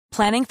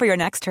Planning for your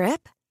next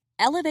trip?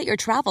 Elevate your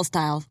travel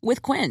style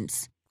with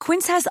Quince.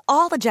 Quince has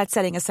all the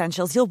jet-setting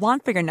essentials you'll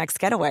want for your next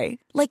getaway,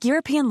 like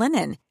European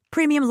linen,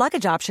 premium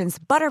luggage options,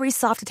 buttery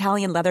soft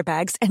Italian leather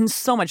bags, and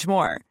so much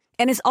more.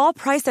 And is all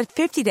priced at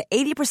 50 to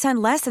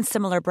 80% less than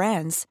similar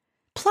brands.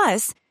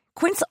 Plus,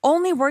 Quince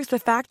only works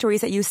with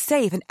factories that use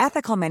safe and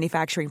ethical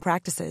manufacturing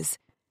practices.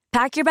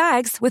 Pack your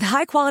bags with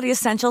high-quality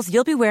essentials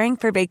you'll be wearing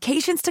for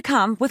vacations to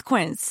come with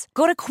Quince.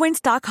 Go to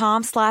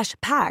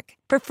quince.com/pack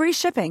for free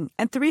shipping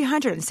and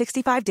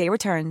 365-day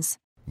returns.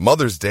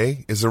 Mother's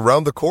Day is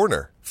around the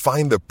corner.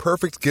 Find the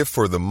perfect gift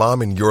for the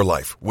mom in your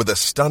life with a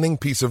stunning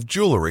piece of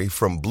jewelry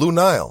from Blue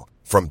Nile.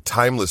 From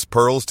timeless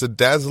pearls to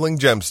dazzling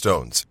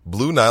gemstones,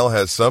 Blue Nile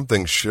has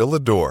something she'll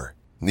adore.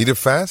 Need it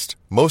fast?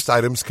 Most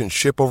items can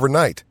ship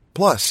overnight.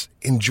 Plus,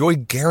 enjoy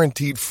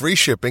guaranteed free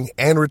shipping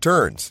and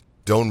returns.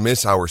 Don't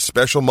miss our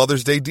special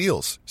Mother's Day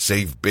deals.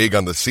 Save big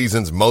on the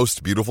season's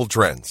most beautiful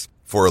trends.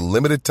 For a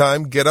limited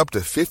time, get up to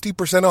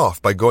 50%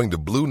 off by going to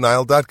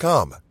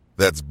BlueNile.com.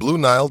 That's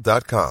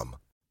BlueNile.com.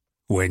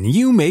 When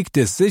you make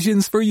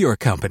decisions for your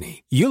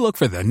company, you look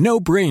for the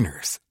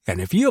no-brainers.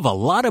 And if you have a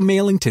lot of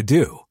mailing to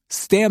do,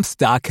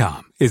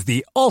 Stamps.com is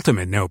the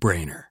ultimate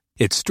no-brainer.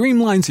 It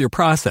streamlines your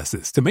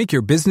processes to make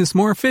your business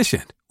more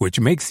efficient, which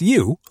makes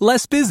you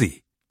less busy.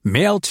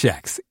 Mail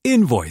checks,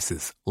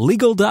 invoices,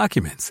 legal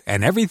documents,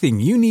 and everything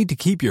you need to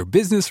keep your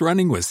business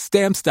running with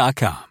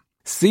Stamps.com.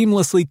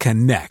 Seamlessly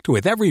connect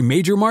with every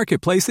major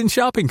marketplace and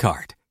shopping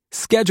cart.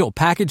 Schedule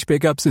package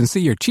pickups and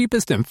see your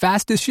cheapest and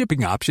fastest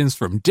shipping options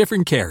from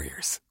different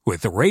carriers,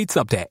 with rates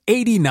up to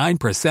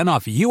 89%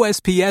 off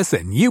USPS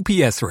and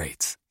UPS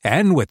rates.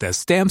 And with the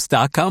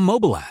Stamps.com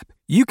mobile app,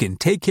 you can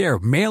take care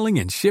of mailing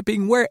and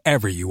shipping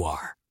wherever you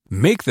are.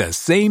 Make the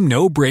same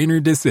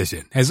no-brainer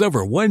decision as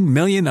over 1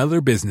 million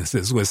other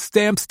businesses with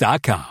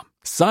Stamps.com.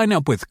 Sign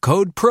up with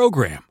code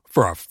PROGRAM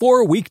for a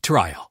 4-week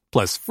trial,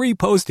 plus free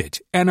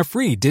postage and a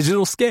free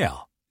digital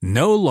scale.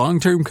 No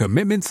long-term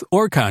commitments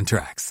or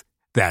contracts.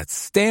 That's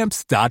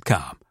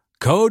Stamps.com.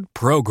 Code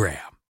PROGRAM.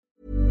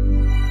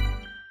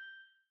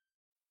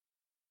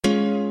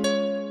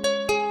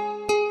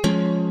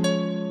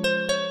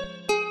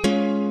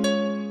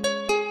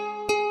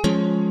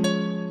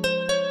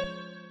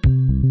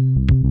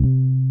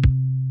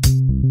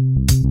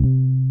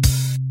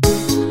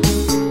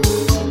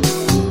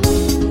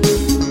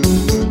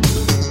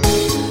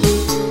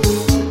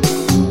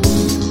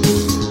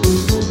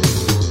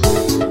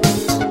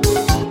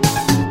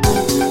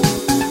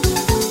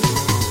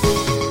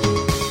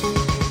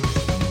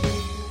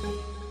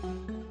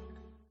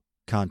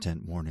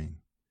 Content warning.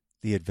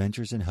 The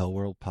Adventures in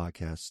Hellworld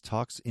podcast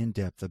talks in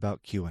depth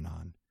about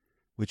QAnon,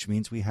 which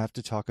means we have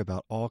to talk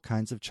about all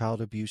kinds of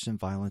child abuse and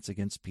violence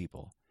against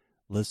people.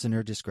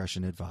 Listener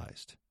discretion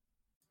advised.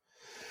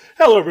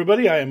 Hello,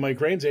 everybody. I am Mike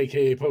Rains,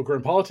 a.k.a. Poker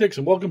and Politics,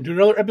 and welcome to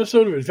another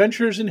episode of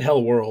Adventures in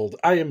Hellworld.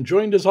 I am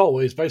joined, as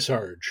always, by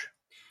Sarge.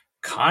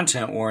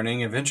 Content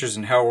warning, Adventures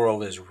in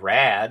Hellworld is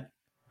rad.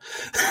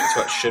 That's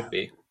what it should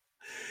be.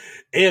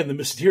 And the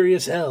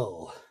mysterious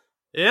L.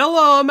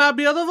 Hello, my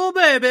beautiful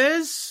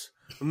babies.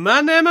 My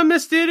name is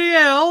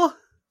Mysterio.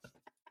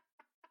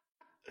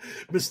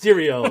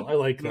 Mysterio. I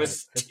like that.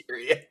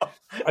 Mysterio.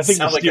 I think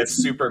sounds like a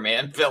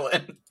Superman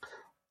villain.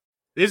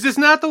 Is this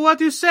not what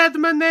you said?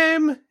 My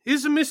name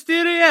is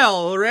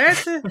Mysterio,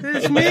 right?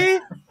 It's me.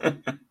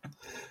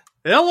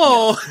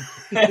 Hello.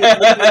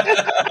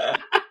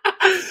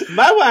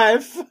 My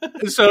wife.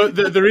 So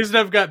the reason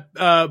I've got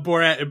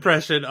Borat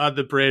impression on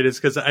the brain is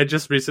because I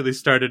just recently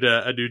started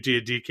a new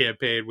D&D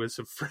campaign with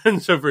some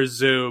friends over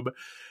Zoom,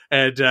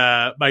 and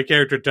my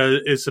character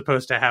is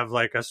supposed to have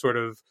like a sort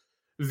of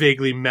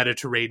vaguely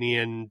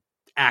Mediterranean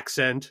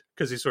accent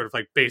because he's sort of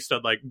like based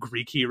on like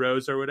Greek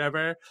heroes or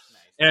whatever.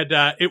 And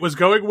it was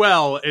going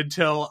well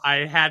until I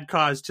had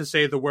cause to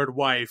say the word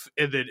wife,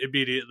 and then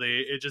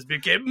immediately it just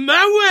became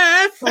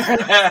my wife.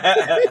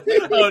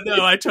 Oh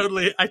no, I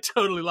totally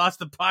lost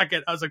the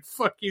pocket. I was like,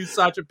 "Fuck you,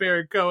 Sacha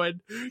Baron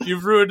Cohen!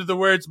 You've ruined the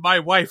words "my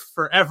wife"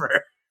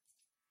 forever."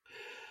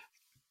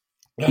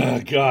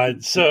 Oh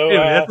God! So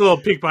anyway, that's a little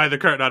peek behind the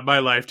curtain on my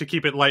life to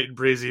keep it light and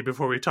breezy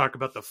before we talk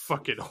about the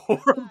fucking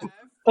horrible.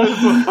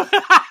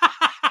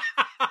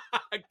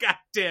 God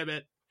damn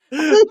it!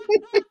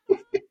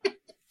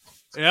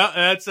 Yeah,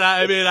 that's.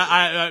 I mean,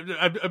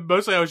 I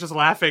mostly I was just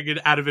laughing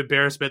out of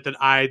embarrassment that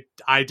I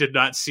did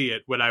not see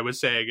it when I was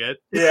saying it.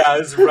 Yeah, I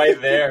was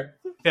right there.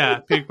 Yeah,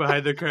 peek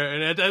behind the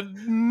curtain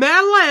and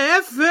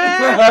my laugh.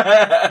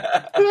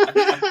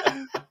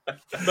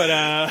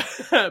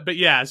 But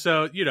yeah,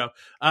 so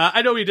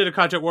I know we did a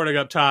content warning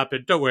up top,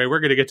 and don't worry, we're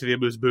going to get to the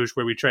amuse bouche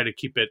where we try to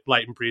keep it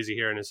light and breezy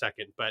here in a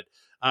second. But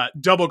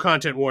double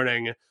content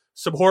warning: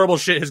 some horrible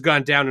shit has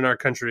gone down in our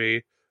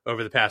country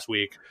over the past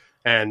week.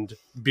 And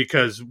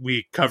because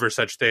we cover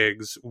such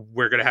things,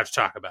 we're going to have to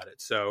talk about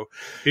it. So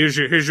here's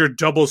your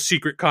double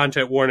secret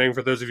content warning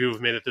for those of you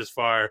who've made it this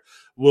far.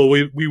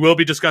 We will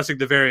be discussing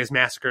the various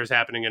massacres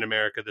happening in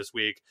America this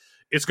week.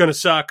 It's going to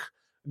suck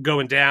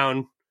going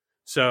down.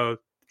 So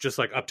just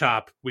like up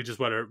top, we just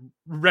want to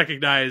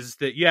recognize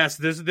that, yes,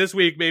 this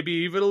week may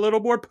be even a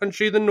little more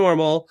punchy than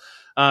normal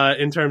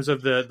in terms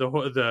of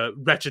the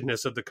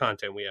wretchedness of the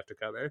content we have to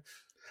cover.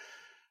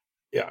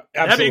 Yeah,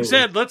 absolutely. That being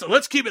said,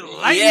 let's keep it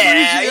light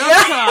and breezy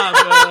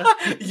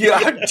up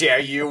top. How dare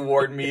you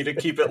warn me to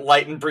keep it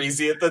light and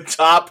breezy at the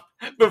top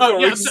before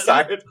we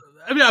started?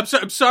 I mean, I'm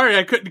sorry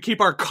I couldn't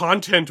keep our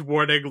content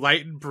warning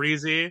light and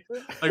breezy.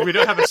 Like, we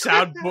don't have a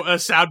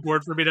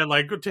soundboard for me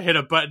to hit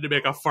a button to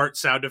make a fart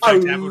sound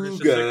effect.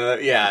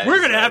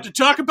 We're gonna have to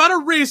talk about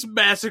a race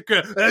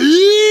massacre.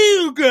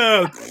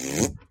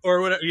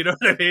 Or whatever, you know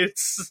what I mean?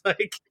 It's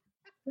like,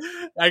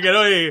 I'm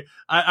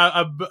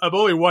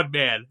only one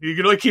man. You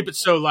can only keep it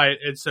so light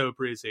and so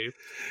breezy.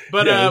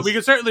 But yes. we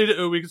can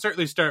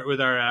certainly start with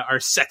our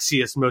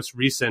sexiest, most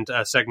recent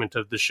segment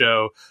of the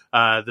show,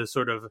 the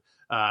sort of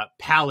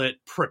palate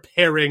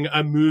preparing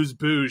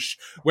amuse-bouche,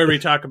 where we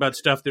talk about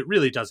stuff that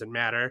really doesn't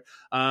matter.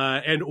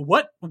 And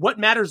what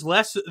matters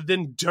less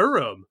than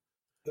Durham?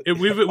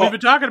 We've been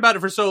talking about it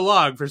for so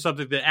long for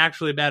something that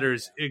actually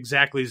matters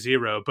exactly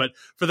zero. But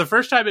for the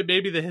first time in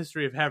maybe the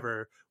history of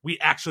ever, we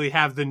actually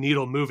have the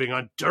needle moving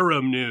on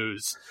Durham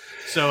news.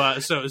 So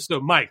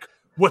Mike,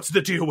 what's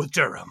the deal with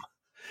Durham?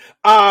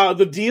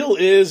 The deal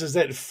is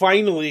that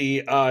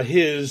finally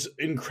his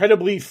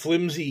incredibly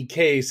flimsy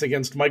case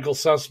against Michael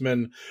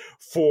Sussman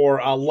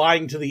for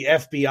lying to the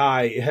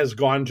FBI has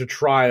gone to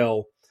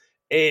trial,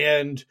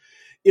 and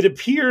it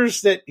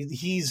appears that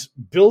he's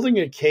building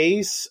a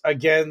case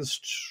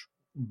against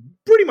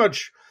pretty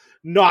much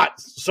not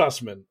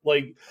Sussman.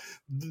 Like,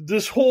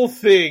 this whole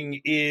thing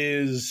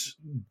is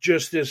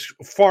just this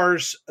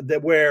farce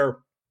where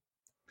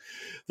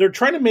they're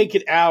trying to make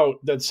it out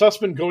that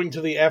Sussman going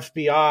to the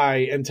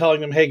FBI and telling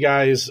them, hey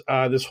guys,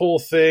 this whole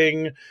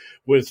thing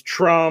with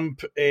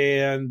Trump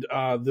and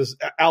this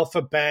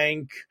Alpha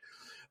Bank,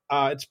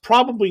 it's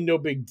probably no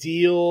big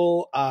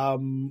deal.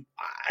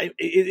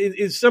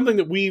 It's something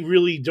that we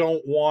really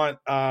don't want.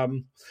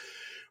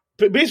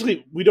 But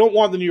basically, we don't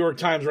want the New York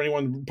Times or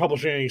anyone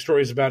publishing any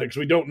stories about it because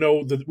we don't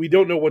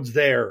know what's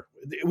there.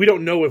 We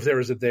don't know if there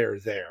is a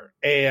there.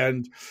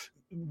 And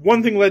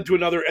one thing led to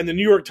another, and the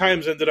New York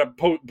Times ended up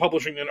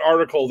publishing an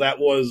article that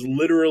was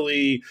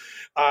literally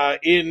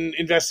in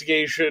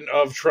investigation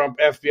of Trump,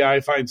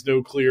 FBI finds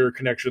no clear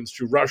connections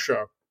to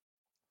Russia.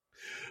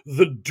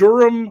 The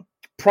Durham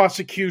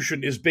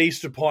prosecution is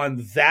based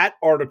upon that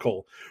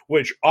article,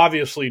 which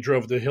obviously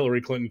drove the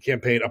Hillary Clinton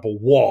campaign up a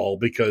wall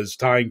because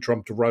tying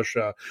Trump to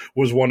Russia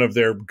was one of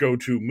their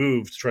go-to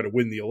moves to try to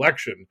win the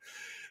election.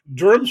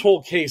 Durham's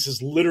whole case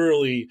is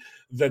literally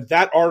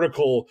that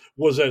article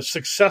was a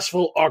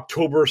successful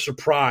October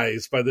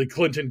surprise by the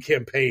Clinton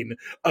campaign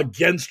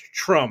against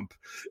Trump,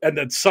 and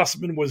that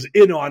Sussman was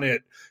in on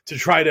it to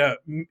try to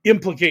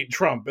implicate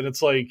Trump. And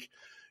it's like,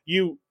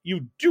 you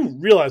do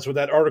realize what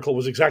that article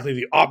was exactly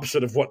the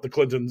opposite of what the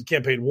Clinton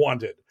campaign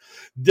wanted.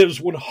 That was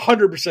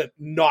 100%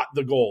 not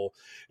the goal.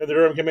 And the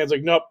Durham campaign's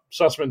like, nope,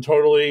 Sussman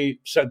totally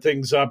set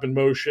things up in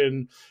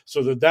motion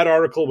so that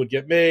article would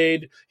get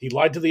made. He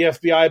lied to the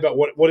FBI about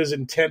what his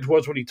intent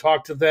was when he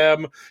talked to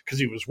them because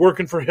he was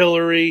working for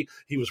Hillary.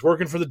 He was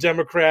working for the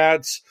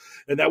Democrats.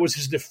 And that was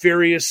his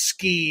nefarious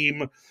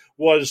scheme,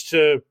 was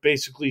to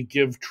basically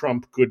give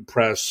Trump good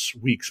press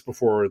weeks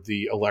before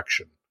the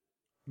election.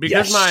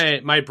 Because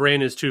my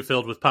brain is too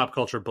filled with pop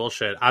culture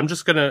bullshit, I'm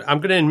gonna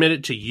admit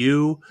it to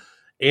you,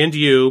 and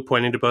you,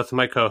 pointing to both of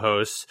my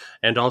co-hosts,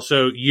 and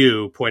also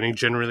you, pointing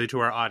generally to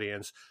our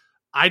audience.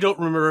 I don't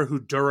remember who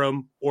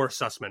Durham or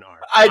Sussman are.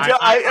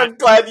 I'm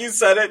glad you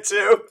said it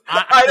too.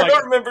 I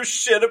don't remember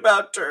shit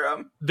about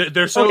Durham.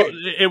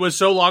 It was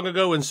so long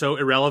ago and so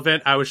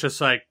irrelevant. I was just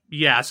like,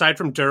 yeah, aside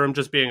from Durham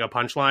just being a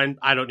punchline,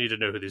 I don't need to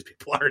know who these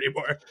people are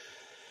anymore.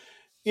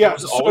 Yeah,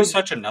 it was always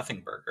such a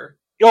nothing burger.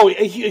 Oh,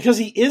 because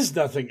he is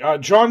nothing.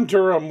 John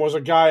Durham was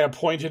a guy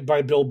appointed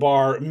by Bill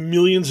Barr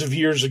millions of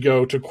years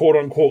ago to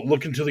quote-unquote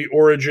look into the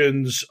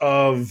origins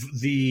of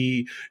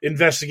the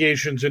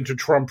investigations into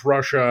Trump,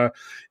 Russia,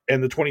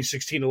 and the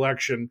 2016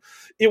 election.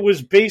 It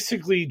was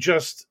basically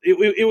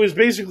it was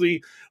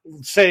basically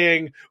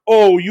saying,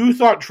 oh, you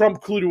thought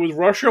Trump colluded with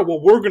Russia?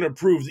 Well, we're going to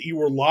prove that you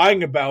were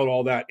lying about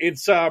all that.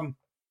 It's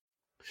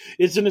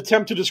an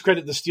attempt to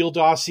discredit the Steele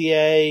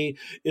dossier.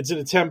 It's an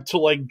attempt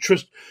to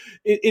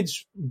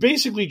it's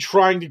basically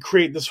trying to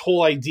create this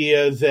whole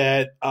idea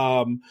that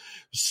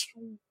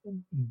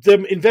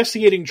them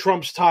investigating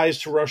Trump's ties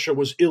to Russia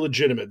was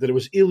illegitimate, that it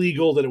was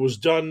illegal, that it was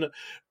done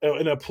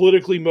in a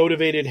politically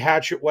motivated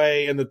hatchet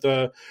way, and that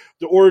the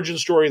origin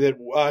story that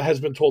has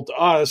been told to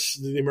us,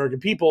 the American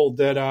people,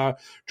 that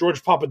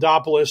George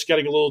Papadopoulos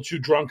getting a little too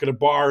drunk at a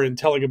bar and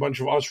telling a bunch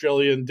of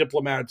Australian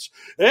diplomats,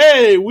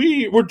 hey,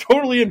 we're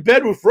totally in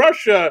bed with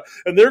Russia,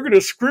 and they're going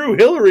to screw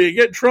Hillary and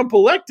get Trump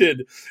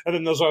elected. And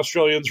then those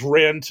Australians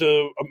ran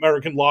to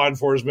American law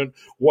enforcement.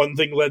 One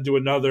thing led to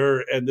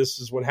another, and this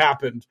is what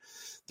happened.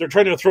 they're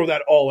trying to throw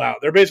that all out.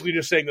 They're basically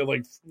just saying that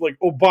like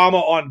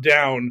Obama on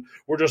down,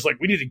 we're just like,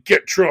 we need to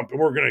get Trump and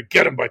we're going to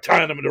get him by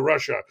tying him into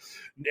Russia.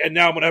 And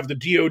now I'm going to have the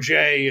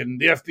DOJ and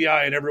the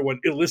FBI and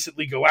everyone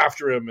illicitly go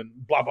after him and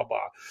blah, blah,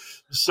 blah.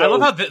 So I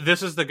love how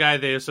this is the guy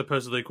they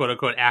supposedly quote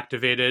unquote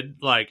activated,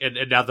 like, and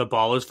now the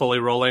ball is fully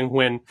rolling,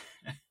 when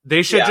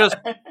they should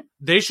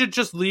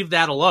just leave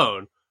that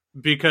alone.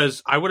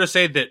 Because I want to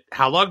say that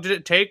how long did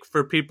it take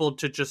for people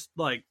to just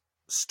like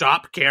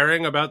stop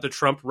caring about the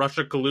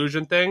Trump-Russia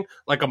collusion thing?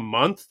 Like a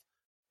month?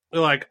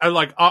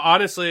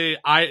 Honestly,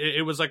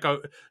 it was like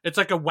it's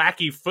like a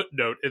wacky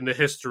footnote in the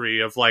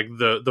history of like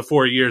the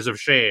 4 years of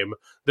shame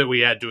that we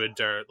had to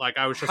endure. Like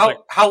I was just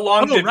how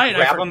long did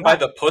grab him by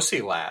the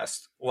pussy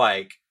last?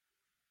 I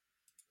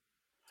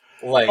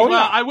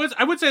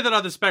would say that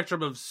on the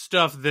spectrum of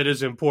stuff that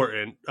is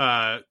important,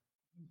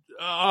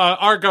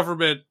 our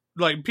government,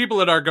 like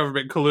people in our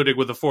government colluding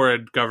with a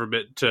foreign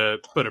government to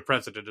put a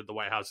president in the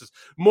White House is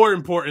more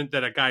important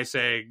than a guy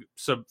saying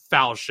some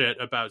foul shit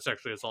about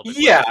sexually assaulting.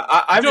 Yeah,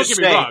 I'm don't just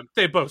get me saying, wrong;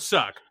 they both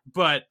suck.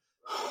 But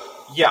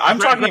yeah, I'm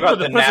talking about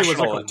the pussy was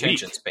national like a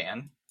attention week.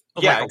 span.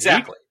 Like Yeah, a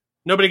exactly. week.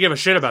 Nobody gave a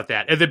shit about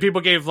that, and then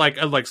people gave like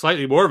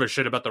slightly more of a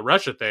shit about the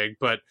Russia thing.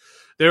 But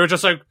they were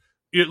just like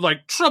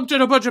Trump did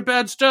a bunch of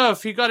bad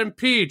stuff. He got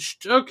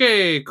impeached.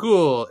 Okay,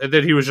 cool. And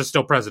then he was just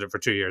still president for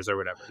 2 years or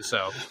whatever.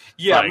 So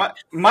yeah, like,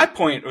 my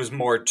point was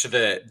more to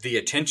the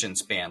attention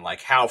span,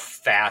 like how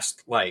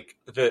fast, like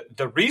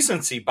the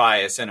recency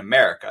bias in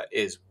America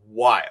is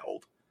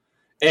wild.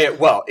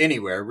 Well,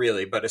 anywhere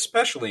really, but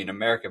especially in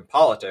American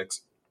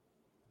politics.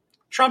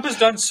 Trump has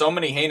done so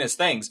many heinous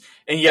things,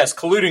 and yes,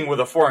 colluding with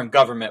a foreign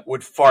government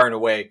would far and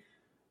away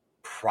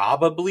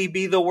probably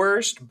be the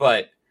worst,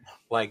 but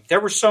like there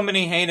were so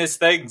many heinous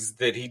things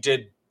that he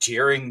did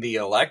during the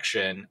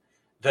election,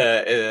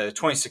 the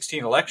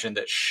 2016 election,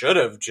 that should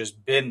have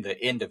just been the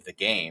end of the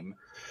game,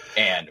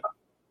 and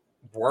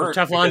weren't.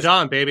 Teflon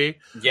Don, baby.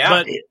 Yeah,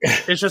 but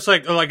it's just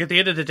like at the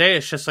end of the day,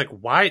 it's just like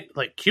why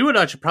like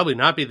QAnon should probably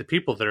not be the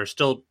people that are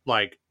still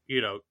like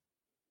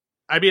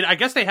I mean, I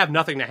guess they have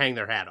nothing to hang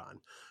their hat on.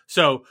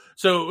 So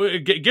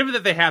given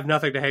that they have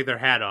nothing to hang their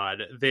hat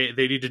on, they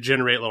need to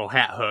generate little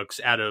hat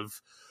hooks out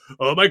of,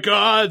 oh my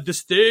God,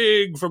 this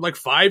thing from like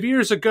 5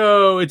 years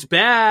ago, it's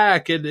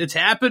back and it's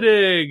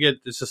happening. And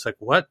it's just like,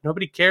 what?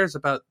 Nobody cares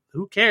about,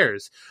 who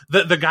cares?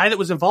 The guy that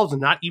was involved is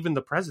not even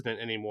the president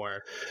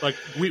anymore. Like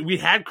we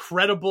had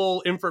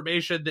credible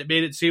information that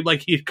made it seem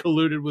like he had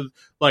colluded with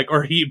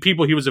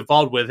people he was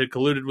involved with had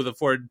colluded with a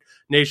foreign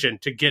nation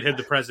to get him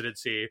the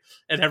presidency.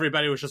 And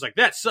everybody was just like,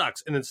 that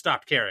sucks. And then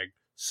stopped caring.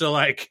 So,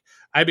 like,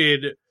 I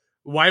mean,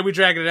 why are we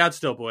dragging it out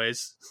still,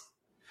 boys?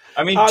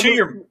 I mean,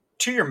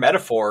 to your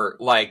metaphor,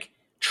 like,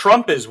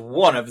 Trump is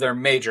one of their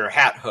major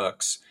hat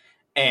hooks,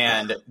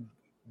 and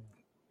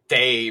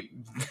they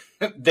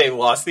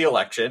lost the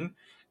election,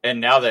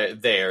 and now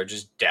they are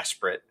just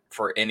desperate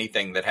for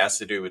anything that has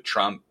to do with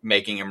Trump,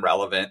 making him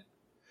relevant.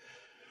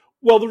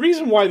 Well, the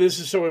reason why this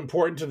is so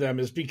important to them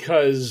is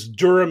because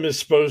Durham is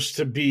supposed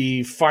to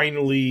be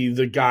finally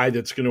the guy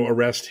that's going to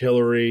arrest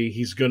Hillary.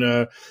 He's going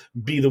to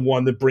be the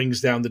one that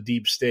brings down the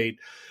deep state.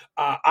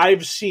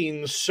 I've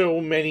seen so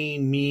many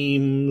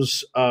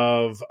memes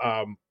of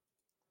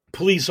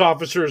police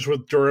officers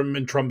with Durham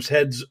and Trump's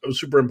heads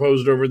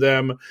superimposed over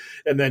them,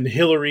 and then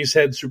Hillary's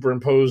head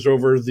superimposed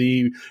over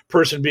the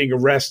person being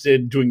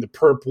arrested doing the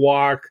perp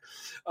walk.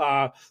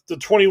 The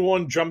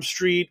 21 Jump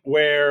Street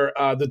where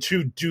the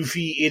two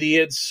doofy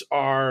idiots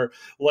are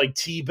like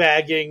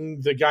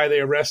teabagging the guy they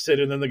arrested,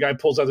 and then the guy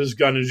pulls out his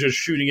gun and is just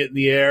shooting it in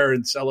the air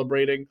and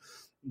celebrating.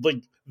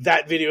 Like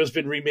that video has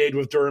been remade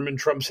with Durham and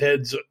Trump's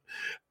heads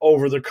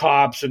over the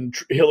cops and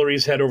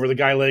Hillary's head over the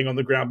guy laying on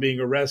the ground being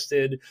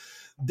arrested.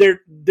 There's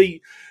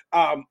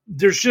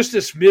just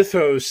this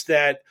mythos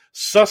that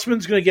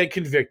Sussman's going to get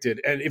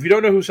convicted, and if you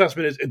don't know who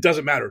Sussman is, it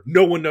doesn't matter.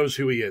 No one knows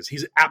who he is.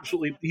 He's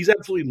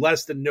absolutely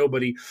less than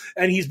nobody,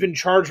 and he's been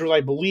charged with, I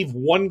believe,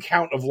 one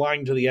count of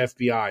lying to the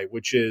FBI,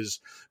 which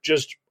is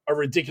just a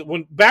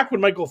ridiculous. Back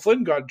when Michael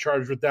Flynn got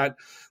charged with that,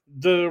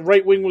 the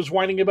right wing was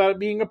whining about it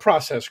being a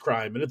process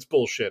crime, and it's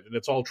bullshit, and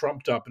it's all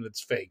trumped up, and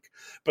it's fake.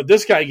 But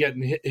this guy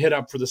getting hit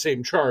up for the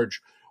same charge,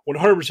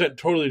 100%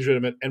 totally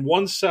legitimate. And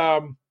once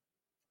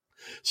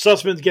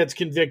Sussman gets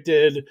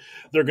convicted,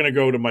 they're going to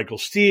go to Michael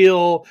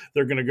Steele.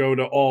 They're going to go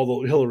to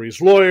all the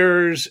Hillary's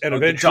lawyers, and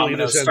eventually the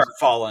dominoes start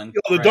falling.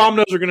 The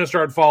dominoes are going to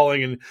start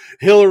falling, and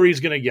Hillary's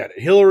going to get it.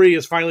 Hillary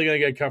is finally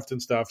going to get cuffed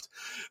and stuffed.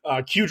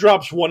 Q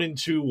drops 1 and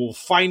 2 will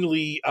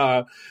finally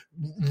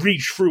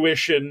reach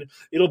fruition.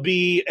 It'll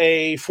be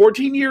a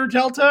 14-year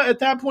delta at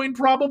that point,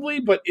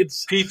 probably, but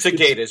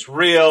Pizzagate is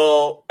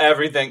real.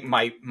 Everything.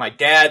 My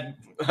dad,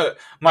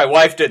 my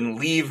wife didn't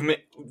leave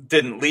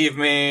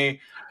me.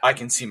 I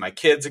can see my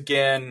kids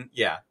again.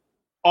 Yeah.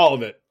 All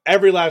of it.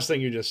 Every last thing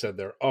you just said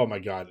there. Oh my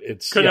God.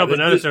 Couldn't help but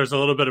notice there was a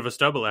little bit of a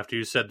stumble after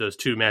you said those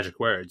 2 magic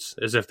words,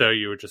 as if though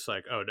you were just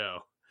like, oh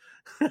no.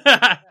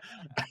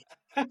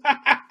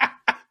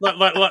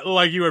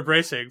 like you were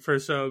bracing for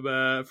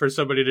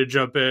somebody to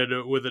jump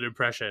in with an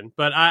impression.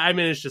 But I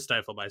managed to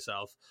stifle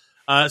myself.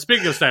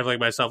 Speaking of stifling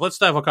myself, let's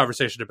stifle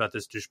conversation about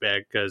this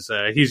douchebag because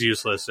he's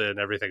useless and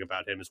everything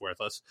about him is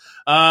worthless.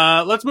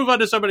 Let's move on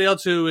to somebody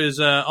else who is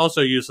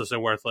also useless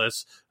and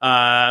worthless.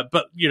 But,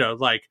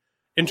 like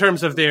in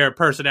terms of their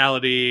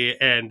personality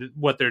and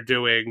what they're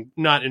doing,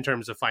 not in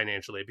terms of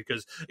financially,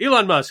 because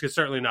Elon Musk is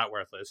certainly not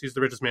worthless. He's the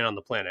richest man on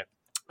the planet.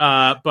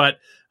 But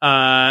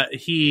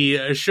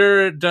he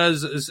sure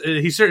does.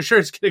 He sure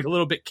is getting a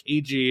little bit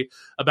cagey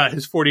about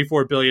his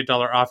 $44 billion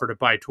offer to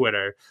buy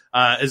Twitter,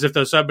 as if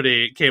though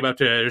somebody came up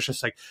to it and was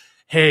just like,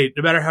 hey,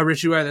 no matter how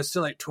rich you are, that's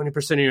still like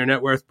 20% of your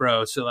net worth,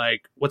 bro. So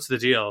like, what's the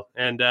deal?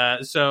 And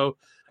so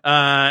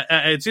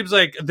it seems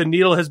like the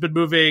needle has been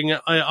moving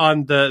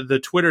on the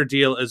Twitter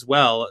deal as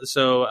well.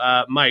 So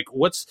Mike,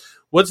 what's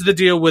the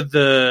deal with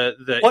the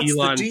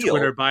Elon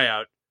Twitter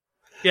buyout?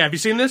 Yeah, have you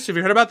seen this? Have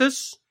you heard about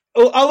this?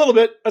 A little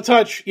bit, a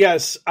touch,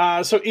 yes.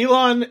 So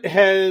Elon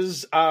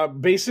has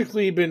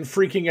basically been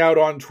freaking out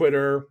on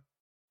Twitter,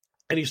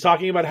 and he's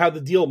talking about how the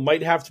deal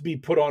might have to be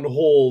put on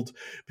hold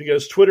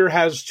because Twitter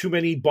has too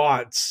many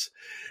bots.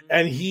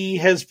 And he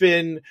has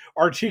been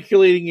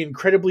articulating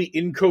incredibly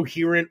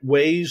incoherent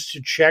ways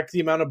to check the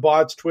amount of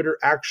bots Twitter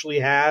actually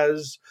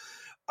has.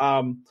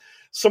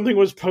 Something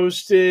was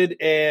posted,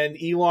 and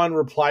Elon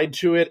replied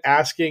to it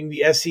asking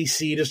the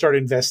SEC to start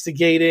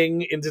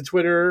investigating into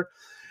Twitter.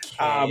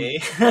 Okay.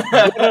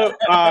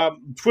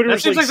 Twitter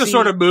seems like the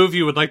sort of move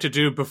you would like to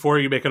do before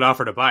you make an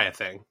offer to buy a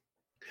thing.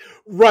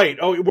 Right.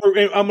 Oh,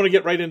 I'm going to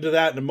get right into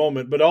that in a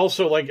moment. But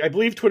also, like, I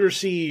believe Twitter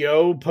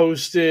CEO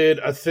posted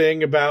a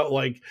thing about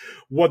like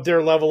what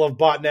their level of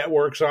bot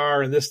networks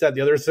are and this, that,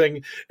 the other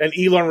thing. And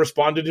Elon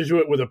responded to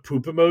it with a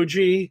poop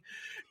emoji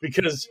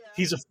because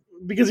he's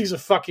a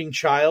fucking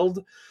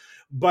child.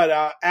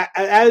 But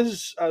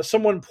as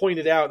someone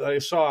pointed out that I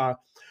saw,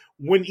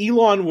 when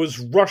Elon was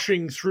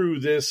rushing through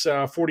this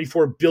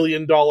 $44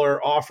 billion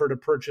offer to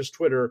purchase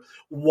Twitter,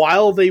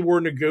 while they were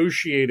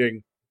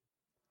negotiating,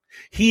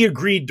 he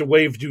agreed to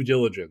waive due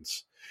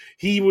diligence.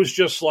 He was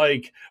just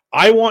like,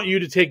 I want you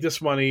to take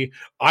this money.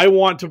 I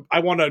want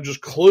to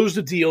just close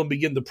the deal and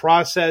begin the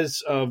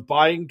process of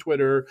buying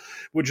Twitter,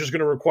 which is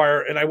going to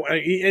require,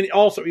 and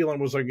also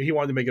Elon was like, he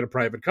wanted to make it a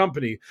private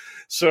company.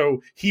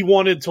 So he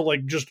wanted to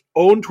like just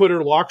own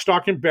Twitter lock,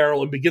 stock, and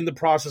barrel and begin the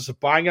process of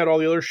buying out all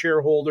the other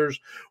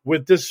shareholders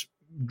with this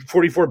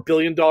 $44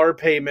 billion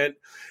payment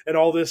and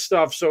all this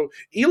stuff. So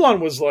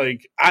Elon was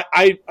like,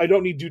 I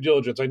don't need due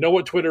diligence. I know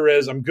what Twitter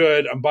is. I'm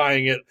good. I'm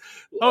buying it.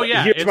 Oh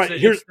yeah.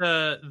 Here's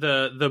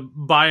the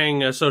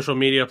buying a social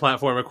media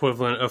platform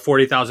equivalent of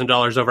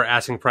 $40,000 over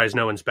asking price,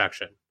 no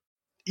inspection.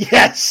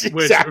 Yes,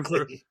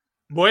 exactly.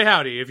 Boy,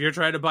 howdy. If you're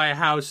trying to buy a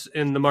house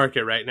in the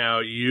market right now,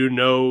 you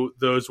know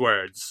those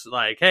words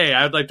like, hey,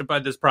 I'd like to buy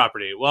this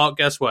property. Well,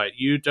 guess what?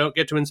 You don't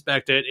get to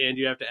inspect it and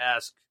you have to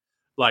ask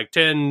like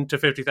 $10,000 to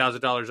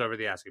 $50,000 over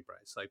the asking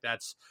price. Like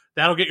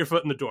that'll get your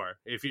foot in the door.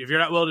 If you're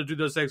not willing to do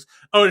those things,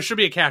 it should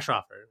be a cash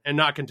offer and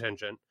not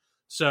contingent.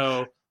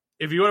 So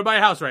if you want to buy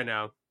a house right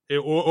now,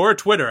 or a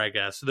Twitter, I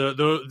guess,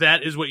 that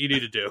is what you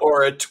need to do.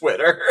 Or a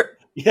Twitter.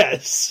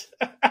 Yes.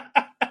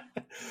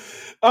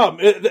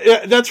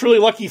 That's really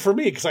lucky for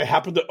me because I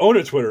happen to own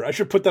a Twitter. I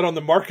should put that on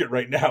the market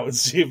right now and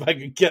see if I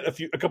can get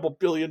a couple $1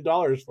 billion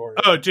for it.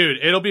 Oh, dude,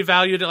 it'll be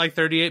valued at like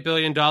 $38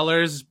 billion,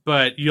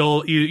 but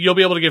you'll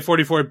be able to get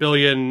 $44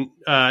 billion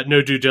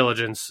no due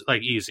diligence,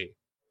 like easy.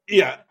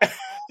 Yeah.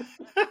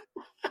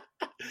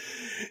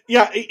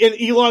 Yeah, and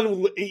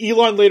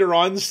Elon later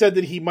on said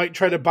that he might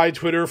try to buy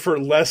Twitter for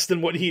less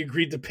than what he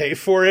agreed to pay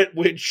for it,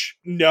 which,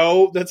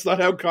 no, that's not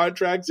how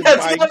contracts and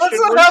that's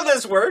not how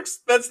this works.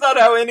 That's not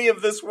how any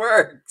of this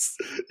works.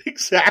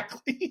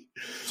 Exactly.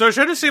 So it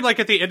should have seemed like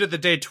at the end of the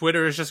day,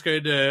 Twitter is just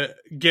going to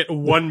get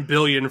 $1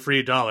 billion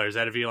free dollars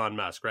out of Elon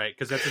Musk, right?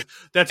 Because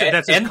that's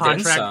his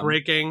contract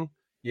breaking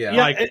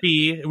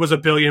fee. It was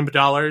 $1 billion.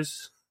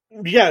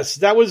 Yes,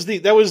 that was the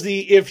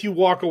if you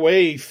walk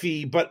away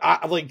fee. But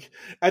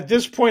at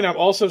this point, I'm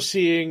also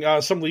seeing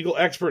some legal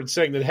experts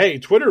saying that, hey,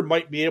 Twitter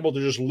might be able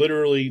to just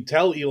literally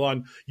tell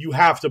Elon, you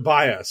have to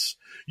buy us.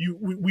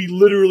 We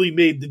literally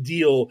made the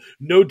deal.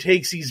 No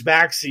takesies,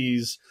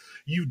 backsies.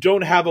 You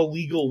don't have a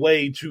legal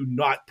way to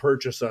not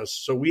purchase us.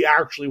 So we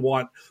actually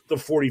want the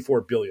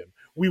 $44 billion.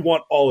 We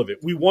want all of it.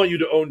 We want you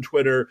to own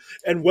Twitter.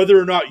 And whether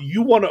or not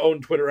you want to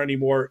own Twitter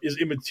anymore is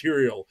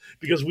immaterial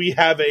because we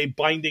have a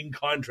binding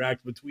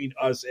contract between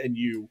us and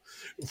you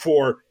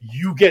for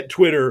you get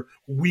Twitter,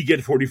 we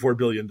get $44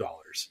 billion.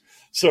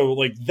 So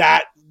like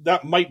that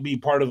might be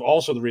part of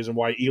also the reason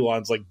why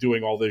Elon's like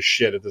doing all this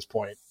shit at this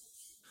point.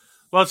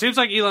 Well, it seems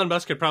like Elon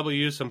Musk could probably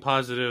use some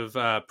positive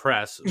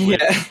press.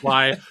 Which is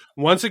why,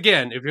 once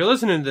again, if you're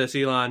listening to this,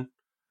 Elon,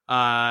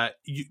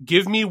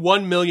 give me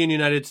 1 million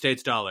United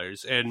States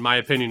dollars, and my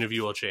opinion of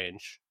you will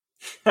change.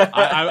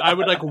 I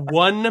would like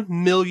 1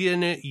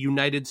 million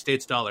United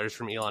States dollars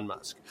from Elon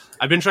Musk.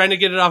 I've been trying to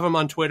get it off him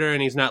on Twitter,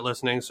 and he's not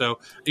listening. So,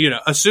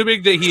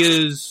 assuming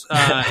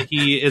that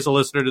he is a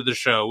listener to the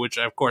show, which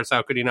of course,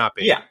 how could he not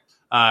be?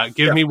 Yeah.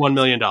 Give me $1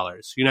 million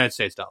United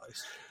States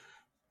dollars.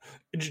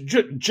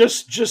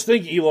 Just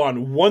think,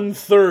 Elon,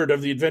 1/3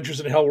 of the Adventures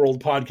in Hellworld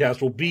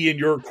podcast will be in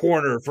your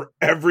corner for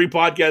every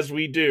podcast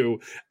we do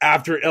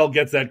after Elle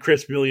gets that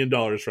crisp $1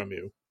 million from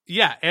you.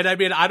 Yeah, and I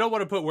mean, I don't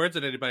want to put words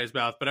in anybody's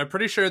mouth, but I'm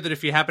pretty sure that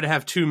if you happen to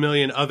have $2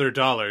 million other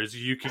dollars,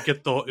 you could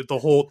get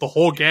the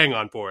whole gang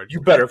on board.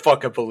 You better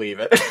fucking believe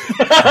it.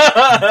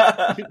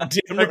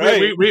 Damn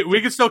right.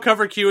 We can still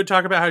cover Q and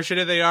talk about how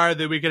shitty they are.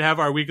 Then we can have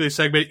our weekly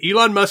segment.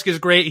 Elon Musk is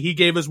great. He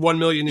gave us $1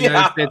 million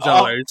United States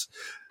dollars.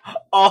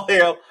 All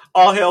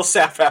hail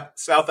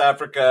South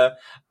Africa.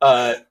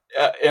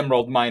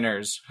 Emerald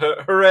miners.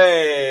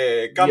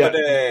 Hooray! Gamade!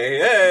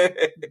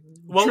 Hey!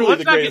 Well,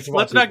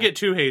 let's not get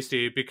too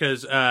hasty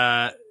because we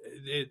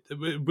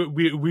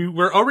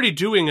were already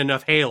doing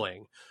enough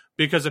hailing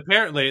because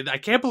apparently I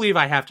can't believe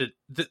I have to.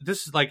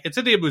 This is like it's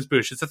in the amuse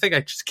bouche. It's a thing I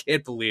just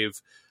can't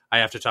believe I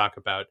have to talk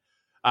about.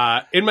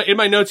 In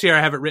my notes here, I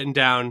have it written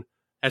down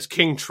as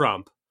King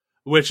Trump,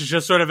 which is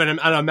just sort of an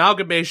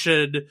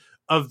amalgamation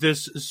of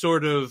this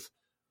sort of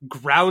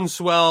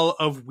groundswell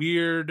of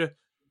weird.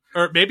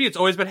 Or maybe it's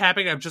always been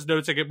happening. I'm just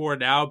noticing it more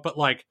now. But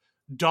like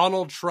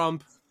Donald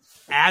Trump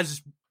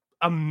as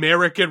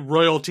American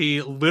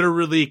royalty,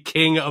 literally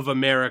king of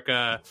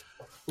America,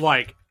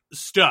 like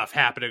stuff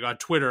happening on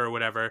Twitter or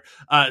whatever.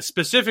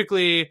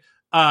 Specifically,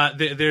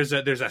 there's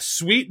a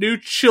sweet new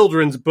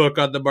children's book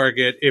on the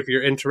market if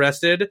you're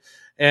interested.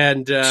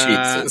 And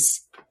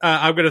Jesus.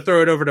 I'm going to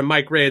throw it over to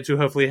Mike Raids, who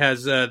hopefully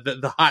has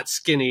the hot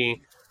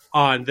skinny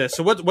on this.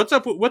 So what's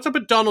up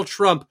with Donald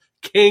Trump,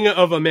 king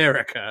of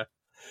America?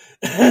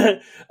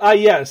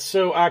 Yes.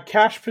 So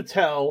Kash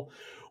Patel,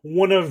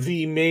 one of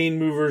the main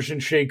movers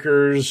and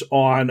shakers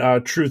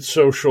on Truth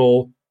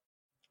Social,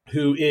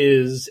 who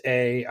is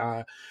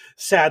a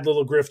sad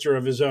little grifter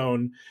of his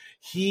own,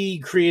 he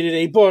created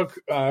a book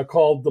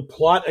called The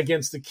Plot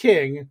Against the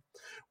King,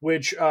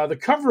 which the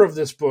cover of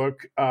this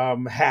book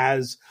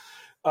has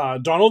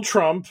Donald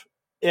Trump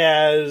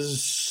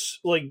as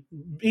like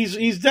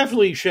he's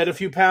definitely shed a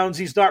few pounds.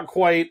 He's not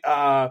quite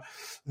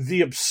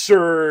the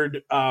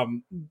absurd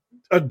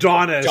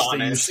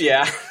Adonis,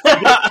 yeah. he's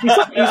not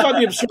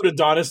the absurd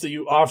Adonis that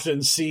you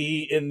often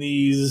see in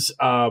these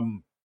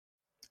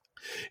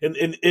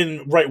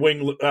in right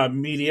wing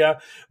media,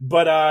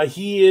 but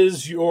he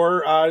is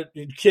your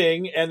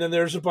king, and then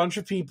there's a bunch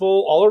of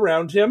people all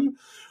around him,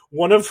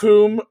 one of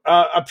whom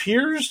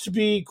appears to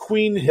be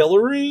Queen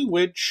Hillary.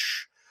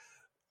 Which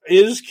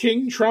is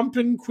King Trump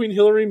and Queen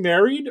Hillary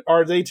married?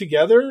 Are they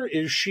together?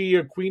 Is she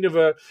a queen of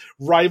a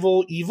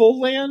rival evil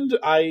land?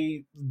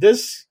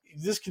 This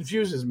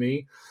confuses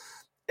me.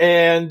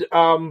 And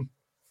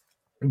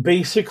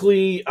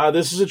basically,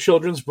 this is a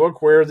children's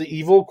book where the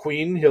evil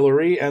Queen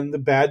Hillary and the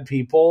bad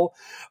people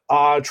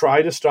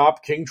try to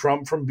stop King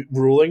Trump from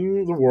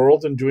ruling the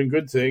world and doing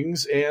good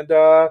things. And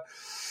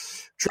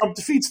Trump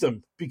defeats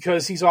them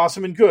because he's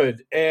awesome and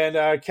good.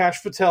 And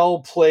Kash Patel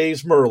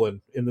plays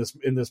Merlin in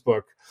this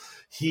book.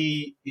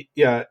 He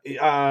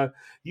has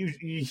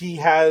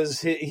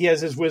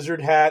his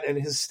wizard hat and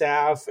his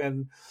staff,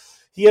 and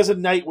he has a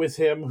knight with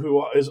him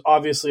who is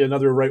obviously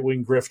another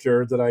right-wing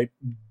grifter that I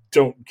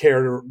don't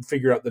care to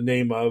figure out the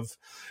name of.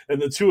 And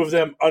the two of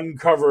them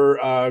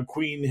uncover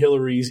Queen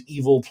Hillary's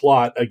evil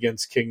plot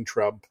against King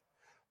Trump.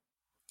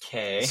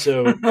 Okay.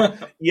 So,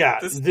 yeah,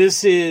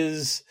 this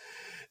is...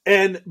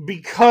 And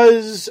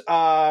because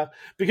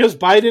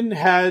Biden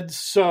had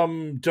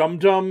some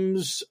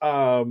dum-dums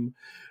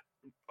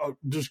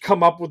just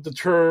come up with the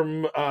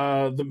term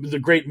the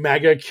Great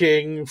MAGA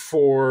King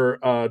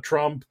for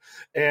Trump,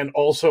 and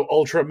also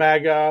Ultra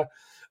MAGA,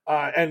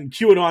 and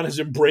QAnon has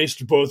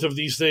embraced both of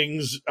these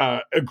things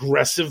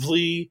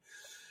aggressively.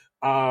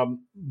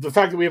 The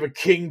fact that we have a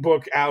King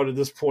book out at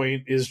this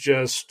point is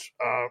just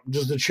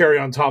the cherry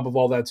on top of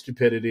all that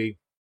stupidity.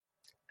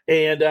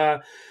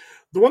 And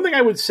the one thing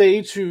I would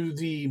say to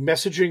the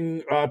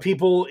messaging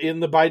people in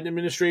the Biden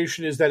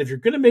administration is that if you're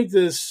going to make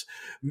this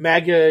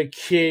MAGA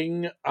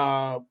King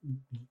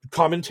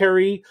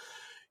commentary,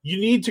 you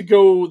need to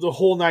go the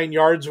whole 9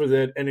 yards with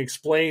it and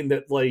explain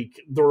that,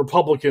 like, the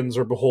Republicans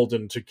are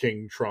beholden to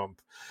King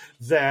Trump,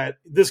 that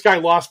this guy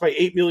lost by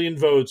 8 million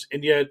votes,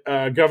 and yet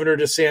Governor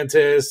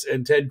DeSantis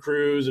and Ted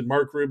Cruz and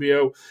Mark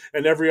Rubio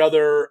and every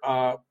other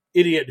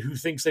idiot who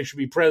thinks they should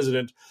be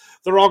president,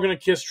 they're all going to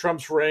kiss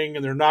Trump's ring,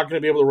 and they're not going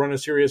to be able to run a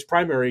serious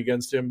primary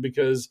against him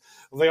because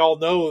they all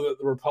know that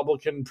the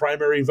Republican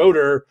primary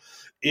voter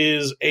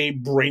is a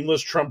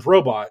brainless Trump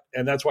robot,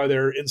 and that's why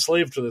they're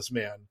enslaved to this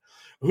man,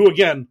 who,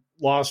 again,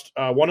 lost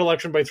one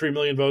election by 3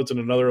 million votes and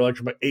another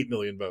election by 8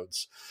 million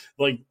votes.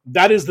 Like,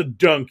 that is the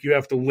dunk you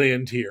have to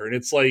land here. And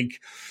it's like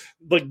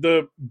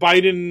the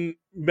Biden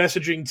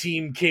messaging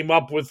team came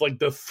up with like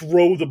the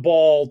throw the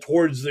ball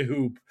towards the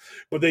hoop,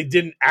 but they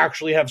didn't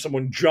actually have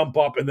someone jump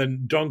up and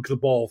then dunk the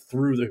ball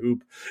through the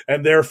hoop.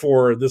 And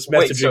therefore this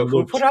messaging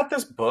who put out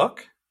this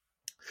book?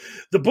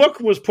 The book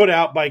was put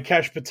out by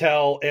Kesh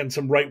Patel and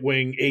some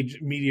right-wing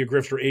media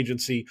grifter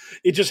agency.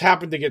 It just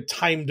happened to get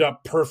timed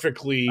up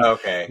perfectly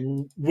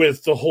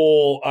with the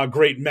whole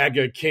great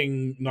MAGA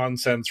king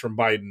nonsense from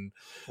Biden.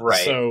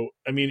 Right. So,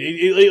 I mean,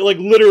 it like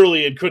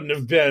literally it couldn't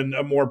have been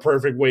a more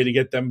perfect way to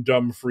get them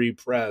dumb free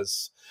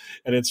press.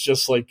 And it's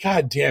just like,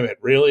 God damn it,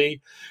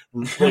 really?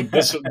 Like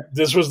this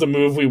was the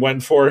move we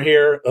went for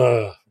here?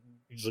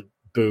 He's like,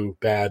 boo,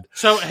 bad.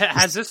 So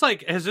has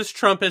this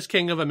Trump as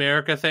King of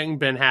America thing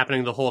been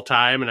happening the whole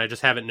time, and I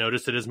just haven't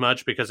noticed it as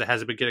much because it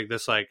hasn't been getting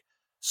this like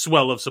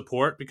swell of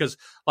support? Because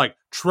like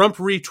Trump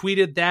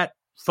retweeted that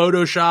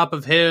Photoshop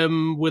of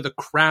him with a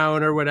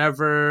crown or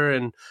whatever,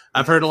 and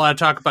I've heard a lot of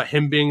talk about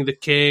him being the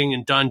king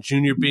and Don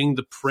Jr. being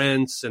the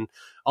prince, and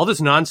all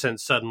this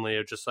nonsense suddenly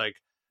of just like.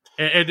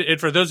 And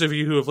for those of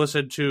you who have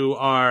listened to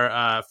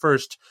our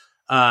first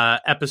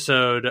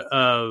episode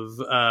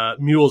of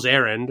Mule's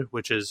Errand,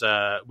 which is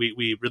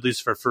we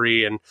released for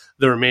free, and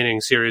the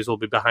remaining series will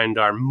be behind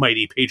our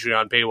mighty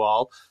Patreon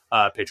paywall,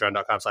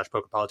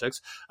 patreon.com/pokerpolitics.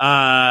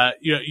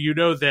 You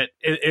know that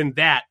in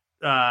that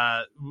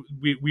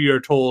we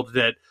are told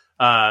that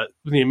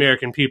when the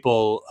American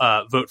people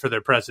vote for their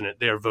president,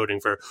 they are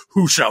voting for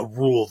who shall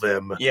rule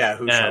them. Yeah,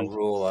 who shall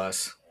rule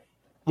us.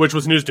 Which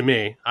was news to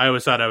me. I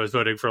always thought I was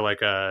voting for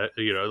like a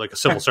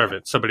civil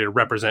servant, somebody to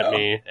represent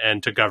me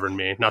and to govern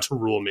me, not to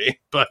rule me.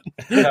 But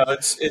no,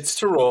 it's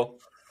to rule.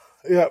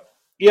 Yeah.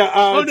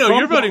 Oh no,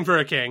 you're voting for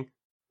a king.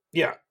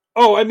 Yeah.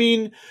 Oh, I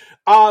mean,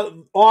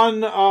 on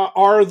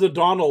the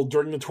Donald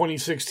during the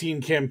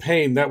 2016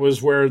 campaign, that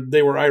was where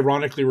they were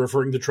ironically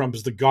referring to Trump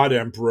as the God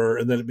Emperor,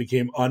 and then it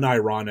became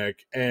unironic.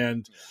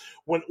 And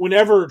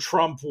whenever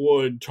Trump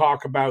would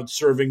talk about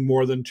serving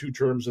more than 2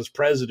 terms as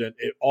president,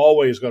 it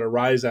always got a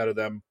rise out of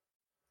them.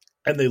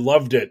 And they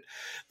loved it.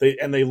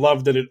 They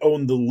loved that it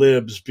owned the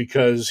libs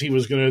because he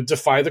was going to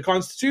defy the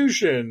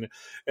Constitution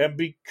and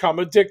become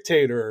a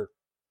dictator.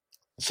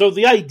 So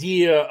the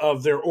idea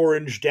of their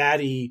orange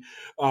daddy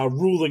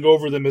ruling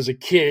over them as a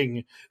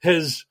king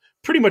has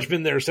pretty much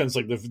been there since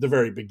like the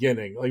very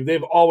beginning. Like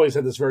they've always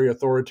had this very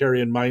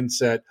authoritarian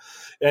mindset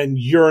and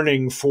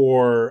yearning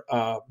for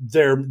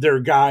their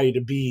guy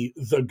to be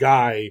the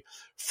guy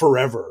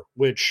forever,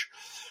 which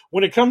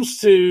when it comes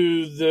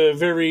to the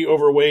very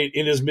overweight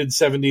in his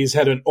mid-70s,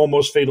 had an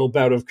almost fatal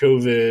bout of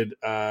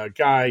COVID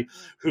guy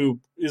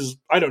who is,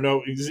 I don't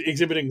know,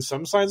 exhibiting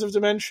some signs of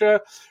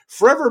dementia,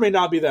 forever may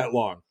not be that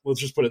long. Let's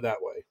just put it that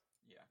way.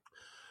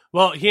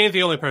 Well, he ain't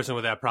the only person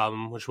with that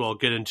problem, which we'll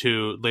get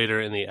into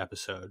later in the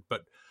episode.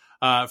 But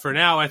for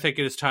now, I think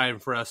it is time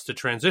for us to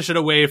transition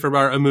away from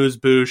our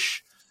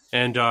amuse-bouche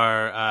and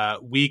our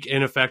weak,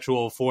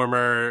 ineffectual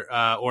former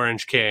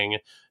Orange King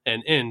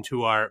and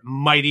into our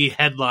mighty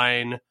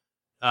headline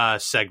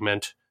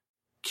segment,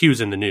 Cues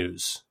in the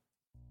News.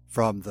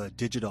 From the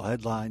digital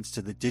headlines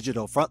to the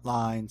digital front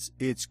lines,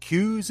 it's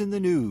Cues in the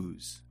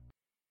News.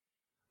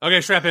 Okay,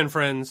 strap in,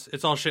 friends.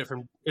 It's all shit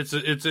from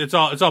it's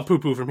all poo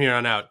poo from here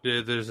on out.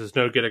 There's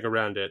no getting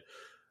around it.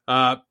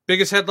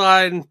 Biggest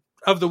headline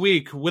of the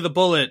week with a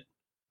bullet: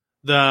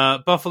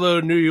 the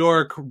Buffalo, New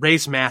York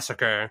race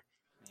massacre,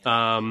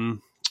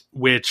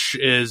 which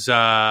is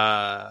like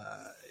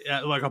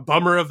a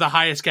bummer of the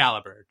highest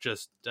caliber.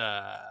 Just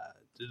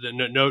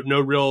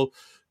no real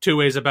two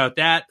ways about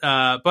that.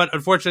 But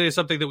unfortunately, it's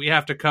something that we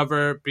have to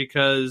cover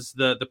because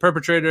the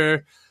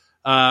perpetrator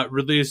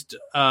released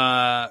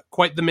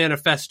quite the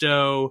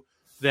manifesto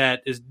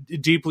that is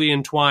deeply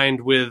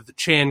entwined with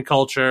Chan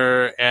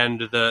culture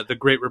and the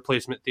Great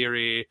Replacement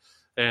theory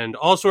and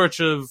all sorts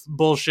of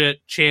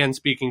bullshit Chan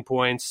speaking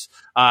points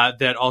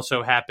that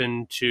also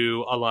happen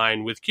to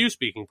align with Q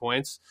speaking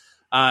points.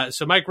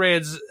 So Mike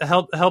Reyes,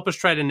 help us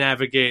try to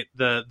navigate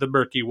the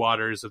murky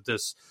waters of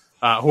this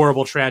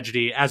horrible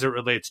tragedy as it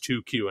relates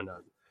to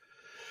QAnon.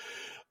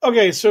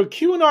 Okay, so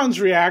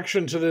QAnon's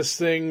reaction to this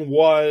thing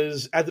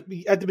was at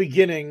the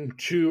beginning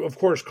to, of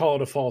course, call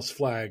it a false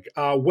flag.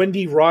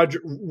 Wendy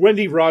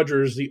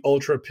Rogers, the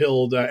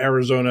ultra-pilled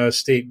Arizona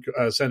state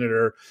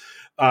senator,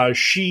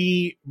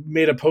 she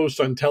made a post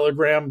on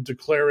Telegram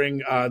declaring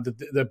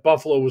that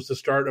Buffalo was the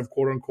start of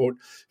quote-unquote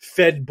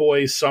Fed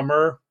Boy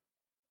Summer,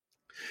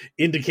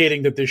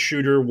 indicating that this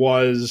shooter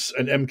was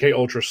an MK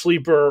Ultra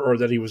sleeper or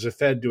that he was a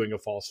Fed doing a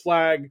false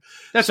flag.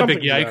 That's a big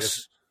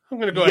yikes. I'm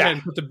going to go ahead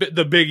and put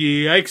the big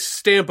yikes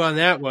stamp on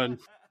that one.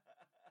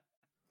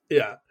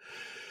 Yeah.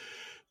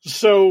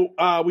 So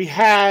we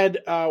had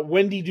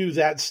Wendy do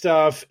that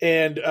stuff,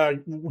 and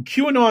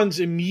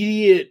QAnon's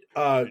immediate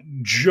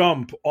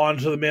jump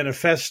onto the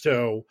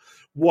manifesto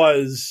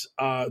was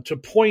to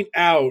point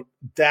out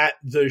that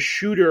the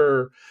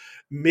shooter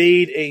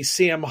made a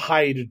Sam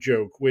Hyde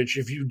joke, which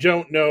if you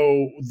don't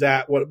know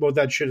that what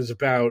that shit is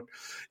about,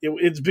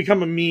 it's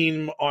become a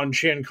meme on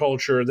Chan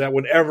culture that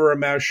whenever a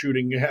mass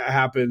shooting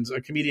happens,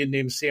 a comedian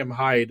named Sam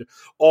Hyde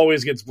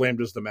always gets blamed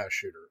as the mass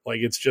shooter. Like,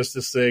 it's just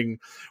this thing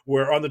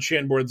where on the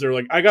Chan boards, they're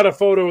like, I got a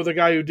photo of the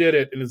guy who did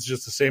it. And it's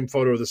just the same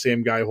photo of the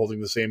same guy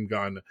holding the same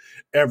gun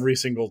every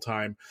single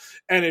time.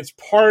 And it's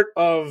part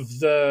of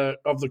the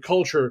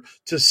culture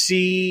to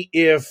see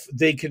if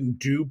they can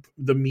dupe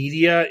the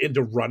media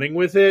into running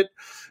with it,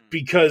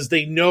 because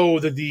they know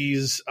that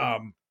these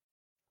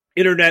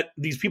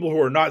people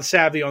who are not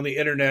savvy on the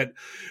internet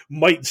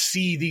might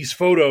see these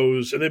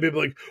photos and they'd be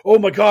like, oh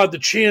my God, the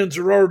Chans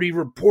are already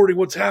reporting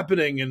what's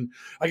happening and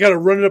I got to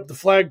run it up the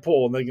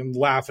flagpole, and they can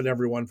laugh at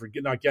everyone for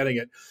not getting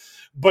it.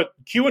 But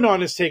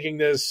QAnon is taking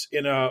this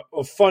in a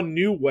fun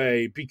new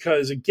way,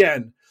 because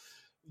again,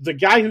 the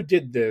guy who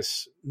did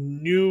this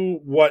knew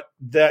what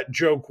that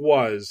joke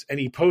was, and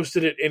he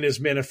posted it in his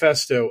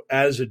manifesto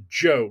as a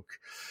joke.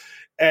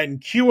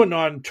 And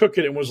QAnon took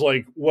it and was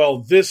like, well,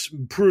 this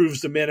proves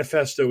the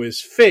manifesto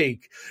is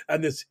fake,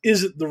 and this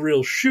isn't the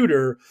real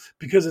shooter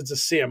because it's a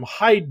Sam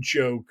Hyde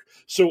joke.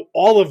 So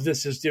all of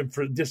this is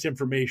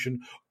disinformation.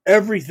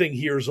 Everything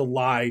here is a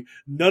lie.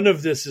 None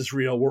of this is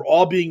real. We're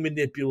all being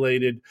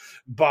manipulated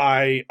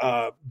by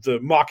the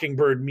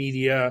Mockingbird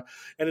media.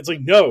 And it's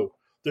like, no,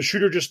 the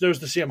shooter just knows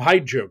the Sam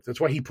Hyde joke.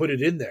 That's why he put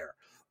it in there.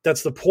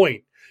 That's the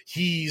point.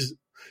 He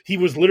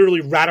was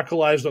literally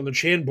radicalized on the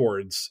Chan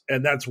boards,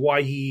 and that's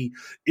why he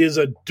is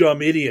a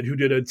dumb idiot who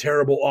did a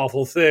terrible,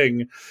 awful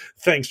thing,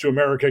 thanks to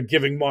America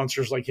giving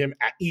monsters like him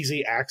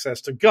easy access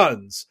to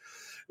guns.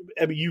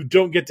 I mean, you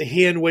don't get to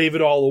hand wave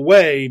it all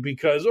away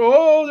because,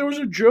 oh, there was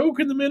a joke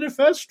in the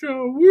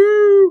manifesto,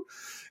 woo!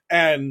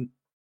 And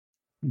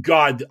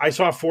God, I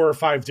saw 4 or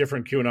 5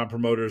 different QAnon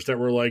promoters that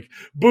were like,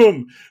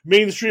 boom,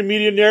 mainstream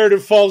media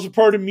narrative falls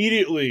apart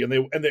immediately. And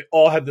they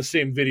all had the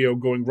same video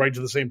going right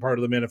to the same part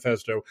of the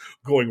manifesto,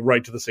 going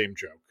right to the same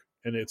joke.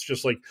 And it's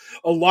just like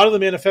a lot of the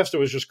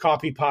manifesto is just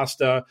copy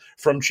pasta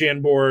from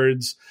Chan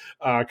boards,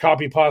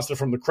 copy pasta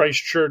from the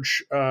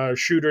Christchurch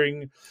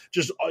shooting.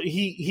 Just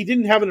he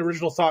didn't have an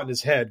original thought in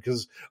his head,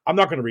 because I'm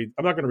not going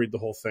to read the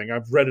whole thing.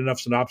 I've read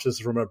enough synopsis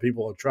from other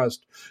people I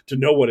trust to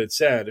know what it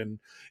said, and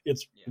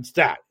it's just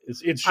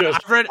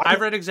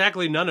I've read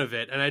exactly none of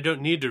it, and I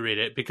don't need to read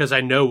it because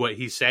I know what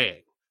he's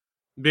saying.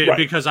 Right.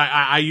 Because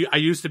I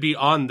used to be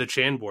on the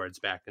Chan boards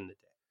back in the day,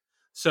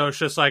 so it's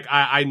just like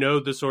I know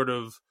the sort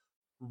of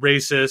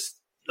racist,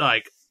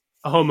 like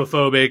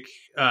homophobic,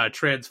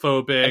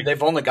 transphobic, and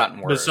they've only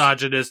gotten worse,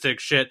 misogynistic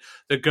shit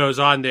that goes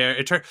on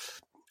there.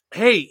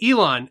 Hey,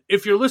 Elon,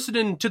 if you're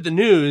listening to the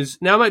news,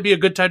 now might be a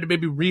good time to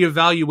maybe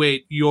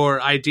reevaluate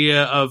your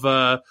idea of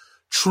a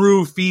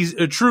true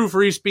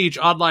free speech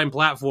online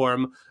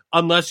platform,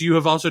 unless you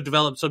have also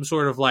developed some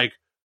sort of like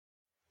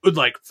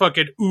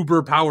fucking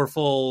uber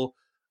powerful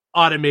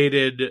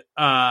automated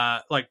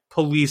like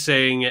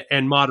policing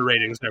and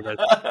moderating service.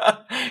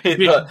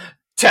 The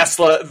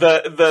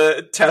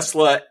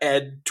Tesla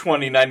Ed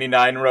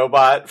 2099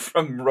 robot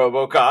from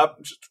RoboCop.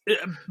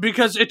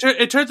 Because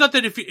it turns out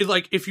that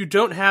if you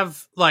don't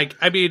have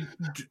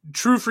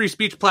true free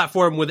speech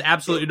platform with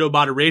absolutely no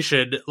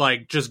moderation,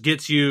 like just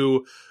gets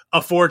you a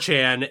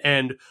 4chan,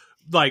 and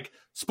like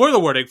spoiler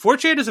warning,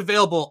 4chan is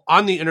available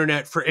on the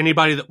internet for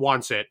anybody that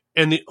wants it,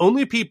 and the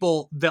only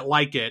people that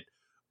like it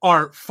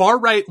are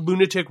far-right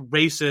lunatic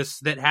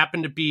racists that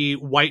happen to be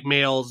white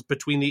males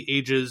between the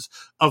ages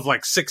of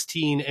like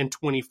 16 and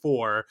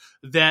 24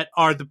 that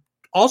are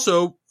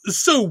also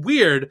so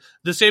weird,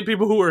 the same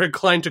people who are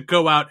inclined to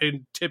go out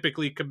and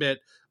typically commit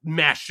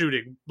mass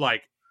shooting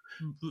like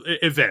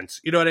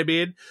events. You know what I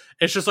mean?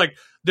 It's just like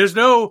there's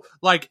no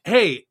like,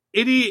 hey,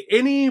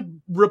 any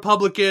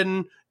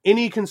Republican,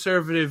 any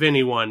conservative,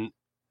 anyone,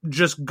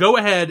 just go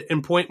ahead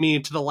and point me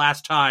to the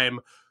last time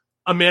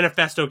a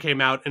manifesto came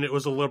out and it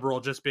was a liberal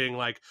just being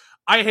like,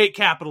 I hate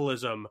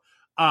capitalism.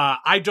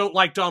 I don't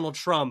like Donald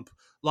Trump.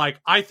 Like,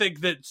 I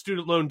think that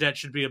student loan debt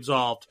should be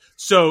absolved.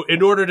 So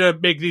in order to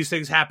make these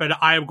things happen,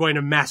 I am going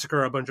to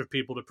massacre a bunch of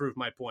people to prove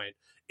my point.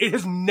 It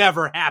has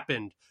never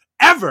happened.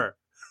 Ever.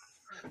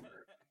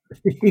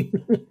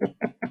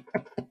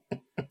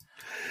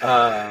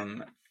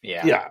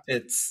 Yeah.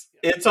 It's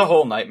a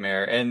whole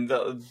nightmare. And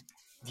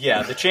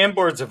the Chan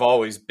boards have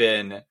always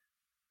been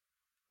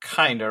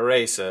kind of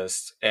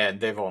racist, and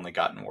they've only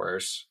gotten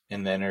worse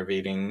in the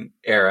intervening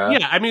era.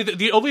 Yeah, I mean,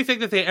 the only thing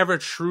that they ever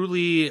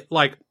truly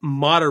like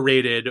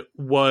moderated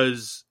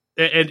was,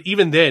 and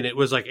even then it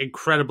was like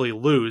incredibly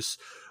loose,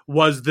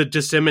 was the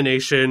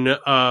dissemination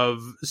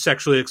of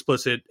sexually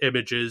explicit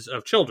images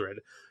of children.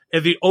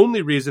 And the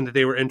only reason that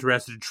they were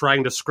interested in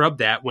trying to scrub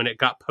that when it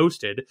got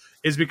posted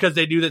is because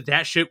they knew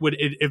that shit would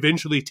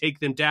eventually take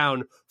them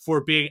down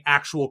for being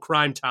actual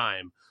crime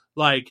time.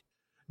 Like,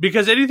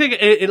 because anything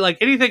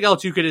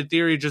else, you could in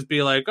theory just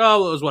be like,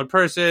 oh, well, it was one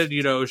person,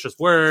 you know, it's just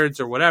words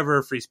or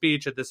whatever, free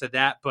speech and this and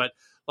that. But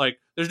like,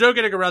 there's no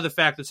getting around the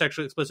fact that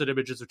sexually explicit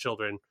images of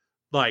children,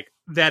 like,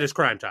 that is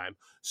crime time.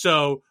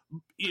 So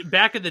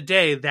back in the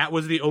day, that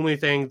was the only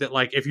thing that,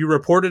 like, if you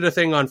reported a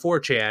thing on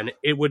 4chan,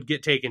 it would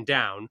get taken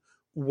down,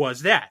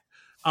 was that.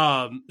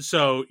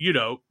 So, you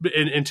know,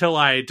 until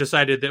I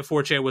decided that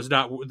 4chan was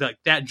not, like,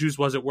 that juice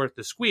wasn't worth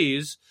the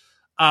squeeze,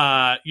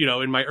 you know,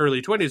 in my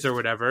early 20s or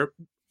whatever,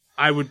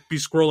 I would be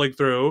scrolling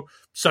through.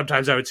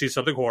 Sometimes I would see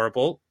something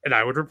horrible and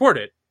I would report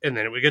it, and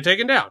then it would get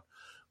taken down.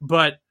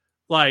 But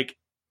like,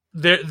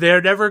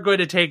 they're never going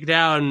to take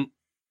down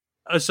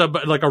a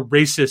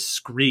racist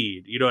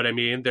screed. You know what I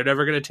mean? They're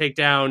never going to take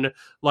down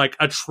like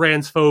a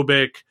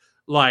transphobic,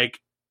 like,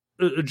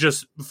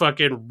 just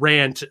fucking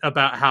rant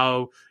about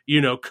how,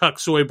 cuck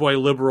soy boy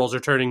liberals are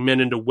turning men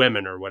into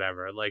women or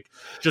whatever. Like,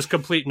 just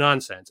complete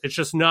nonsense. It's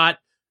just not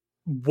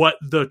what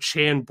the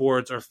Chan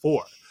boards are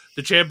for.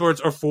 The Chan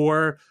boards are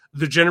for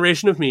the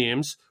generation of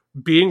memes,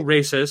 being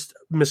racist,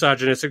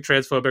 misogynistic,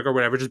 transphobic, or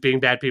whatever, just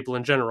being bad people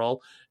in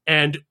general,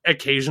 and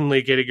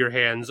occasionally getting your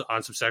hands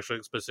on some sexually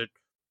explicit,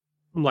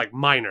 like,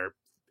 minor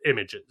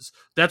images.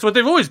 That's what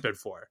they've always been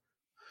for.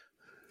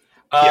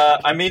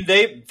 I mean,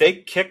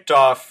 they kicked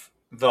off,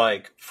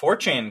 like,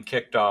 4chan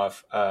kicked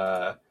off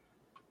a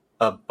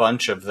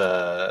bunch of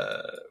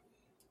the,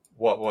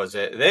 what was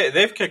it?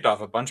 They've kicked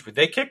off a bunch, but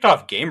they kicked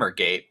off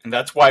Gamergate, and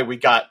that's why we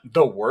got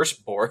the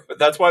worst board.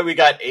 That's why we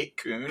got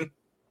 8kun.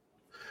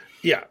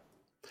 Yeah.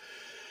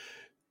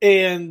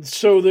 And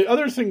so the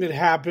other thing that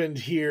happened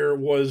here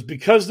was,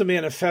 because the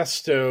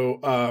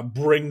manifesto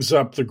brings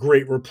up the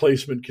Great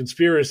Replacement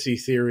conspiracy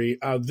theory,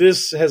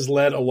 this has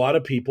led a lot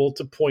of people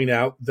to point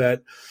out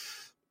that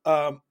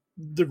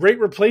the Great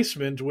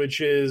Replacement,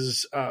 which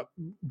is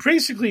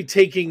basically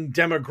taking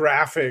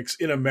demographics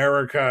in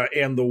America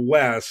and the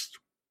West,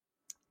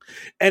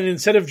 and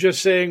instead of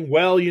just saying,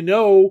 well,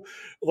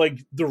 like,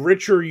 the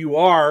richer you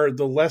are,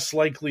 the less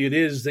likely it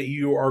is that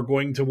you are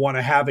going to want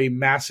to have a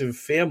massive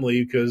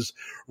family, because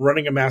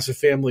running a massive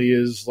family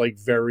is, like,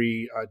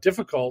 very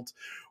difficult.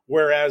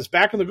 Whereas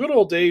back in the good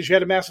old days, you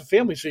had a massive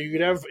family, so you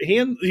could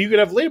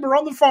have labor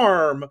on the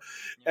farm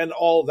and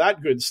all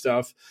that good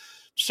stuff.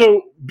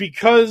 So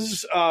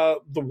because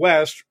the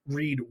West,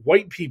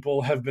 white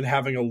people have been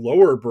having a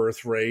lower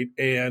birth rate,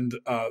 and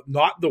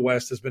not the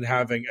West has been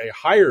having a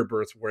higher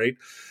birth rate,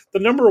 the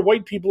number of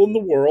white people in the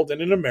world and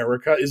in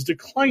America is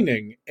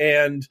declining.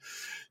 And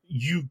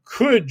you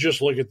could just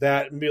look at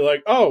that and be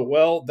like, oh,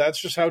 well, that's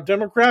just how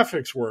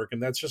demographics work,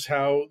 and that's just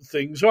how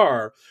things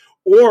are.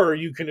 Or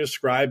you can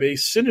ascribe a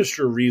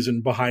sinister reason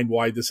behind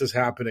why this is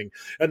happening,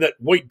 and that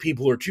white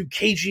people are too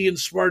cagey and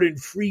smart and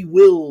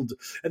free-willed,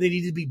 and they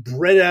need to be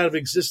bred out of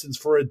existence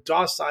for a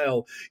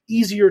docile,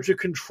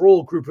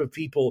 easier-to-control group of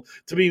people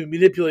to be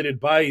manipulated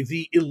by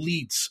the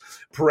elites,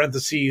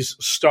 parentheses,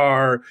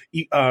 star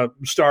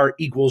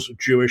equals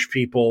Jewish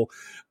people,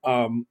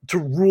 to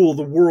rule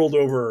the world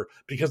over,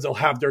 because they'll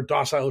have their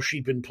docile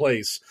sheep in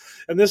place.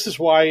 And this is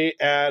why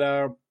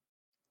at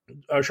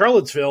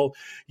Charlottesville,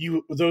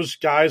 those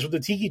guys with the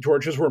tiki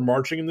torches were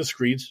marching in the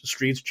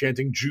streets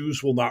chanting,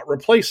 "Jews will not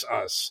replace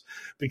us,"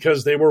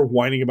 because they were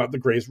whining about the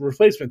Great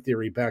Replacement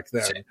theory back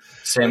then.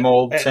 Same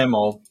old.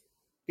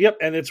 Yep,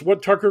 and it's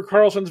what Tucker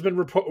Carlson's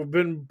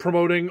been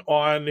promoting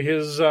on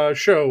his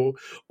show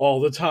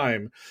all the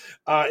time.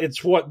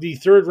 It's what the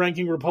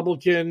third-ranking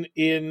Republican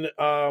in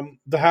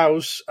the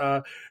House,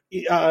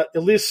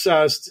 Elise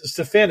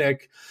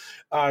Stefanik,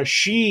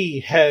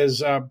 she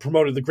has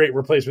promoted the Great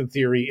Replacement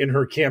theory in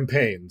her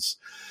campaigns.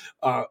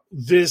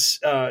 This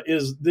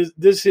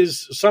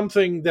is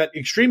something that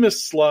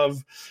extremists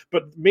love,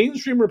 but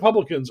mainstream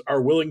Republicans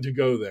are willing to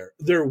go there.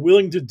 They're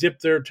willing to dip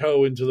their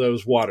toe into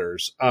those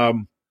waters.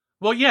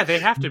 Well, yeah, they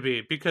have to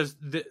be, because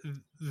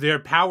their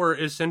power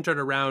is centered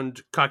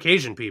around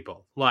Caucasian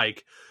people.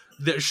 Like,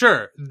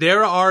 sure,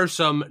 there are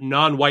some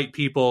non-white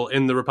people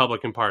in the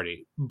Republican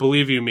Party,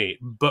 believe you me,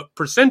 but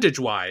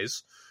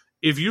percentage-wise,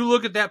 if you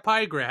look at that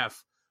pie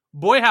graph,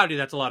 boy howdy,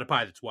 that's a lot of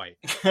pie that's white.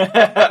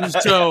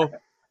 So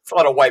it's a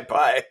lot of white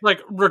pie.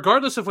 Like,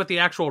 regardless of what the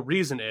actual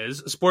reason is,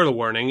 spoiler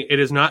warning, it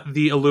is not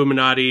the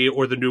Illuminati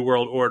or the New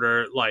World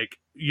Order, like,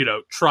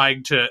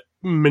 trying to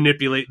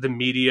manipulate the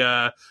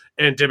media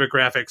and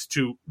demographics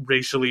to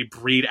racially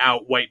breed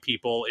out white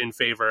people in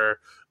favor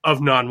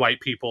of non-white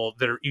people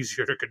that are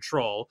easier to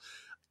control.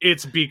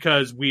 It's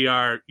because we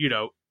are,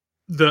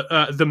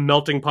 the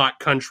melting pot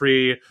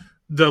country,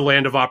 the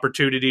land of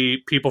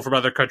opportunity. People from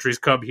other countries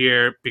come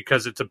here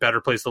because it's a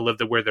better place to live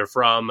than where they're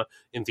from,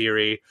 in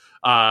theory.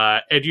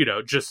 And,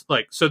 just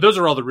like, so those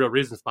are all the real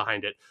reasons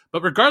behind it.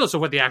 But regardless of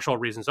what the actual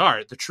reasons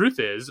are, the truth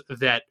is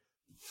that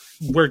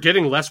we're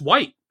getting less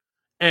white.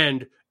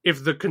 And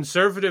if the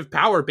conservative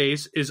power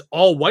base is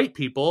all white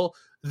people,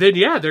 then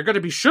yeah, they're going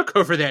to be shook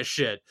over that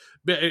shit.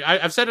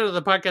 I've said it on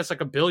the podcast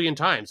like a billion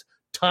times.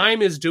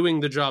 Time is doing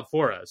the job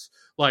for us.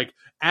 Like,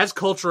 as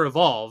culture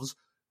evolves,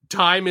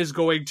 time is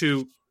going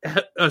to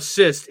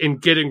assist in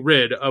getting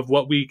rid of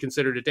what we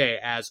consider today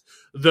as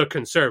the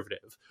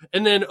conservative.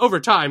 And then over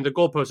time, the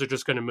goalposts are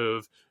just going to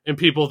move, and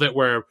people that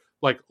were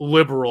like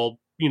liberal,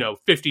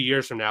 50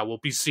 years from now will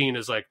be seen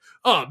as like,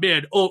 oh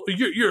man,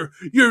 your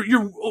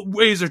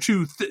ways are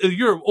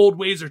your old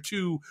ways are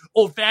too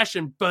old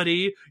fashioned,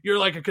 buddy. You're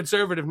like a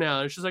conservative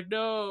now. And she's like,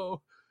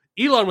 no.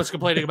 Elon was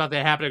complaining about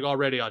that happening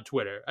already on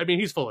Twitter. I mean,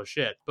 he's full of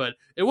shit, but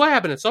it will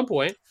happen at some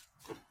point.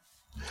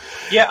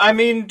 Yeah, I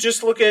mean,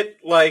 just look at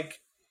like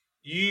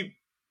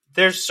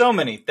there's so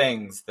many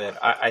things that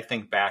I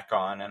think back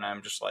on, and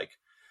I'm just like,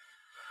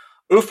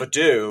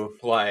 Oofa-doo,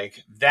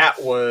 like,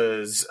 that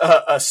was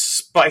a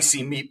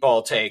spicy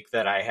meatball take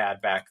that I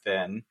had back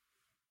then.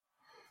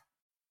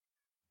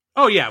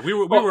 Oh yeah, we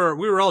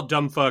were all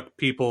dumb fuck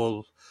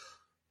people,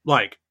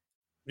 like,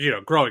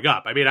 growing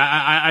up. I mean,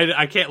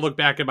 I can't look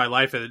back in my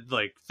life and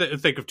like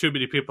think of too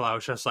many people I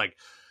was just like,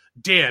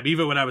 damn,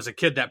 even when I was a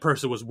kid, that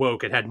person was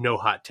woke and had no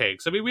hot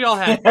takes. I mean, we all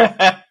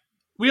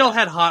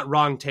had hot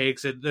wrong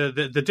takes. And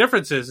the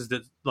difference is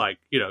that, like,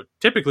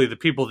 typically the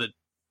people that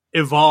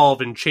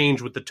evolve and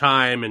change with the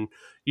time and,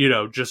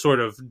 just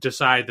sort of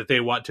decide that they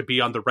want to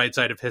be on the right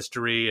side of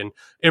history and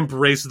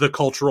embrace the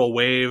cultural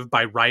wave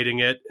by writing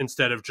it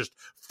instead of just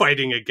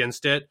fighting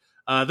against it.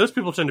 Those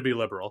people tend to be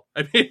liberal.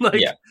 I mean,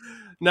 like,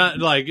 not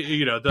like,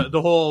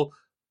 the whole,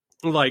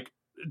 like,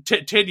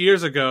 10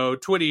 years ago,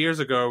 20 years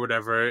ago or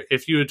whatever,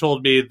 if you had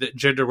told me that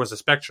gender was a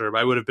spectrum,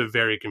 I would have been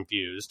very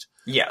confused.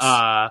 Yes.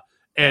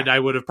 And I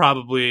would have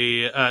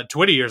probably,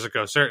 20 years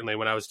ago, certainly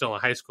when I was still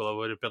in high school, I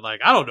would have been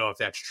like, I don't know if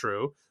that's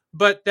true.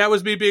 But that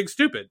was me being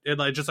stupid and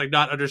like just like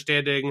not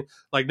understanding,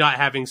 like not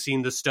having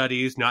seen the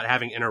studies, not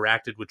having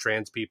interacted with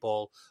trans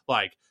people.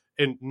 Like,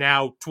 and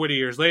now 20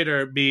 years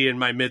later, me in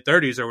my mid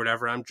 30s or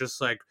whatever, I'm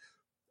just like,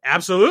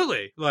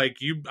 absolutely.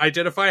 Like, you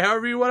identify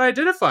however you want to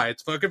identify.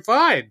 It's fucking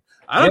fine.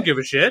 I don't give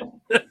a shit.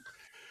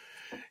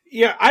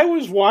 Yeah,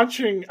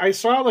 I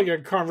saw like a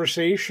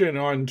conversation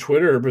on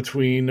Twitter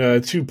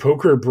between two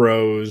poker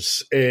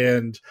bros,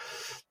 and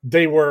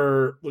they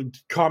were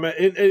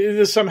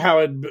it somehow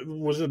it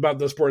was about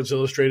the Sports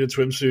Illustrated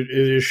swimsuit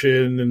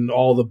edition and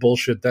all the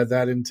bullshit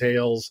that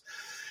entails.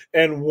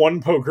 And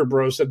one poker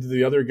bro said to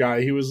the other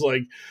guy, he was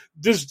like,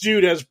 this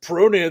dude has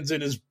pronouns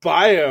in his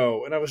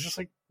bio. And I was just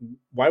like,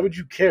 why would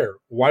you care?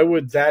 Why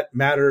would that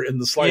matter in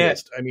the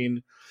slightest? Yeah. I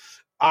mean,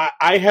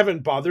 I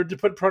haven't bothered to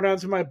put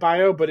pronouns in my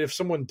bio, but if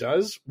someone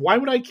does, why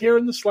would I care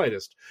in the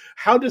slightest?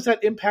 How does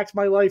that impact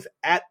my life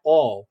at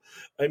all?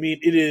 I mean,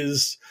 it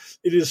is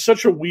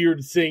such a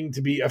weird thing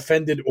to be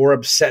offended or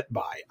upset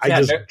by. I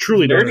just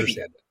truly don't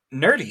understand it.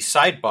 Nerdy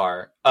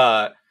sidebar.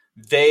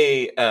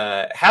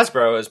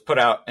 Hasbro has put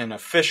out an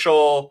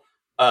official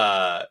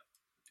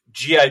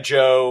G.I.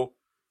 Joe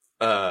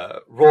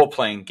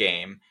role-playing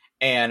game.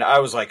 And I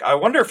was like, I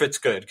wonder if it's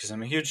good, because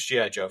I'm a huge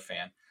G.I. Joe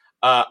fan.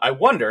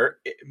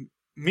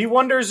 Me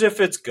wonders if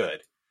it's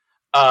good.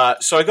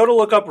 So I go to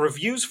look up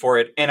reviews for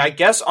it, and I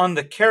guess on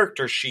the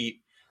character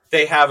sheet,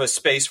 they have a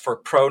space for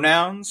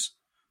pronouns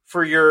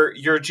for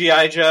your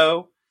G.I.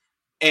 Joe.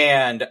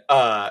 And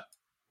a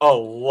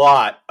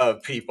lot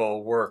of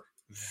people were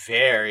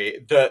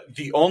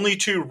the only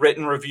two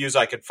written reviews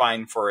I could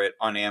find for it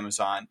on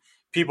Amazon,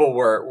 people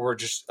were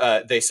just,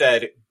 they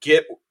said,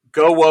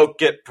 go woke,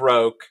 get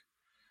broke,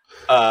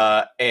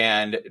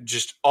 and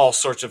just all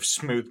sorts of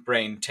smooth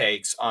brain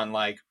takes on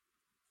like,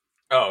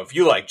 oh, if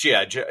you like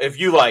G.I. Joe, if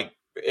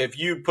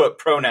you put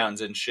pronouns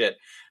and shit,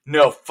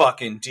 no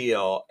fucking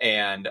deal.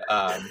 And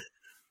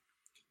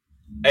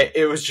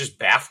it was just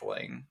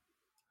baffling.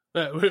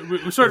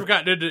 We've sort of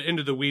gotten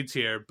into the weeds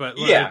here, but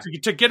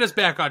to get us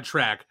back on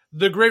track,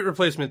 the Great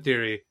Replacement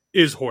theory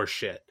is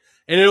horseshit,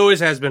 and it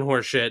always has been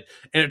horseshit.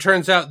 And it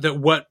turns out that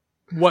what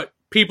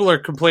people are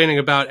complaining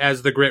about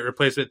as the Great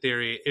Replacement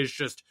theory is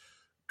just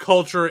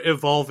culture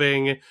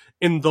evolving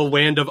in the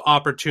land of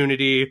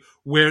opportunity,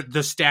 where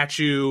the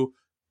statue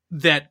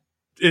that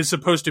is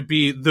supposed to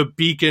be the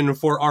beacon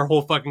for our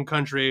whole fucking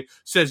country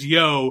says,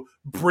 yo,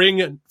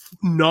 bring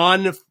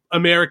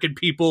non-American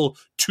people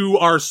to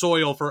our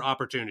soil for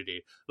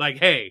opportunity. Like,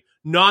 hey,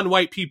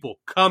 non-white people,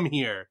 come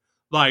here.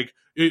 Like,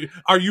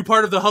 are you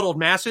part of the huddled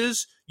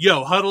masses?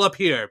 Yo, huddle up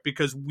here,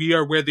 because we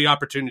are where the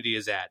opportunity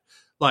is at.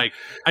 Like,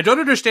 I don't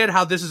understand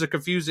how this is a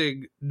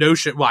confusing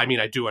notion. Well, I mean,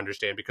 I do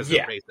understand because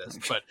they're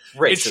racist, but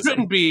Racism. It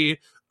shouldn't be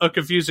a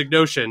confusing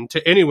notion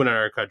to anyone in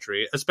our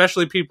country,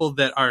 especially people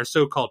that are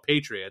so-called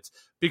patriots,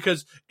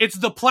 because it's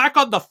the plaque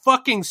on the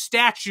fucking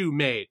statue,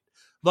 mate.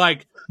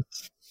 Like,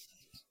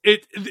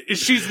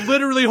 she's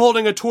literally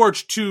holding a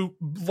torch to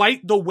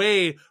light the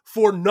way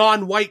for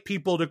non-white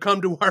people to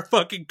come to our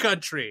fucking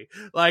country.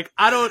 Like,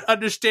 I don't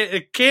understand.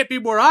 It can't be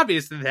more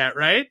obvious than that,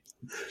 right?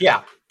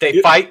 Yeah.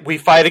 We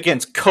fight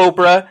against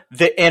Cobra,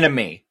 the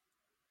enemy.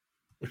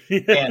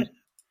 And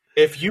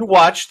if you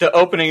watch the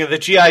opening of the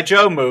G.I.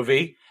 Joe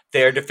movie,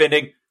 they're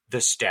defending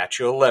the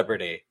Statue of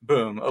Liberty.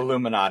 Boom,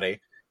 Illuminati.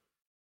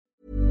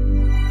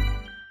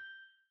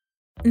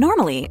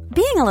 Normally,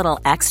 being a little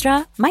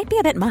extra might be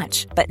a bit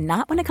much, but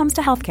not when it comes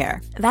to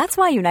healthcare. That's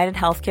why United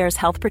Healthcare's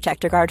Health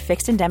Protector Guard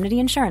fixed indemnity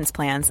insurance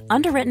plans,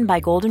 underwritten by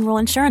Golden Rule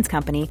Insurance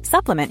Company,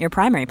 supplement your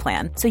primary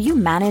plan so you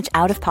manage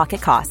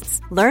out-of-pocket costs.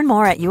 Learn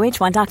more at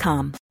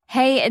uh1.com.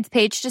 Hey, it's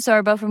Paige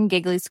DeSorbo from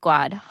Giggly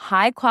Squad.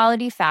 High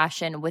quality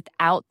fashion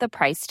without the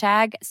price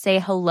tag. Say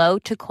hello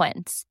to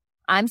Quince.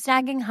 I'm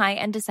snagging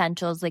high-end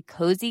essentials like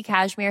cozy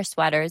cashmere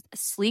sweaters,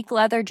 sleek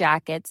leather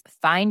jackets,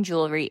 fine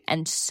jewelry,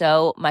 and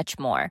so much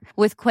more.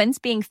 With Quince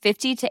being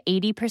 50 to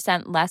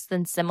 80% less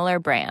than similar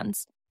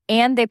brands.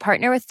 And they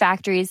partner with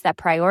factories that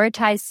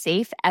prioritize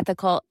safe,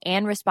 ethical,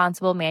 and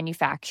responsible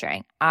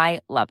manufacturing. I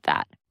love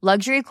that.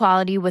 Luxury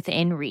quality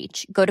within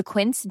reach. Go to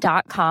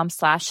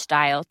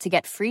quince.com/style to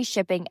get free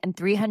shipping and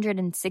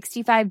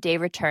 365-day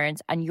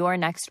returns on your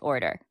next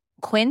order.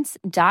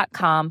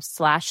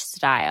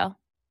 Quince.com/style.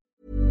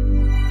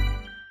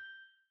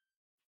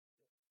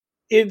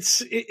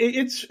 It's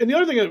and the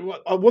other thing,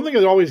 one thing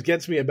that always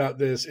gets me about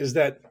this is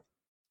that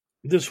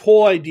this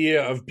whole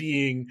idea of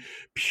being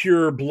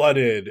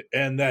pure-blooded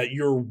and that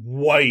you're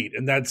white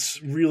and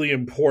that's really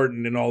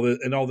important and all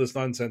this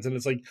nonsense. And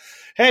it's like,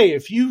 hey,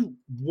 if you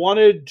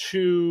wanted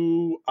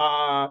to,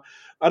 I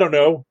don't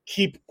know,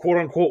 keep quote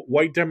unquote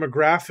white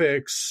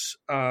demographics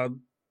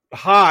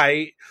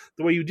high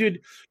the way you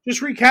did,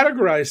 just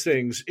recategorize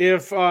things.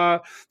 Because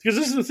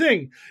this is the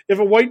thing, if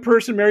a white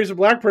person marries a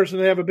black person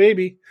and they have a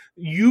baby,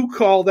 you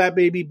call that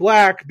baby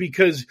black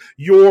because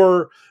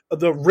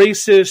the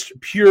racist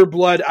pure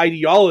blood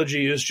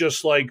ideology is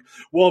just like,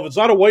 well, if it's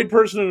not a white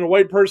person and a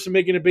white person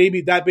making a baby,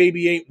 that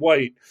baby ain't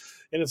white.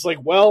 And it's like,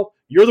 well,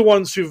 you're the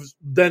ones who've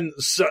then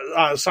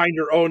signed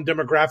your own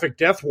demographic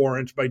death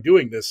warrant by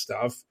doing this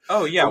stuff.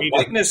 Oh yeah,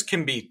 whiteness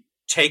can be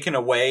taken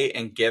away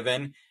and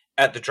given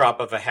at the drop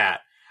of a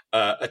hat.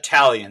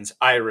 Italians,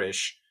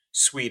 Irish,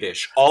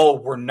 Swedish,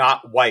 all were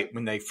not white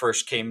when they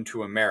first came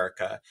to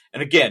America.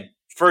 And again,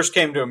 first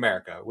came to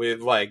America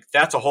with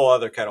that's a whole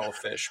other kettle of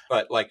fish.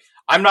 But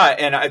I'm not,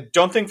 and I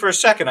don't think for a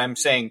second I'm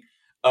saying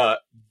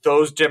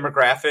those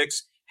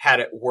demographics had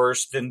it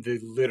worse than the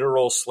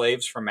literal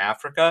slaves from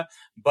Africa,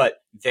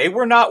 but they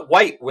were not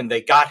white when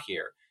they got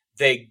here.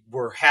 They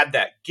had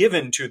that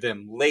given to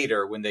them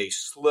later when they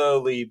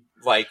slowly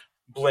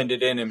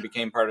blended in and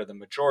became part of the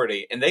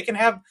majority. And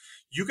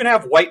you can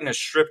have whiteness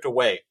stripped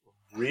away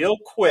real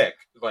quick.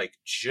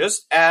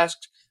 Just ask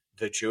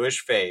the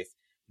Jewish faith.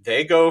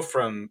 They go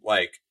from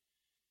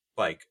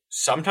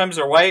sometimes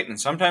they're white and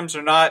sometimes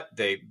they're not.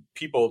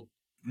 People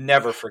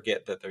never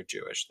forget that they're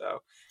Jewish though.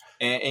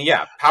 And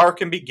yeah, power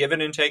can be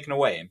given and taken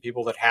away, and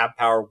people that have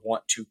power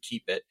want to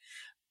keep it.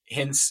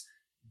 Hence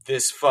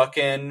this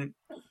fucking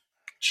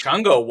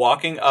Chungo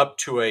walking up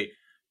to a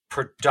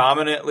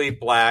predominantly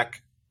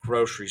black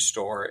grocery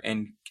store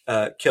and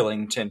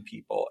killing 10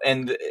 people.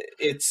 And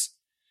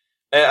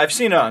I've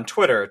seen it on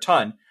Twitter a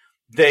ton.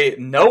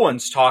 No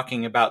one's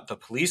talking about the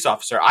police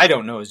officer. I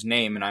don't know his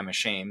name, and I'm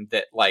ashamed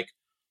that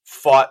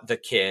fought the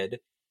kid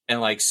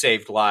and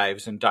saved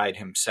lives and died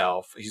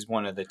himself. He's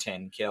one of the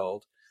 10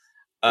 killed.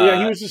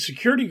 Yeah, he was a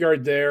security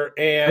guard there,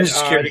 and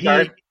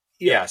guard.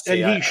 Yes,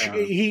 and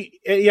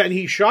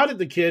he shot at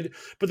the kid,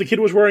 but the kid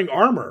was wearing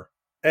armor,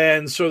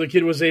 and so the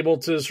kid was able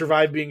to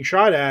survive being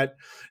shot at,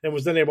 and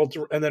was then able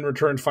to, and then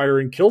returned fire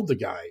and killed the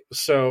guy.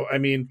 So I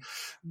mean,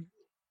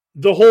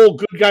 the whole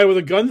good guy with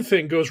a gun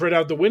thing goes right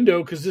out the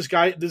window because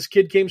this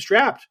kid came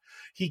strapped.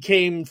 He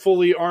came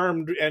fully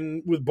armed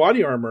and with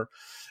body armor.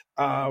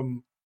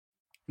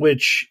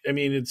 Which I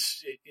mean,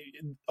 it's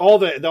all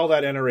that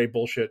NRA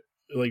bullshit.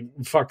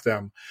 Fuck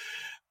them.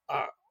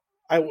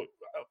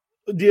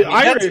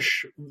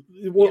 Irish.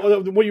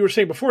 What you were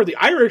saying before, the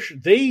Irish,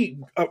 they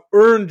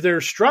earned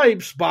their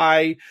stripes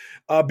by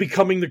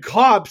becoming the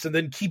cops and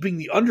then keeping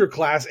the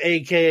underclass,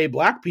 aka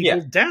black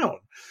people, down.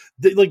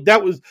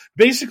 That was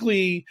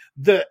basically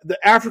the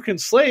African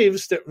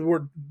slaves that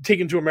were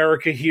taken to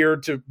America here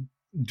to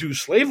do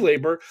slave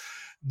labor.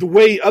 The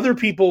way other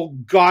people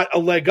got a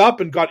leg up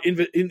and got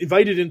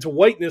invited into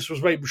whiteness was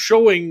by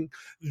showing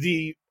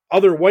the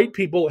other white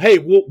people, hey,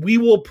 we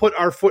will put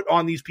our foot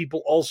on these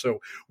people also.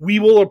 We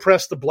will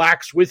oppress the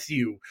blacks with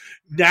you.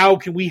 Now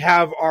can we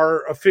have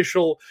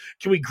can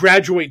we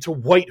graduate to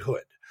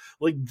whitehood?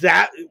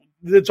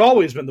 That's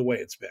always been the way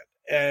it's been.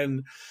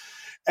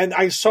 And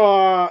I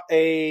saw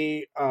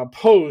a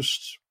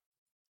post,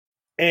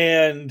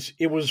 and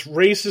it was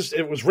racist.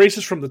 It was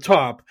racist from the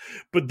top,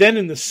 but then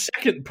in the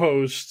second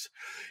post,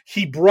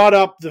 he brought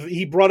up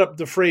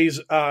the phrase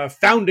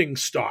founding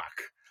stock,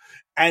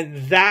 and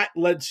that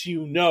lets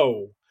you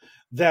know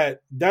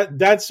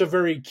that's a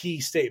very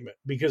key statement,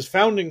 because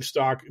founding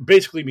stock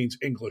basically means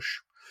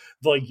English.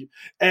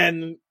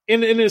 And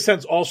in a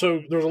sense,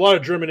 also there's a lot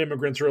of German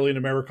immigrants early in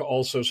America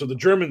also. So the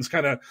Germans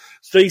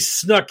they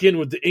snuck in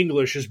with the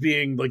English as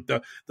being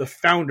the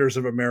founders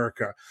of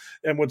America.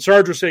 And what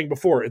Sarge was saying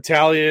before,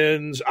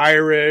 Italians,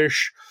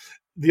 Irish,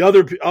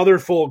 the other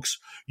folks,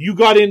 you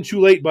got in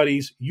too late,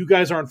 buddies. You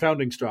guys aren't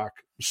founding stock.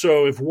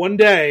 So if one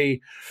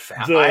day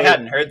I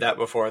hadn't heard that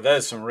before. That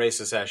is some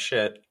racist ass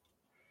shit.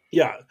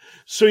 Yeah.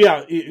 So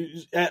yeah,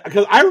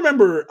 because I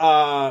remember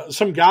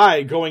some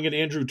guy going at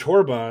Andrew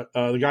Torba,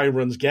 the guy who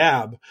runs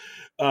Gab,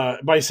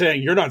 by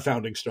saying, "You're not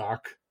founding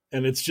stock,"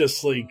 and it's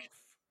just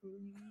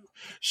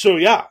so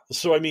yeah.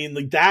 So I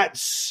mean,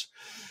 that's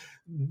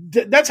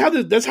how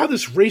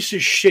this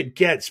racist shit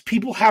gets.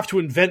 People have to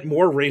invent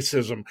more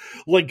racism,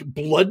 like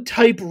blood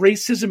type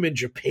racism in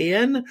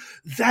Japan.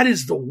 That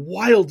is the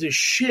wildest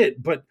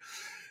shit, but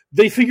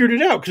they figured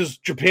it out because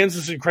Japan's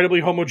this incredibly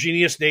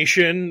homogeneous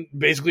nation.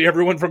 Basically,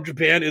 everyone from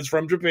Japan is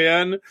from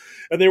Japan.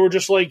 And they were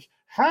just like,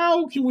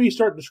 how can we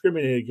start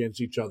discriminating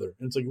against each other?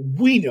 And it's like,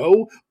 we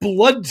know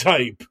blood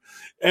type.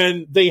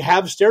 And they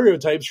have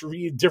stereotypes for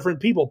different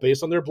people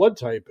based on their blood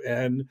type.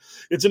 And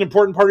it's an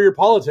important part of your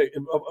politics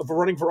of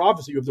running for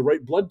office that you have the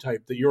right blood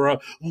type, that you're a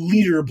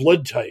leader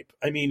blood type.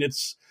 I mean,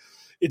 it's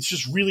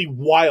just really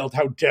wild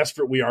how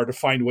desperate we are to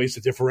find ways to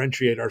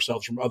differentiate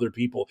ourselves from other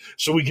people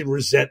so we can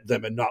resent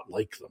them and not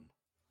like them.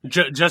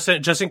 Just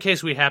in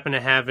case we happen to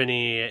have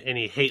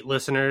any hate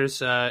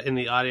listeners in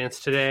the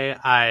audience today,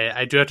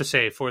 I do have to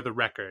say, for the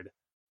record,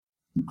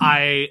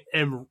 I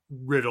am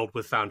riddled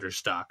with founder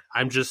stock.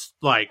 I'm just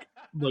like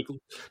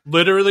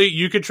literally,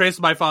 you could trace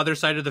my father's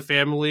side of the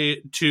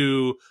family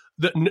to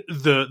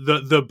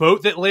the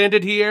boat that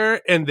landed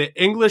here and the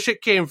English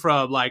it came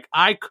from. Like,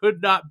 I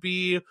could not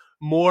be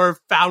more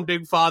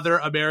founding father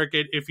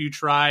American if you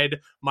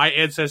tried. My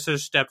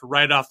ancestors stepped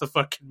right off the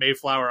fucking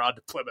Mayflower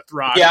onto Plymouth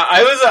Rock. Yeah,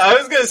 I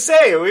was gonna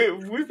say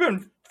we've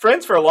been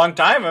friends for a long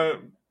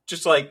time.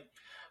 Just like,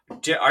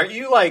 aren't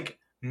you like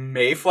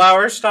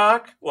Mayflower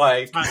stock?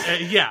 Like,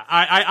 yeah,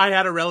 I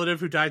had a relative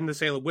who died in the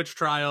Salem witch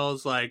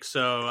trials. Like,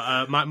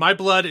 so my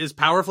blood is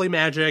powerfully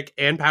magic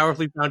and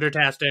powerfully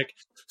foundertastic.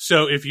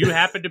 So if you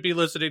happen to be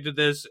listening to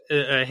this,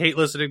 hate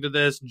listening to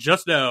this,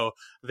 just know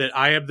that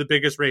I am the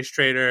biggest race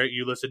traitor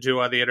you listen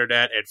to on the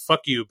internet, and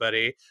fuck you,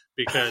 buddy,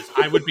 because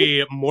I would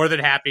be more than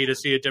happy to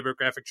see a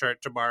demographic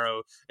chart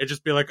tomorrow and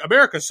just be like,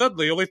 America's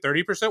suddenly only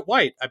 30%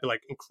 white. I'd be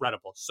like,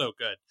 incredible, so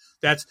good.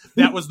 That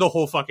was the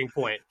whole fucking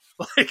point.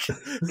 Like,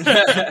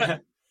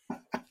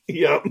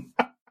 yep.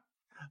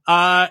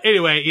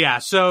 Anyway, yeah.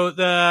 So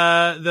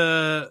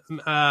the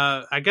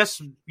I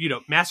guess,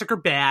 massacre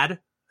bad.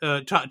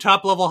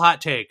 Top level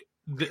hot take.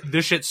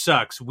 This shit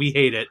sucks. We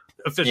hate it.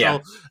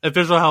 Official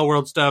Hell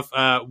World stuff.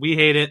 We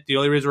hate it. The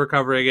only reason we're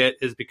covering it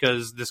is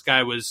because this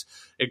guy was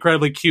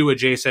incredibly Q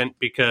adjacent.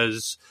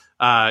 Because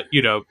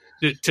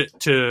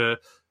to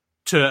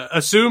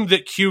assume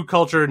that Q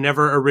culture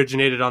never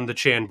originated on the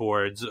Chan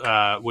boards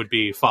would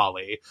be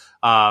folly.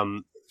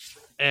 It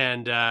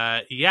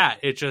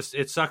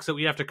sucks that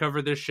we have to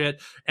cover this shit.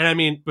 And I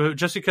mean,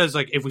 just because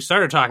like if we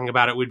started talking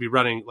about it, we'd be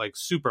running like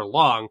super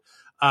long.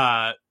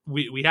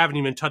 We haven't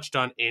even touched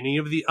on any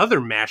of the other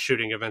mass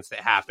shooting events that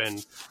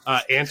happened.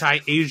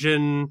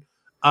 Anti-Asian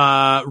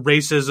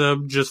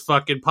racism just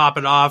fucking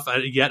popping off.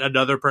 Yet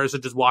another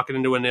person just walking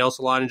into a nail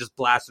salon and just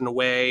blasting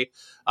away,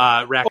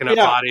 racking up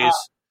bodies.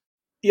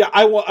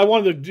 I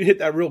wanted to hit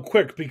that real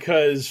quick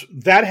because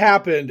that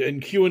happened,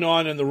 and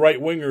QAnon and the right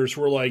wingers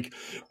were like,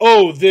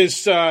 "Oh,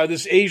 this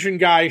Asian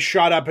guy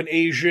shot up an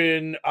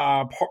Asian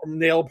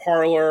nail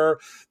parlor.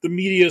 The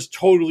media is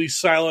totally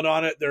silent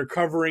on it. They're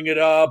covering it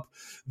up.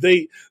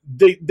 They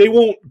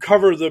won't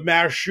cover the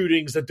mass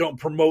shootings that don't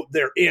promote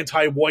their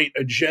anti-white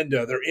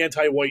agenda, their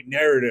anti-white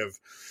narrative."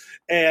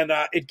 And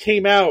it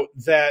came out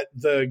that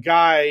the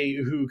guy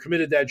who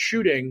committed that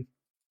shooting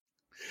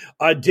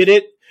did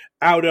it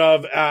out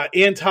of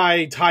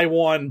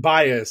anti-Taiwan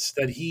bias,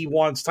 that he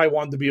wants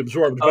Taiwan to be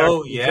absorbed.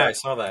 Oh, yeah, I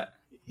saw that.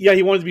 Yeah,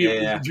 he wanted to be.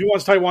 Yeah. He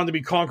wants Taiwan to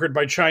be conquered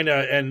by China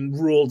and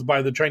ruled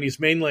by the Chinese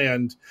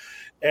mainland,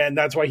 and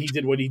that's why he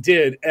did what he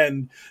did.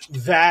 And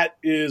that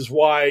is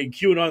why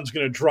QAnon's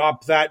going to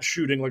drop that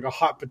shooting like a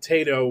hot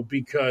potato,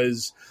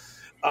 because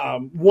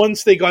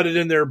once they got it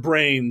in their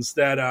brains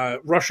that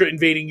Russia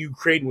invading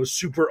Ukraine was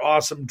super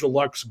awesome,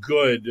 deluxe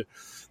good,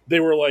 they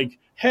were like,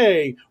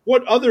 hey,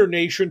 what other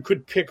nation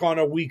could pick on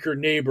a weaker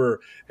neighbor?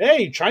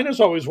 Hey,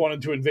 China's always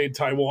wanted to invade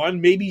Taiwan.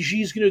 Maybe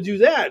Xi's going to do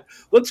that.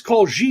 Let's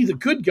call Xi the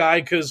good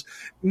guy, because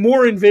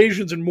more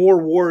invasions and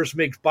more wars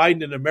makes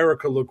Biden and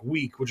America look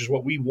weak, which is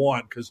what we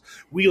want, because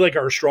we like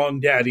our strong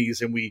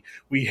daddies and we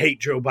hate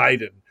Joe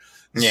Biden.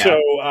 Yeah.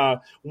 So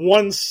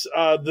once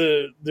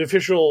the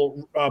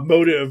official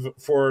motive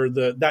for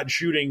that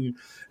shooting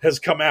has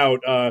come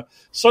out,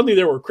 suddenly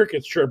there were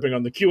crickets chirping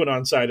on the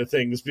QAnon side of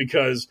things,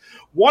 because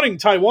wanting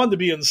Taiwan to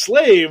be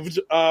enslaved,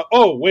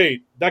 oh,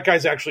 wait, that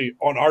guy's actually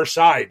on our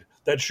side.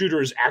 That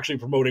shooter is actually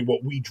promoting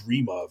what we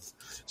dream of.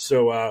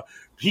 So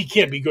he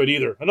can't be good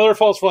either. Another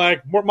false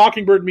flag. More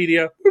Mockingbird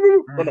media.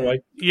 Run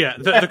away. Yeah,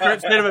 the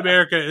current state of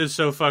America is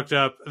so fucked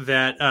up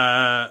that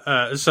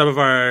some of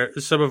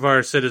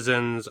our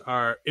citizens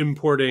are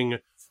importing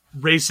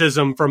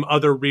racism from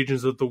other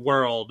regions of the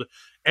world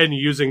and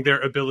using their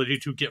ability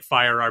to get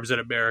firearms in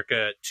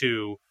America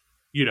to,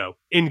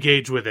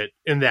 engage with it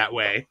in that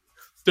way.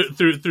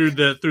 Through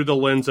the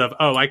lens of,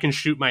 oh, I can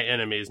shoot my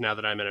enemies now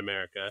that I'm in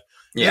America.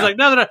 Yeah. It's like,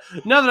 now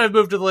that I've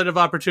moved to the land of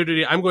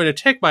opportunity, I'm going to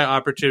take my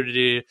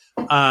opportunity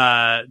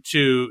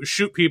to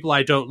shoot people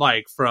I don't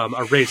like from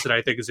a race that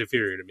I think is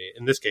inferior to me.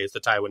 In this case, the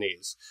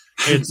Taiwanese.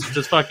 It's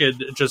just fucking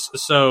just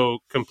so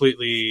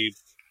completely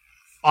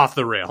off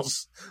the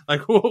rails.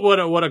 Like,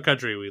 what a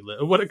country we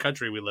live. What a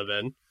country we live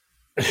in.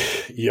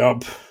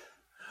 Yup.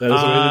 That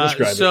is the way to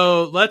describe it.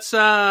 So let's,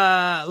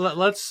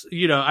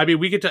 I mean,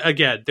 we could,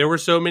 again, there were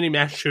so many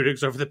mass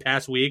shootings over the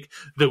past week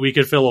that we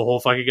could fill a whole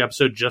fucking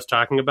episode just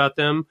talking about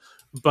them.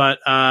 But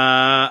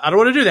I don't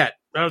want to do that.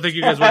 I don't think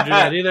you guys want to do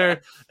that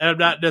either. And I'm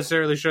not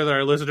necessarily sure that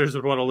our listeners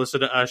would want to listen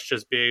to us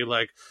just being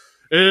like,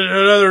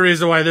 Another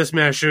reason why this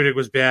mass shooting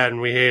was bad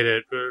and we hate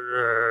it.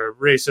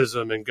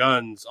 Racism and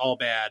guns, all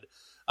bad.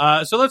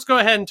 So let's go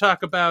ahead and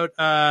talk about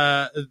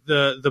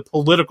the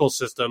political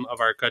system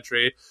of our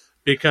country,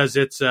 because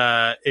it's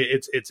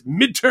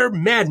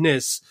midterm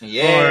madness.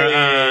 Yay. Or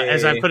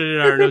as I put it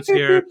in our notes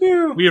here,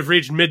 we have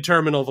reached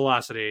mid-terminal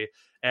velocity.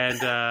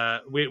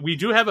 And we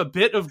do have a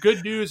bit of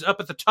good news up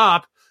at the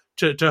top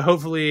to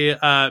hopefully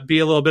be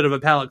a little bit of a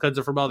palate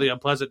cleanser from all the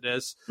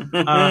unpleasantness.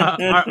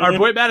 Our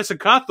boy Madison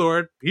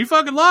Cawthorn, he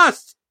fucking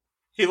lost.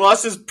 He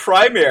lost his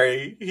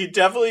primary. He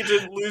definitely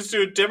didn't lose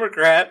to a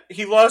Democrat.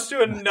 He lost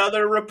to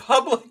another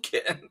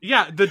Republican.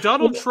 Yeah, the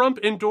Donald Trump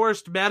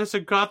endorsed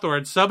Madison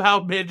Cawthorn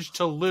somehow managed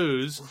to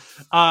lose.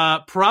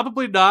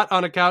 Probably not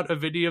on account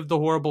of any of the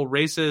horrible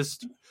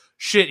racist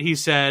shit he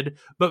said,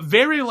 but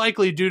very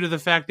likely due to the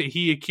fact that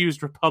he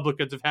accused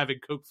Republicans of having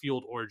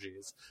coke-fueled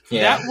orgies.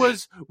 Yeah. That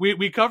was,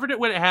 we covered it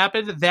when it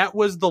happened. That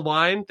was the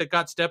line that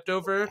got stepped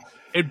over.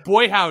 And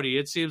boy, howdy,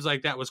 it seems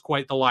like that was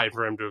quite the line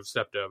for him to have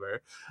stepped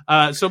over.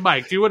 So,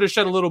 Mike, do you want to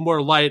shed a little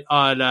more light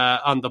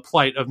on the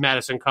plight of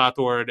Madison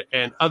Cawthorn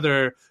and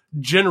other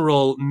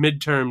general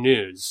midterm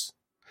news?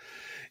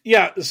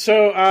 Yeah,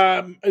 so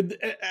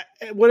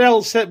what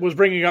else was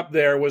bringing up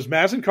there was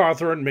Madison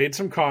Cawthorn made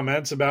some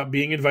comments about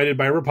being invited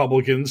by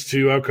Republicans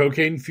to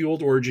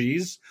cocaine-fueled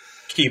orgies.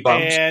 Key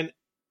bumps. And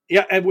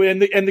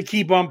the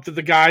key bump that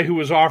the guy who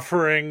was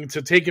offering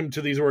to take him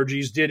to these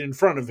orgies did in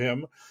front of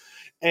him.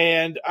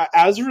 And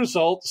as a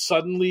result,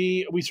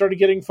 suddenly we started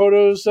getting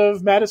photos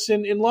of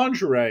Madison in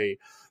lingerie.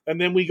 And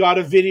then we got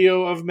a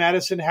video of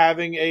Madison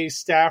having a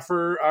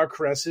staffer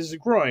caress his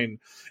groin,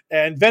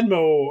 and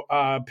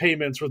Venmo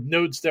payments with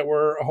notes that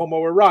were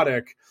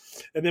homoerotic.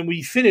 And then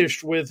we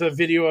finished with a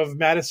video of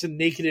Madison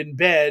naked in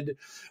bed,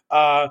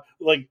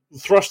 like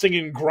thrusting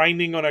and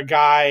grinding on a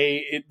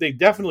guy. They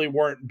definitely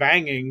weren't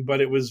banging,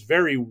 but it was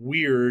very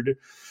weird.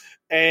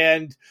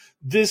 And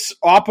this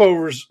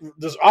Oppo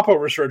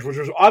research, which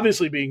was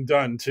obviously being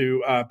done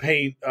to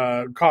paint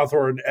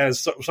Cawthorn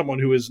as someone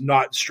who is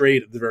not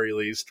straight at the very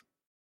least,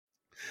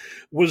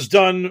 was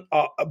done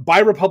by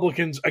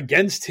Republicans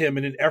against him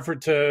in an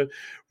effort to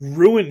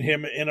ruin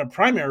him in a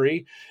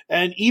primary.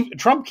 And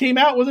Trump came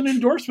out with an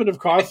endorsement of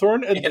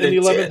Cawthorn in the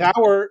 11th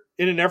hour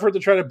in an effort to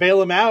try to bail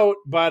him out.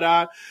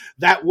 But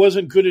that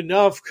wasn't good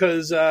enough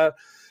because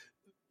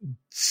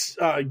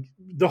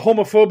the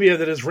homophobia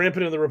that is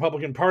rampant in the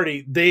Republican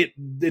Party, it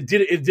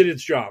did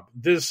its job.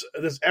 This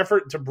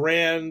effort to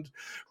brand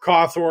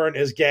Cawthorn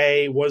as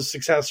gay was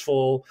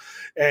successful,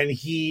 and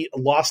he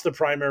lost the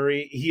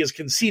primary. He has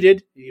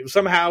conceded.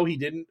 Somehow he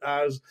didn't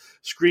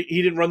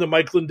run the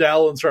Mike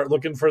Lindell and start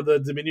looking for the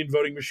Dominion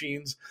voting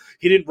machines.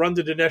 He didn't run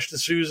to Dinesh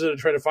D'Souza to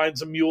try to find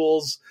some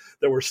mules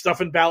that were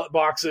stuffing ballot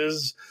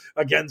boxes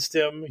against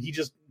him. He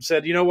just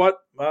said, you know what?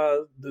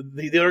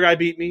 The other guy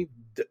beat me.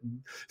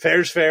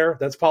 Fair's fair.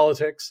 That's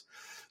politics.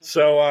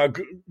 So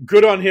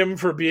good on him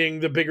for being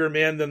the bigger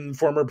man than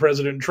former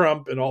President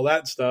Trump and all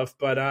that stuff.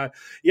 But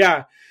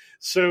yeah,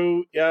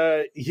 so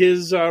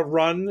his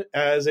run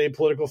as a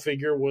political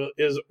figure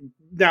is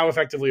now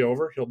effectively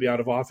over. He'll be out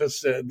of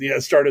office at the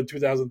start of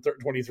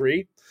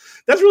 2023.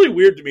 That's really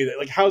weird to me that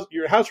like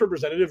your House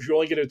representative, you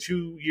only get a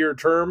 2-year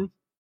term.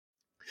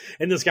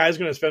 And this guy's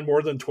going to spend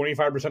more than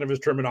 25% of his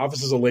term in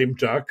office as a lame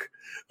duck.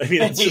 I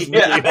mean, it's just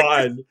really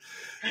odd.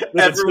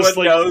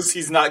 Everyone knows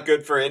he's not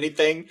good for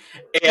anything,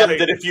 and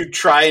that if you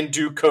try and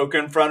do coke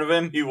in front of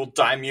him, he will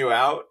dime you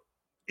out.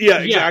 Yeah,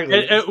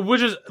 exactly.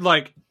 Which is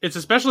like, it's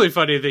especially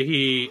funny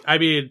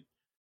that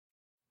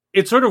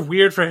it's sort of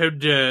weird for him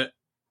to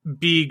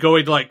be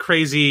going to like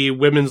crazy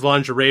women's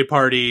lingerie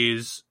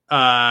parties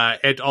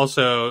and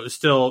also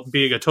still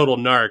being a total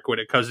narc when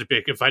it comes to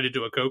being invited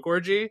to a coke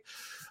orgy.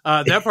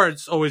 That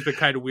part's always been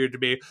kind of weird to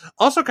me.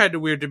 Also kind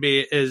of weird to me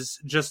is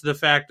just the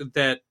fact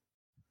that,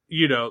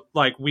 you know,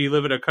 like we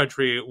live in a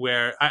country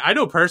where I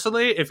know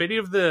personally, if any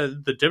of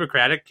the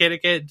Democratic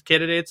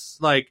candidates,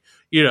 like,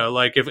 you know,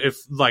 like if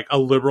like a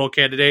liberal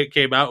candidate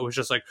came out and was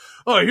just like,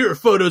 oh, here are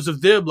photos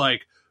of them,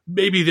 like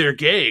maybe they're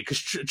gay because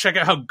check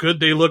out how good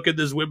they look in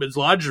this women's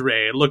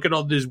lingerie and look at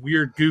all this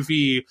weird,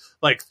 goofy,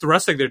 like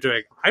thrusting they're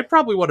doing. I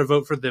probably want to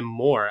vote for them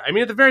more. I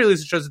mean, at the very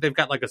least, it shows that they've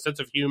got like a sense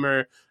of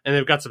humor and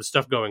they've got some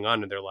stuff going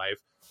on in their life.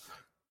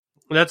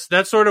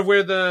 That's sort of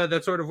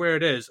where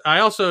it is. I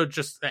also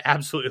just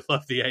absolutely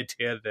love the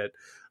idea that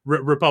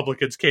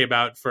Republicans came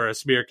out for a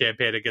smear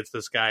campaign against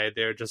this guy. And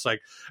they're just like,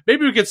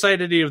 maybe we could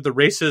cite any of the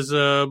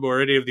racism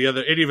or any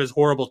of his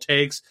horrible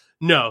takes.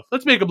 No,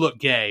 let's make him look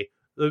gay.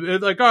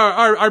 Like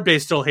our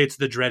base still hates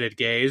the dreaded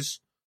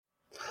gays.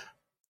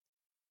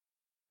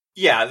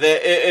 Yeah,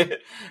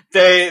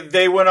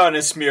 they went on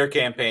a smear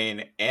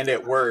campaign and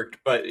it worked,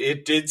 but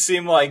it did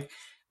seem like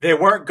they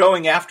weren't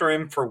going after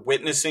him for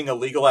witnessing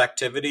illegal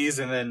activities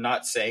and then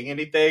not saying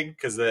anything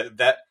because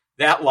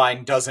that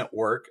line doesn't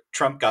work.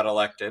 Trump got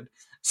elected,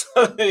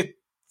 so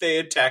they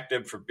attacked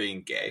him for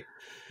being gay.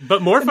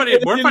 But more funny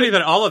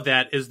than all of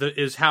that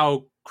is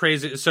how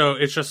crazy. So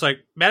it's just like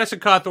Madison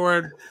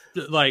Cawthorn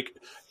like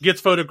gets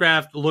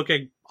photographed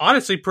looking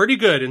honestly pretty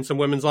good in some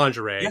women's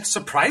lingerie. Yeah,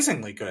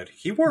 surprisingly good.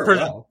 He wore it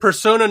well.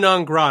 Persona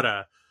non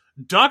grata.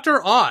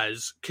 Dr.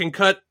 Oz can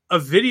cut a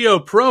video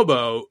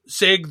promo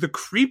saying the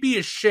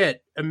creepiest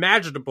shit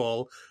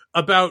imaginable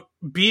about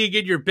being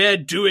in your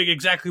bed doing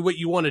exactly what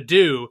you want to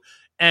do,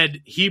 and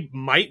he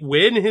might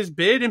win his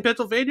bid in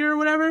Pennsylvania or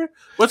whatever.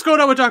 What's going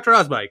on with Dr.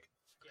 Oz, Mike?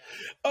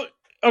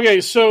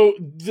 Okay, so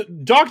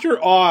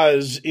Dr.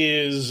 Oz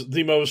is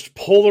the most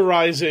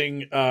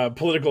polarizing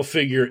political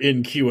figure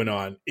in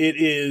QAnon. It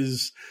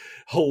is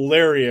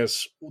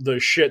hilarious, the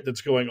shit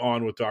that's going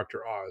on with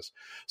Dr. Oz.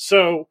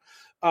 So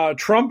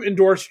Trump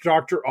endorsed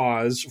Dr.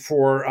 Oz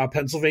for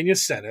Pennsylvania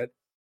Senate,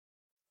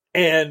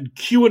 and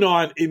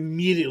QAnon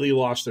immediately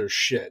lost their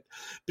shit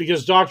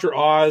because Dr.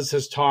 Oz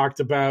has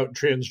talked about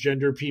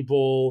transgender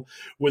people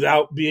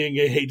without being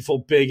a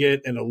hateful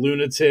bigot and a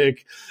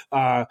lunatic.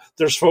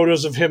 There's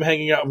photos of him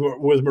hanging out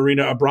with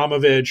Marina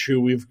Abramovich, who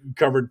we've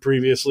covered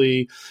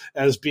previously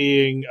as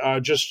being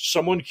just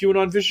someone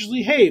QAnon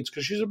viciously hates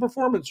because she's a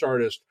performance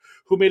artist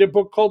who made a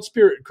book called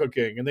Spirit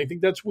Cooking, and they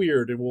think that's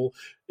weird. And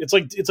it's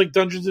like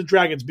Dungeons and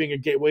Dragons being a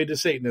gateway to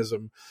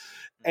Satanism.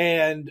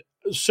 And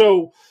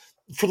so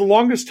for the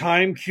longest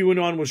time,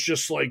 QAnon was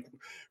just like,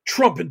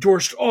 Trump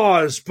endorsed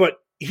Oz, but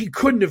he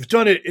couldn't have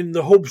done it in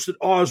the hopes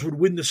that Oz would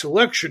win this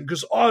election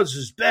because Oz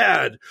is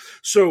bad.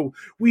 So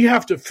we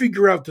have to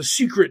figure out the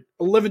secret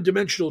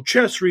 11-dimensional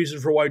chess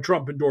reason for why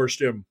Trump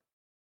endorsed him.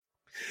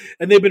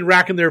 And they've been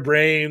racking their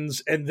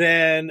brains. And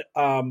then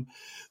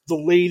the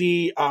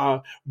lady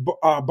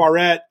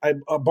Barnett,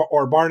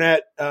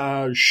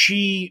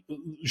 she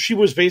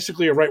was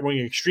basically a right-wing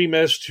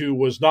extremist who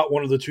was not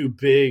one of the two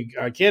big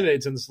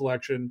candidates in this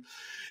election.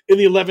 In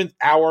the 11th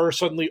hour,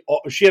 suddenly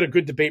she had a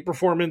good debate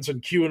performance,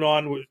 and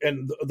QAnon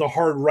and the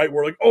hard right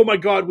were like, "Oh my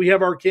God, we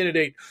have our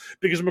candidate,"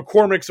 because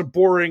McCormick's a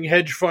boring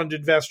hedge fund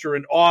investor,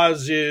 and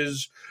Oz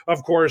is,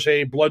 of course,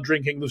 a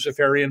blood-drinking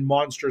Luciferian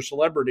monster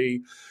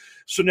celebrity.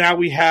 So now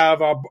we have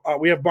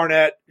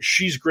Barnett.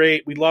 She's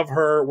great. We love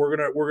her. We're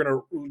gonna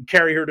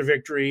carry her to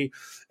victory,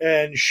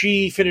 and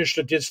she finished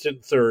a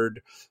distant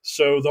third.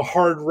 So the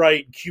hard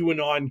right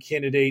QAnon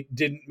candidate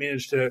didn't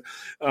manage to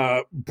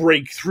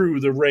break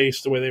through the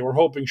race the way they were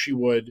hoping she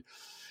would.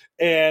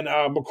 And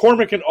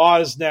McCormick and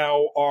Oz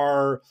now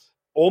are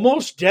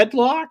almost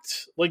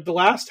deadlocked. Like the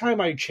last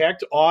time I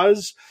checked,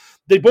 Oz.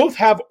 They both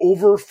have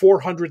over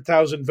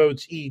 400,000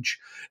 votes each,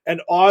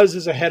 and Oz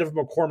is ahead of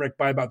McCormick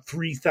by about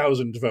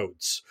 3,000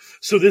 votes.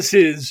 So this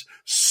is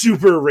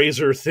super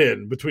razor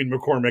thin between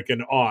McCormick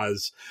and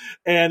Oz.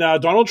 And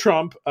Donald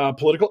Trump, a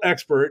political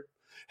expert,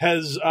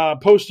 has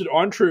posted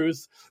on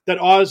Truth that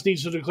Oz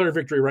needs to declare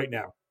victory right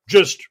now.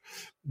 Just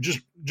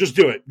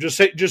do it.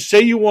 Just say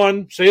you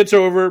won. Say it's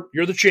over.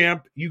 You're the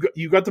champ.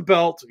 You got the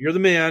belt. You're the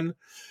man.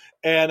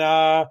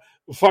 And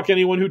fuck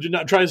anyone who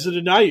tries to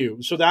deny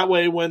you. So that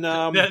way, when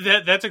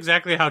that's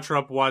exactly how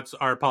Trump wants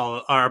our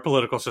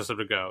political system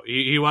to go.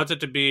 He wants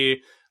it to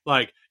be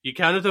like you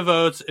counted the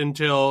votes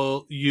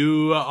until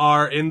you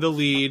are in the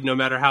lead, no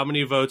matter how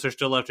many votes are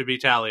still left to be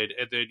tallied,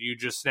 and then you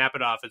just snap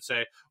it off and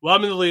say, "Well,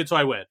 I'm in the lead, so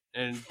I win,"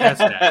 and that's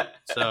that.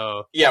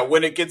 So yeah,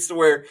 when it gets to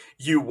where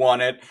you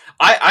want it,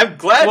 I'm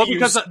glad. Well,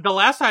 because the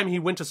last time he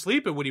went to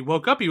sleep and when he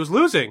woke up, he was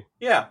losing.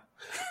 Yeah.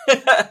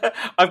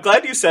 I'm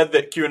glad you said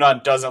that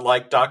QAnon doesn't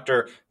like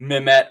Dr.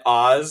 Mehmet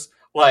Oz.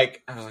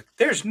 Like, I was like,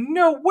 there's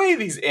no way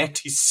these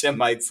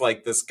anti-Semites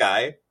like this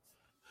guy.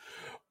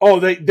 Oh,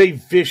 they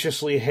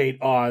viciously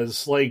hate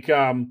Oz. Like,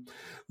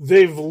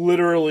 they've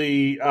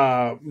literally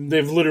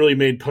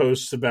made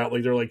posts about,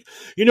 like, they're like,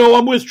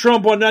 I'm with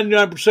Trump on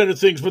 99% of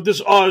things, but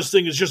this Oz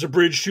thing is just a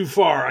bridge too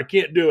far. I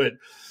can't do it.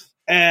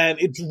 And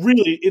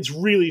it's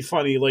really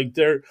funny. Like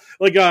they're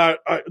like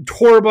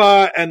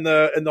Torba and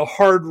the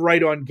hard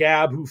right on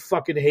Gab who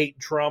fucking hate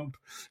Trump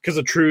because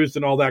of Truth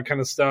and all that kind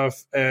of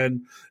stuff,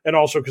 and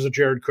also because of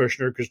Jared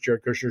Kushner because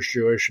Jared Kushner's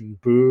Jewish and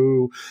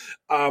boo.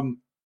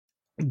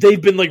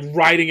 They've been like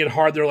riding it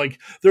hard. They're like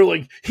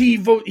he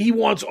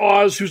wants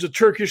Oz, who's a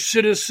Turkish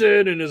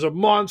citizen and is a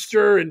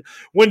monster. And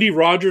Wendy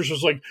Rogers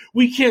was like,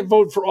 we can't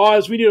vote for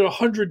Oz. We need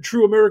 100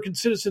 true American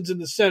citizens in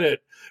the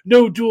Senate.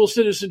 No dual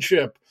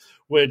citizenship.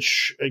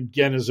 Which,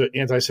 again, is an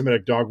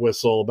anti-Semitic dog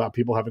whistle about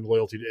people having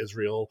loyalty to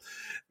Israel.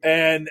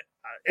 And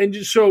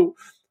so,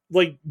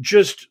 like,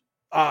 just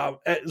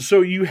so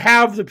you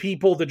have the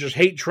people that just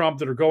hate Trump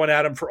that are going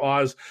at him for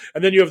Oz,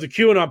 and then you have the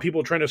QAnon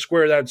people trying to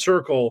square that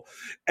circle.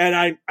 And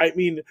I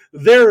mean,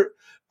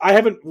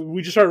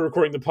 we just started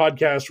recording the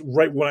podcast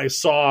right when I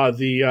saw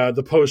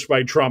the post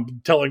by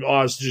Trump telling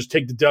Oz to just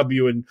take the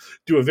W and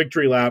do a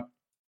victory lap.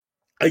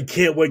 I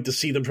can't wait to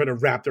see them try to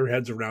wrap their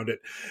heads around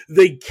it.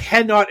 They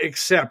cannot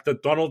accept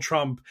that Donald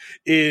Trump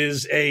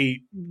is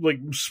a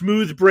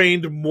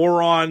smooth-brained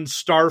moron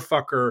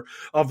starfucker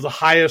of the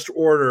highest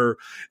order.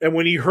 And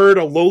when he heard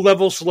a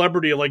low-level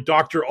celebrity like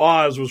Dr.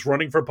 Oz was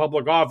running for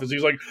public office,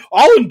 he's like,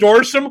 I'll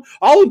endorse him.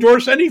 I'll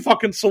endorse any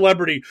fucking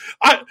celebrity.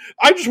 I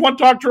just want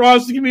Dr.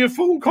 Oz to give me a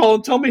phone call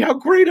and tell me how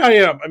great I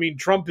am. I mean,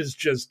 Trump is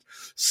just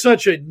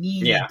such a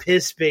needy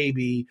piss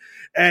baby.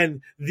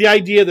 And the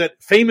idea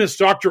that famous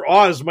Dr.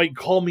 Oz might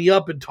call me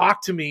up and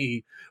talk to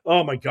me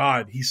oh my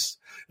God, it's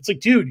like,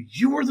 dude,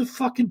 you are the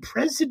fucking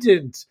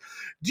president.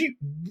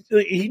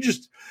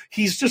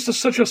 He's just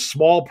such a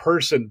small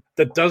person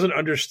that doesn't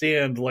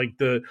understand like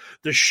the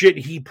shit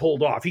he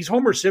pulled off. He's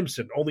Homer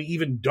Simpson, only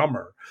even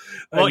dumber.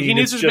 Well, he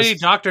needs as many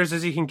doctors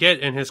as he can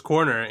get in his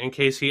corner in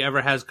case he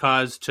ever has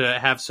cause to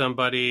have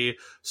somebody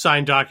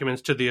sign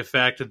documents to the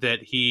effect that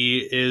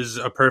he is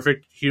a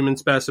perfect human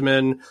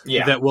specimen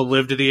that will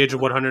live to the age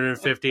of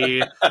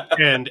 150.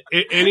 And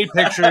any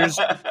pictures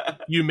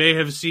you may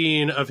have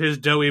seen of his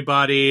doughy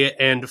body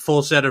and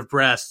full set of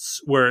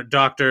breasts were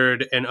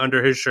doctored, and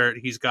under his shirt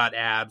he's got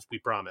abs, we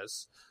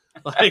promise.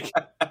 Like,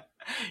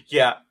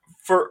 yeah.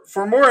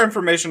 For more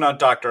information on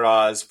Dr.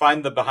 Oz,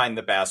 find the Behind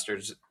the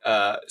Bastards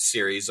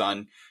series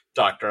on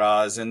Dr.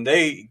 Oz, and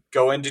they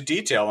go into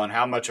detail on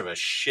how much of a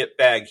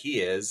shitbag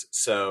he is.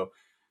 So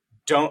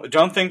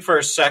don't think for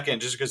a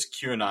second just because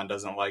QAnon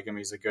doesn't like him,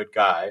 he's a good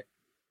guy.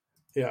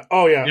 Yeah.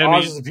 Oh yeah.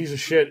 Oz is a piece of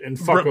shit and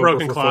fuck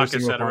broken clock,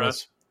 etc.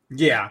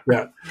 Yeah.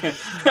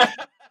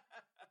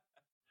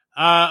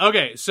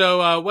 Okay,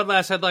 so one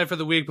last headline for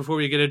the week before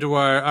we get into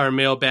our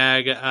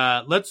mailbag.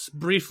 Let's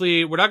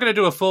briefly, we're not going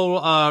to do a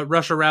full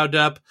Russia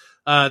roundup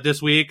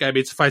this week. I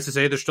mean, suffice to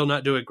say, they're still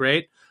not doing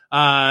great.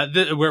 We're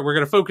going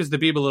to focus the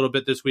beam a little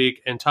bit this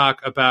week and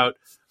talk about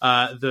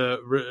the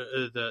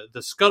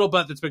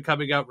scuttlebutt that's been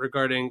coming out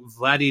regarding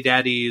Vladdy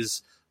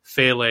Daddy's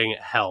failing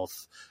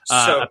health.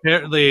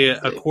 Apparently,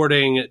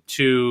 according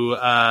to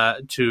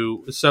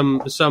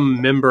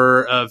some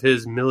member of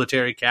his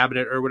military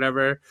cabinet or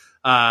whatever,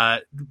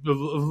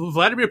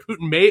 Vladimir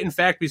Putin may in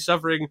fact be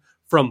suffering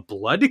from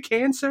blood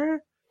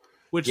cancer,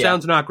 which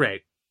sounds not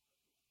great.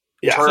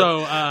 Yeah.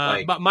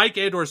 So, but Mike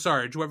and/or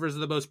Sarge, whoever's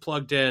the most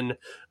plugged in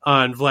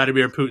on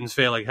Vladimir Putin's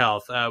failing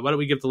health, why don't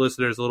we give the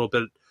listeners a little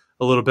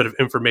bit of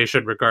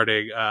information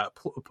regarding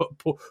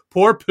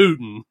poor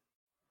Putin.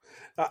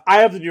 I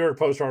have the New York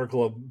Post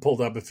article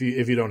pulled up. If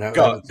you don't have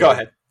it, go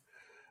ahead.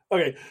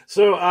 Okay,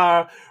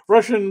 so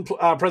Russian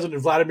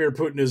President Vladimir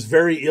Putin is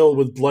very ill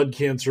with blood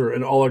cancer,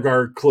 an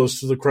oligarch close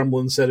to the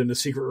Kremlin said in a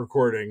secret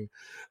recording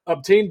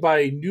obtained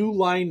by New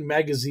Lines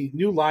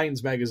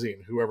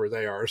magazine, whoever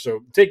they are.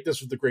 So take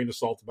this with a grain of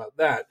salt about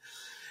that.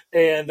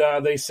 And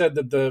they said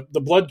that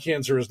the blood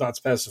cancer is not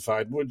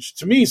specified, which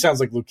to me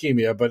sounds like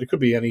leukemia, but it could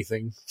be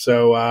anything.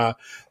 So I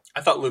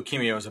thought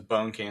leukemia was a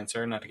bone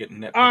cancer, not to get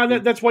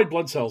nitpicky. That's white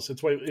blood cells.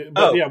 It's white.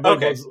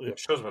 Okay.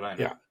 Shows what I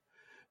know.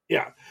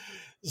 Yeah.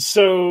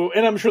 So,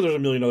 and I'm sure there's a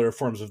million other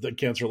forms of the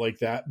cancer like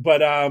that.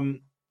 But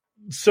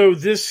so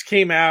this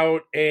came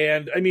out,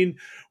 and I mean,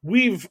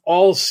 we've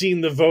all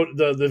seen the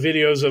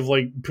videos of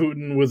like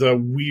Putin with a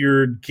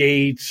weird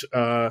gait,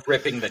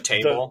 gripping the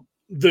table.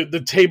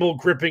 The table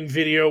gripping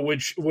video,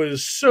 which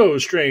was so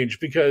strange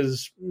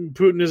because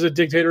Putin is a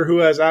dictator who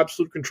has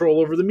absolute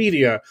control over the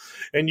media.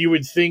 And you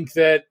would think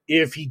that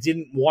if he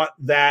didn't want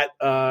that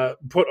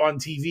put on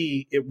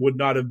TV, it would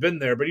not have been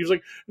there. But he was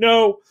like,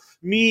 no,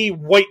 me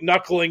white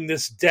knuckling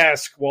this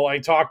desk while I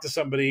talk to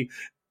somebody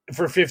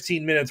for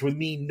 15 minutes with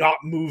me not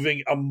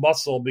moving a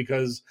muscle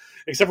because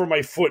except for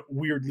my foot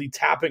weirdly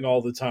tapping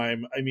all the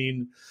time. I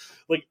mean,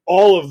 like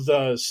all of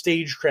the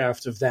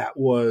stagecraft of that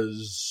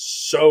was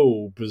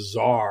so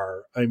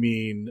bizarre. I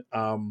mean,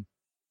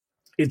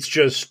 it's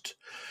just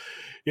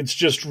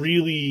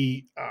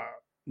really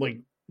like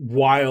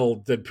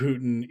wild that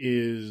Putin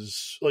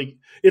is like,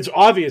 it's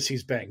obvious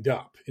he's banged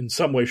up in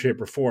some way,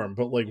 shape or form,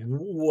 but like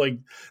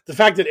the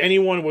fact that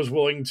anyone was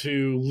willing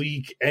to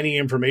leak any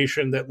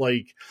information that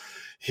like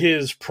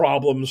his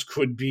problems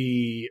could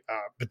be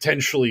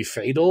potentially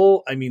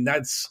fatal. I mean,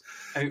 that's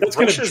kind of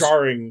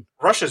jarring.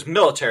 Russia's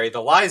military,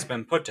 the lie's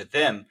been put to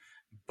them,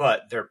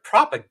 but their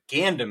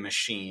propaganda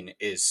machine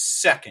is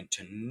second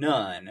to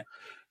none.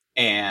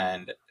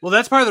 And well,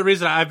 that's part of the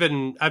reason I've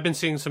been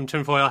seeing some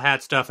tinfoil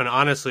hat stuff, and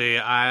honestly,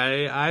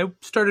 I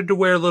started to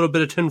wear a little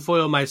bit of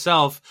tinfoil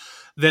myself.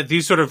 That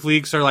these sort of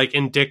leaks are like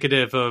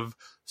indicative of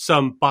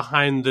some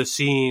behind the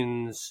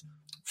scenes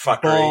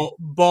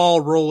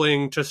ball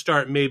rolling to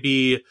start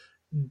maybe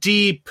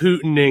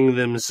de-Putining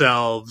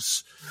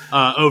themselves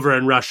over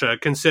in Russia,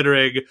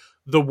 considering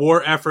the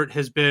war effort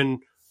has been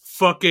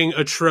fucking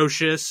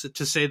atrocious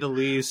to say the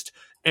least.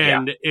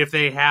 And if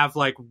they have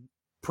like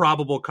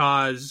probable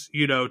cause,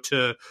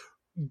 to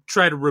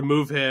try to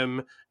remove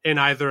him in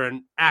either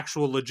an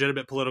actual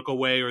legitimate political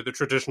way or the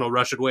traditional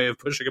Russian way of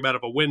pushing him out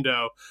of a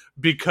window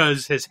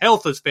because his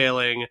health is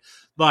failing,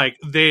 like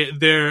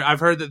I've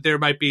heard that there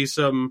might be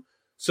some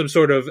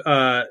sort of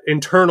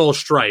internal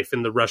strife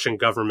in the Russian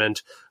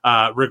government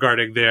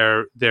regarding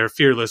their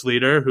fearless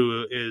leader,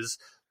 who is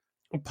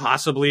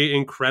possibly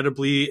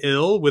incredibly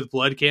ill with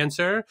blood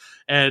cancer,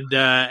 and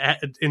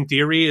in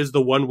theory is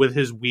the one with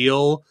his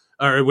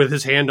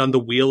hand on the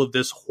wheel of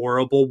this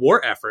horrible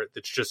war effort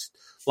that's just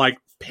like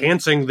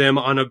pantsing them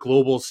on a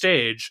global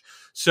stage.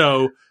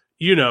 So,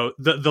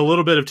 the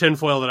little bit of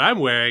tinfoil that I'm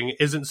wearing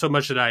isn't so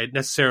much that I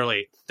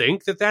necessarily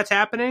think that that's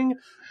happening,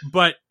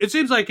 but it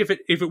seems like if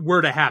it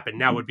were to happen,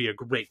 now would be a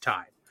great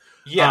time.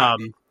 Yeah,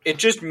 it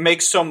just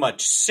makes so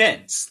much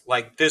sense.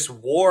 Like, this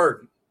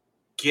war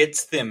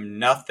gets them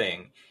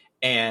nothing,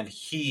 and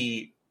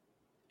he's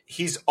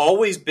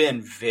always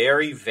been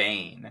very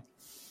vain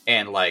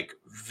and like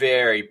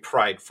very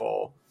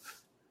prideful,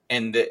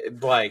 and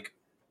like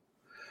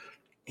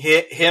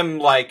him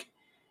like.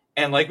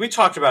 And like we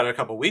talked about it a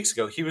couple of weeks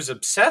ago, he was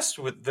obsessed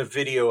with the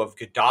video of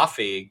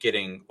Gaddafi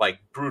getting like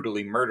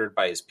brutally murdered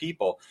by his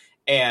people.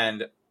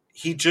 And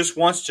he just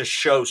wants to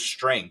show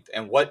strength.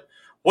 And what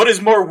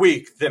is more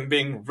weak than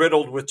being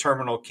riddled with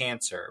terminal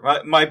cancer?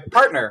 My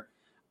partner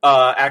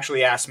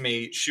actually asked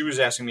me, she was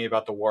asking me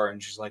about the war,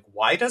 and she's like,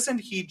 why doesn't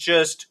he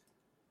just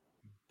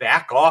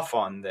back off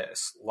on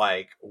this?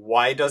 Like,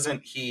 why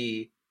doesn't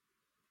he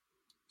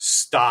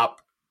stop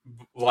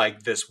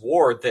like this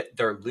war that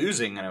they're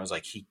losing? And I was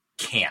like, he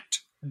can't.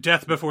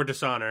 Death before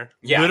dishonor.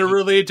 Yeah,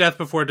 literally death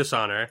before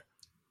dishonor.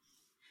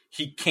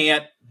 He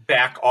can't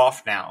back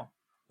off now.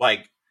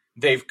 Like,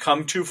 they've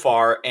come too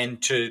far,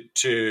 and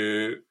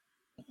to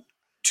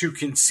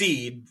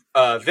concede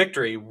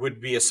victory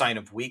would be a sign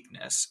of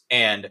weakness,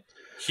 and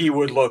he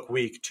would look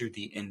weak to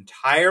the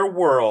entire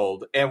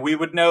world, and we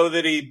would know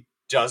that he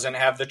doesn't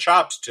have the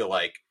chops to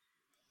like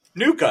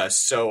nuke us.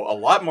 So a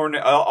lot more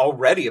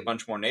already, a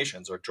bunch more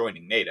nations are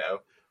joining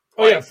NATO.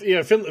 Oh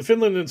yeah.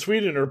 Finland and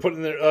Sweden are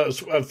putting their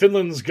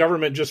Finland's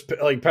government just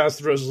like passed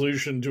the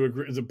resolution to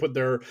agree to put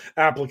their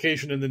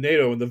application into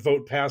NATO, and the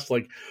vote passed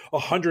like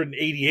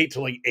 188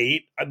 to like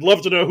 8. I'd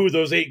love to know who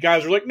those 8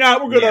 guys are. Like,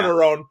 nah, we're good on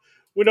our own.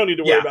 We don't need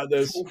to worry about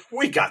this.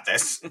 We got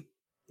this.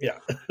 Yeah,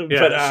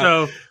 yeah.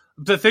 So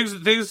the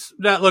things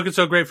not looking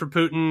so great for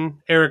Putin.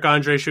 Eric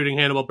Andre shooting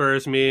Hannibal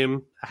Buress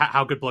meme.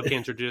 How could blood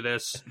cancer do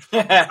this?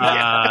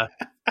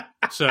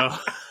 So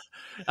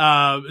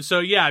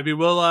yeah, I mean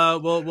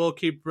we'll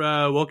keep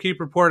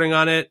reporting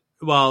on it.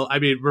 Well, I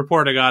mean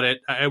reporting on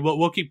it.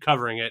 We'll keep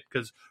covering it,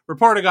 because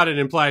reporting on it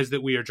implies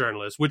that we are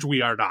journalists, which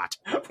we are not.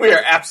 We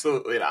are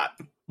absolutely not.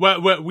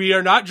 We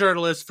are not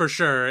journalists for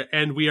sure,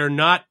 and we are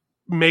not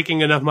making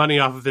enough money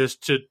off of this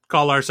to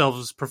call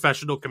ourselves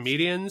professional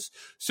comedians.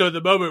 So at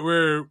the moment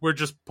we're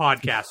just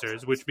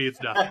podcasters, which means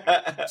nothing.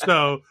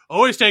 So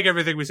always take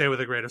everything we say with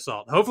a grain of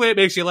salt. Hopefully it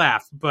makes you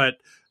laugh, but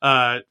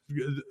a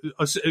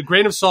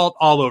grain of salt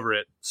all over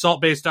it. Salt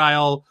Bay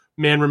style.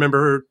 Man,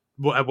 remember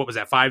what was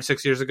that,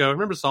 5-6 years ago?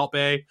 Remember Salt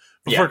Bay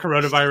before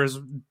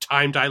coronavirus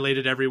time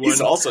dilated everyone?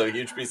 He's also a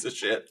huge piece of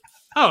shit.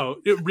 Oh,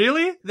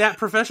 really? That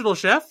professional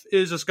chef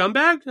is a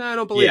scumbag? I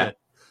don't believe it.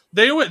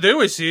 They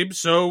always seem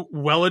so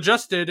well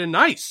adjusted and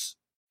nice.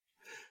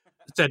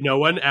 Said no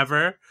one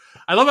ever.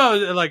 I love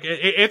how like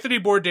Anthony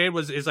Bourdain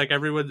is like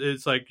everyone.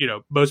 It's like, you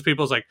know, most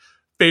people's like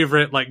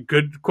favorite like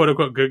good quote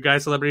unquote good guy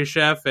celebrity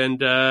chef.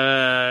 And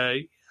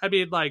I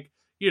mean, like,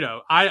 you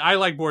know, I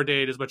like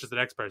Bourdain as much as the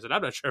next person.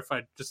 I'm not sure if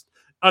I'd just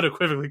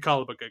unequivocally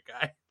call him a good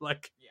guy.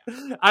 Like,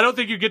 I don't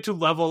think you get to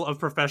level of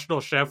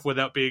professional chef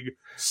without being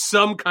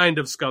some kind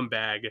of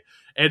scumbag.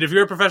 And if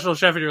you're a professional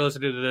chef and you're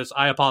listening to this,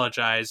 I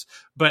apologize.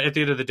 But at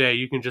the end of the day,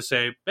 you can just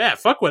say, "Yeah,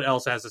 fuck what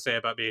else has to say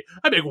about me.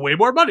 I make way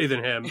more money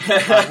than him."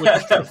 Which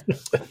is true.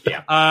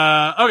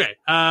 Yeah. Okay.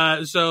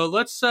 So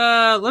let's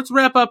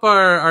wrap up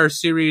our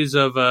series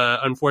of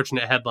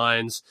unfortunate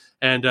headlines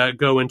and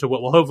go into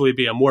what will hopefully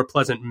be a more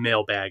pleasant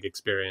mailbag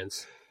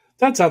experience.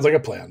 That sounds like a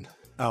plan.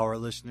 Our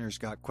listeners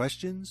got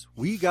questions.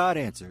 We got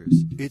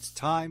answers. It's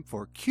time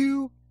for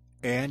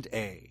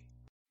Q&A.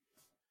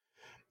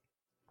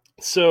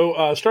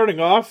 So starting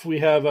off, we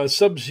have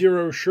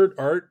Sub-Zero shirt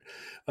art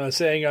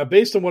saying,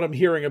 based on what I'm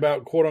hearing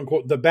about quote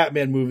unquote the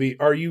Batman movie,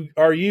 are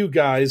you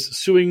guys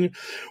suing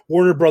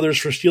Warner Brothers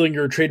for stealing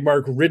your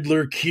trademark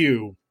Riddler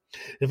Q?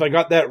 If I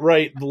got that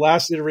right, the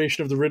last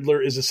iteration of the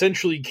Riddler is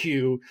essentially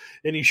Q,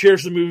 and he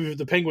shares the movie with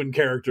the Penguin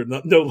character,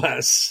 no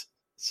less.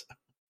 So.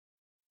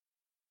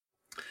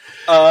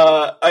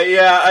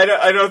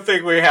 I don't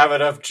think we have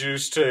enough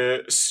juice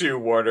to sue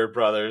Warner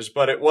Brothers,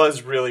 but it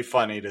was really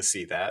funny to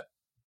see that.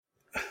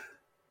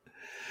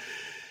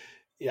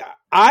 Yeah,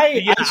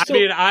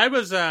 I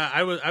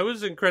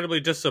was incredibly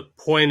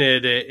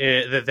disappointed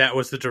that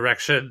was the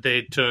direction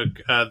they took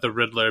the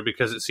Riddler,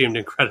 because it seemed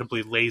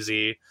incredibly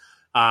lazy.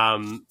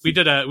 We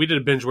did a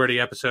binge-worthy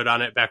episode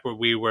on it back when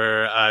we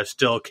were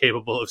still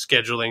capable of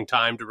scheduling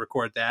time to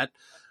record that.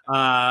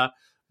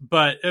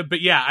 But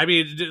yeah, I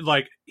mean,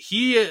 like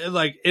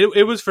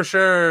it was for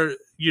sure,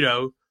 you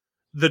know,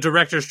 the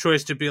director's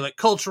choice to be like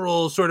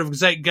cultural sort of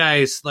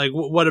zeitgeist. Like,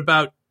 what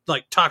about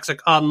like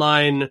toxic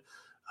online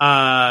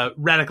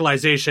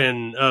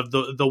radicalization of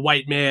the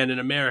white man in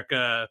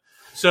America?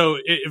 So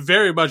it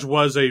very much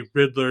was a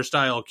Riddler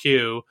style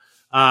Q,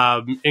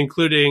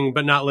 including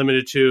but not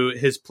limited to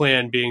his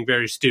plan being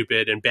very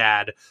stupid and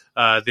bad.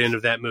 The end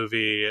of that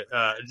movie,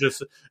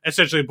 just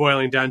essentially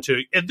boiling down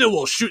to, and then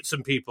we'll shoot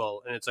some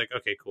people, and it's like,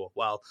 okay, cool.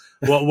 Well,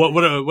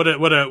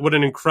 what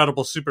an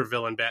incredible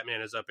supervillain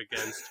Batman is up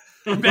against.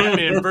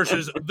 Batman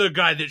versus the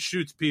guy that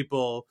shoots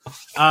people.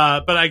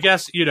 But I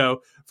guess, you know,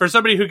 for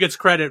somebody who gets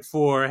credit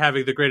for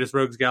having the greatest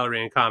rogues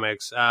gallery in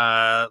comics,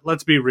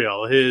 let's be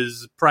real.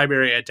 His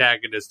primary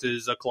antagonist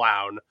is a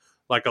clown,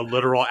 like a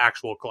literal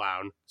actual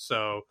clown.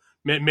 So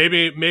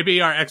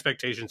maybe our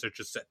expectations are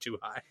just set too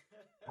high.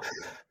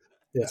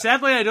 Yeah.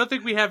 Sadly, I don't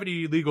think we have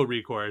any legal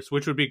recourse,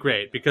 which would be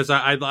great because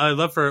I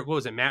love for, what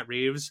was it, Matt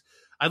Reeves?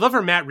 I'd love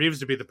for Matt Reeves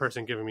to be the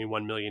person giving me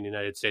 $1 million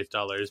United States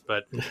dollars,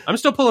 but I'm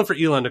still pulling for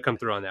Elon to come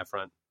through on that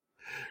front.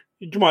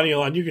 Come on,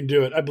 Elon, you can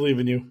do it. I believe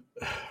in you.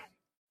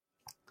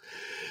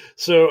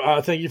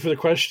 So thank you for the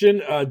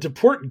question.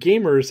 Deport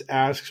Gamers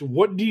asks,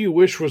 what do you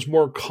wish was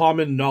more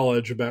common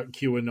knowledge about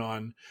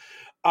QAnon?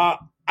 I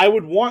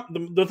would want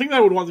the thing that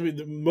I would want to be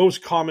the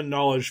most common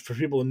knowledge for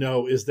people to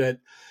know is that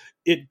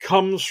it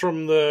comes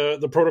from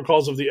the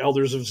protocols of the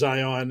Elders of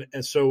Zion,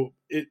 and so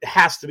it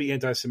has to be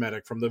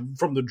anti-Semitic from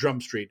the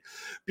Jump Street,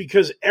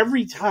 because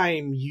every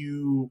time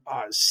you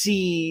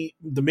see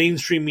the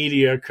mainstream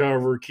media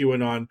cover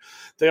QAnon,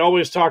 they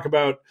always talk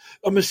about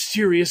a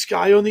mysterious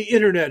guy on the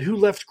internet who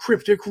left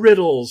cryptic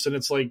riddles, and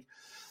it's like,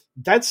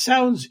 that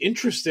sounds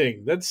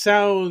interesting. That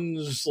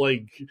sounds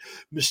like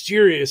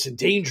mysterious and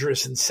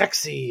dangerous and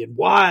sexy and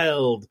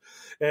wild.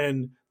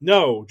 And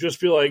no, just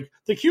be like,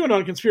 the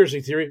QAnon conspiracy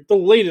theory, the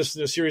latest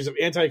in a series of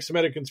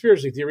anti-Semitic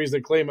conspiracy theories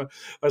that claim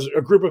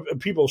a group of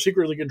people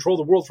secretly control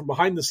the world from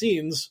behind the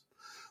scenes.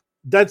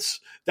 That's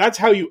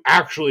how you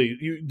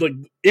actually, like,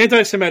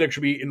 anti-Semitic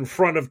should be in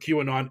front of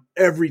QAnon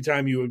every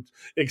time you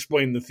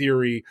explain the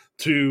theory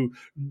to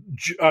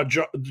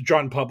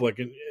John Public,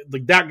 and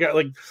like that guy,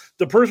 like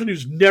the person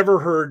who's never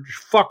heard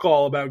fuck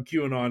all about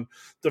QAnon,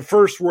 the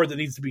first word that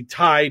needs to be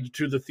tied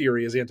to the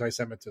theory is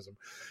anti-Semitism,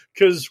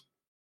 because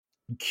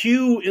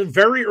Q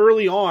very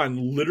early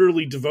on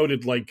literally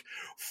devoted like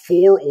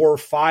 4 or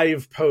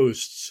 5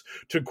 posts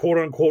to quote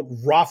unquote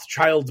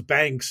Rothschild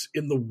banks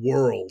in the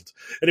world.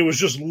 And it was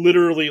just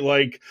literally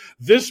like,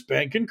 this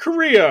bank in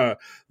Korea,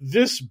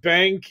 this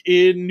bank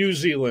in New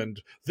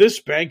Zealand,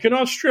 this bank in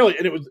Australia.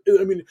 And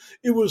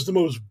it was the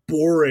most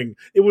boring.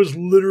 It was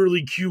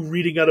literally Q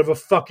reading out of a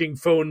fucking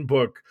phone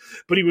book,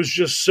 but he was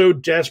just so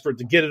desperate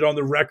to get it on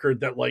the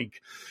record that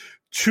like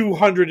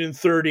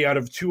 230 out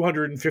of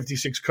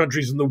 256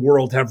 countries in the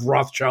world have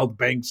Rothschild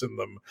banks in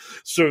them.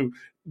 So,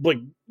 like,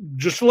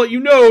 just to let you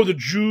know, the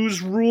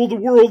Jews rule the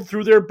world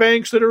through their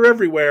banks that are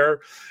everywhere.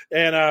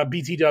 And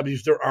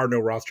BTWs, there are no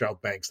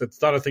Rothschild banks.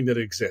 That's not a thing that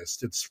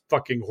exists. It's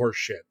fucking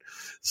horseshit.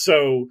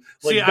 So,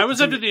 like, see, I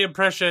was under the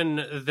impression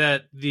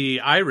that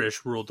the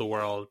Irish ruled the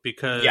world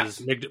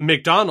because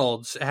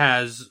McDonald's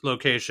has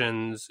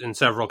locations in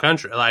several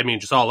countries. I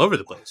mean, just all over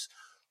the place.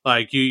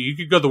 Like, you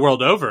could go the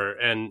world over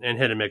and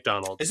hit a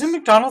McDonald's. Isn't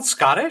McDonald's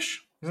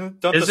Scottish?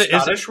 Don't the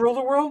Scottish rule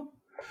the world?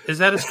 Is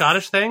that a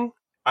Scottish thing?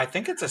 I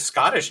think it's a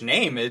Scottish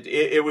name.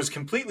 It was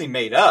completely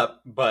made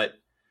up, but...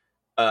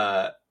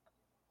 I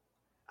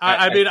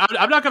mean,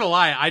 I'm not going to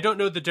lie. I don't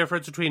know the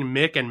difference between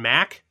Mick and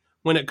Mac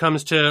when it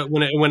comes to...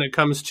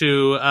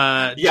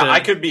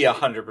 I could be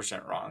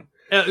 100% wrong.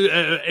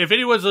 If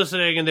anyone's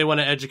listening and they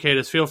want to educate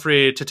us, feel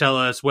free to tell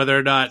us whether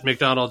or not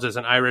McDonald's is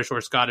an Irish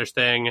or Scottish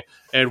thing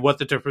and what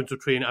the difference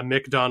between a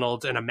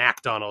McDonald's and a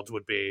MacDonald's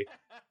would be.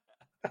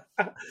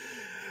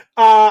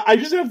 I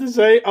just have to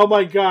say, oh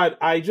my God,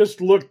 I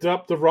just looked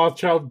up the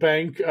Rothschild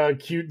Bank,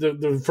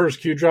 the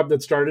first Q drop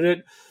that started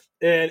it,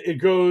 and it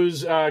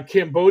goes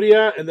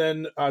Cambodia, and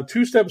then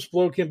 2 steps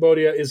below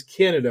Cambodia is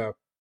Canada.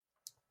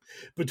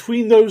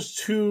 Between those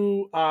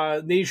two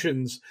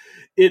nations,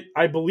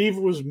 I believe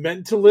it was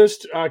meant to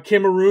list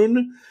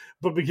Cameroon,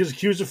 but because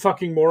Q's a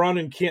fucking moron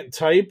and can't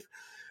type,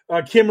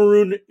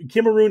 Cameroon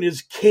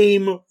is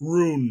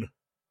Cameroon.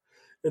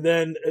 And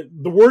then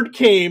the word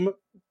came,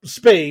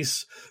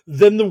 space,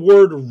 then the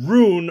word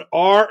rune,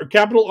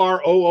 capital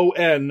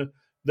R-O-O-N,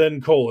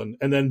 then colon,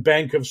 and then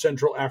Bank of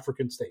Central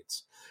African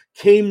States.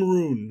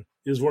 Cameroon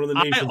is one of the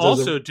nations. I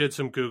also did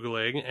some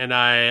Googling, and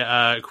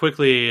I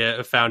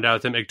quickly found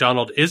out that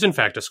McDonald is in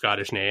fact a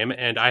Scottish name,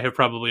 and I have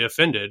probably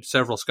offended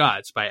several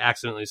Scots by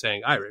accidentally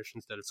saying Irish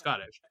instead of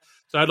Scottish.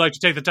 So I'd like to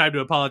take the time to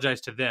apologize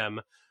to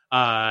them.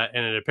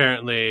 And it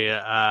apparently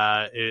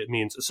it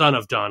means son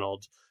of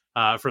Donald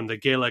from the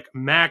Gaelic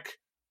Mac.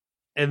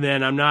 And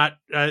then I'm not,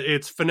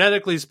 it's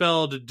phonetically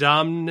spelled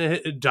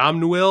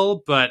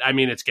Domnwill, but I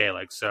mean, it's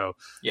Gaelic. So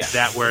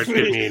that word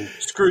could mean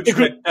Scrooge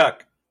McDuck.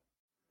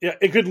 Yeah,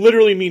 it could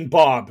literally mean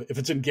Bob if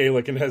it's in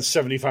Gaelic and has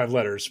 75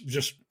 letters.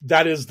 Just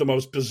that is the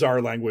most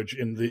bizarre language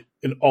in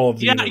all of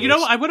the universe. You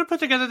know, I would have put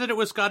together that it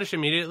was Scottish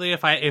immediately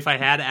if I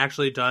had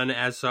actually done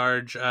as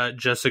Sarge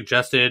just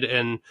suggested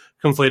and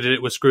conflated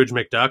it with Scrooge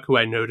McDuck, who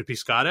I know to be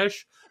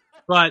Scottish.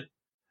 But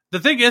the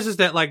thing is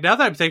that like now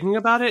that I'm thinking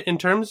about it, in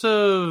terms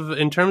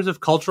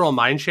of cultural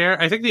mindshare,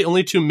 I think the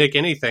only two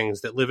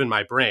McAnythings that live in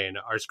my brain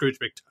are Scrooge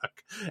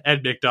McDuck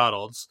and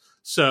McDonald's.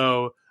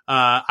 So.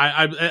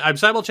 I'm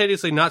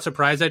simultaneously not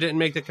surprised I didn't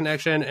make the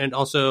connection, and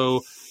also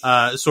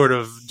sort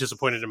of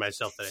disappointed in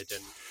myself that I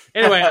didn't.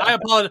 Anyway,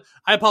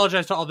 I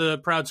apologize to all the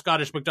proud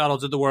Scottish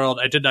McDonald's in the world.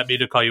 I did not mean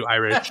to call you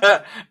Irish.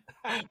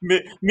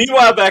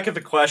 Meanwhile, back at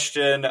the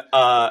question,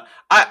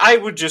 I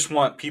would just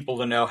want people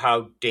to know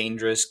how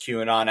dangerous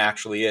QAnon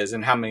actually is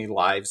and how many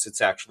lives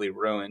it's actually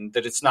ruined.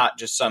 That it's not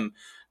just some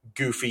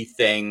goofy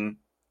thing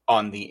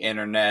on the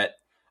internet.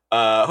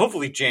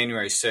 Hopefully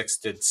January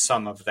 6th did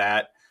some of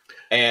that.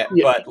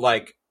 But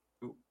like,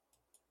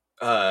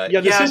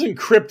 This isn't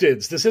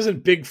cryptids. This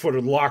isn't Bigfoot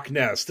or Loch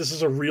Ness. This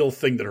is a real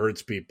thing that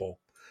hurts people.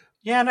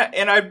 Yeah,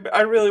 and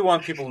I really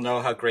want people to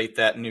know how great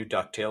that new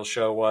DuckTales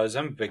show was.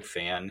 I'm a big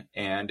fan,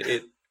 and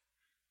it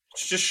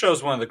just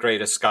shows one of the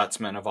greatest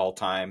Scotsmen of all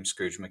time,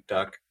 Scrooge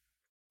McDuck.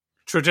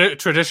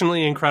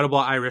 Traditionally incredible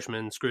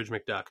Irishman, Scrooge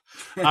McDuck.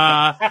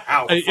 On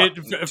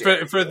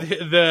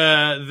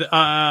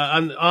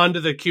to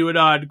the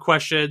QAnon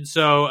question.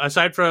 So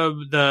aside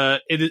from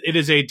it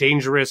is a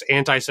dangerous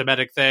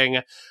anti-Semitic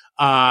thing.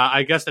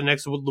 I guess the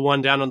next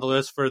one down on the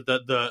list for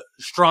the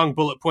strong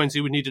bullet points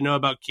you would need to know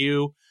about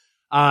Q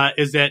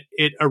is that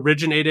it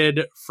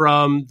originated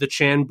from the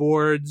Chan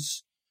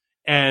boards,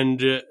 and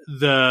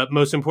the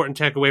most important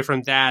takeaway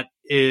from that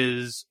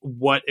is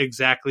what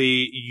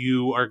exactly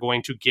you are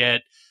going to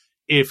get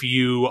if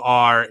you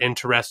are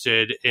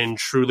interested in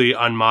truly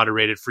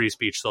unmoderated free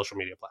speech social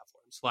media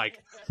platforms.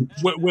 Like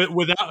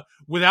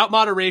without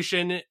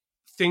moderation,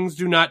 things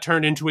do not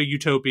turn into a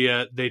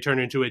utopia, they turn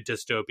into a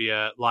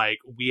dystopia. Like,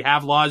 we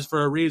have laws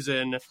for a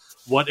reason.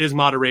 What is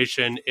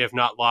moderation if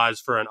not laws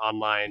for an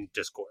online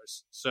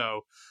discourse?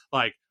 So,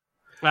 like,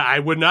 I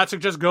would not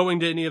suggest going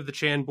to any of the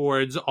Chan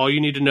boards. All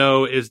you need to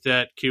know is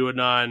that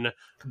QAnon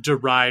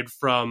derived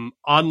from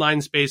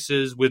online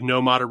spaces with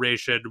no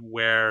moderation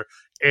where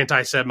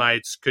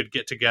anti-Semites could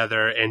get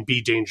together and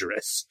be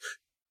dangerous.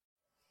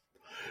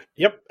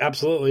 Yep,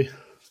 absolutely.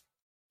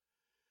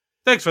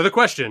 Thanks for the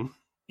question.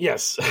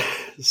 Yes.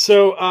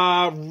 So,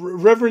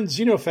 Reverend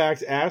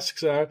Xenofact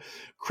asks,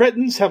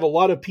 cretins have a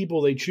lot of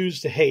people they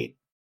choose to hate.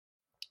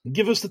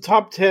 Give us the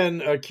top 10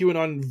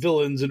 QAnon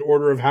villains in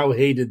order of how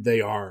hated they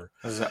are.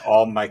 Is that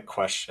all my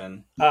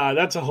question?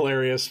 That's a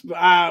hilarious.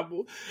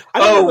 People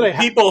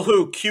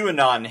who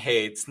QAnon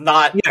hates,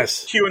 not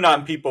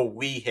QAnon people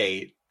we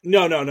hate.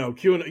 No.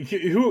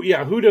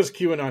 QAnon, who does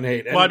QAnon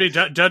hate? Well, I mean,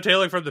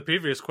 dovetailing from the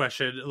previous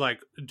question,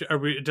 like,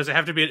 does it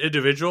have to be an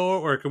individual,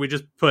 or can we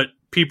just put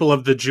people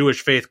of the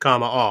Jewish faith,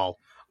 all?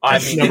 I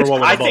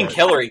think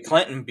Hillary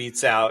Clinton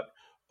beats out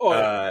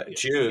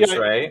Jews,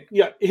 right?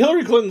 Yeah,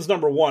 Hillary Clinton's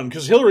number one,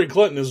 because Hillary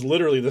Clinton is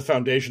literally the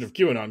foundation of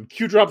QAnon.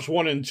 Q drops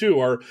 1 and 2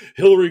 are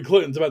Hillary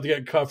Clinton's about to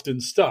get cuffed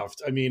and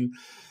stuffed. I mean,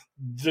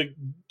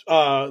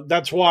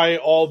 that's why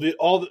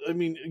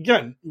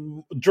again,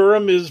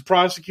 Durham is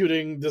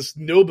prosecuting this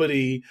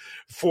nobody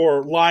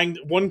for lying,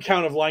 one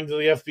count of lying to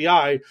the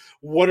FBI.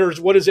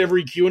 What is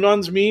every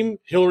QAnon's meme?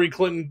 Hillary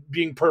Clinton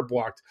being perp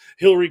walked,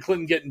 Hillary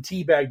Clinton getting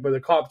teabagged by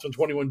the cops on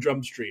 21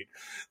 Jump Street.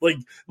 Like,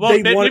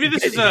 well, maybe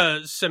this is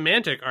a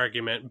semantic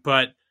argument,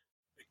 but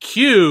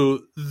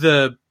Q,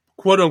 the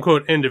quote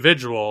unquote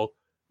individual,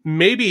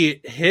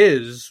 maybe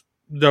his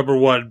number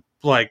one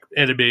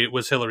enemy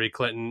was Hillary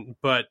Clinton,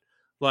 but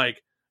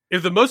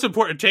if the most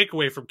important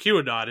takeaway from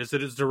QAnon is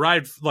that it's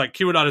derived,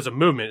 QAnon as a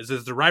movement, is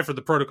it's derived from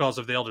the protocols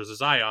of the Elders of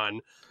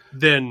Zion,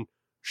 then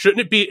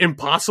shouldn't it be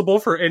impossible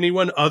for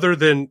anyone other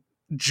than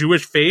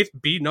Jewish faith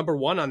be number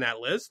one on that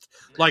list?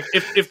 Like,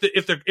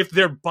 if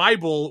their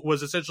Bible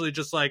was essentially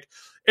just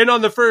and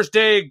on the first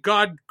day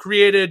God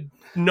created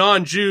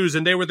non-Jews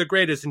and they were the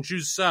greatest and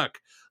Jews suck,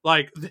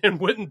 then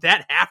wouldn't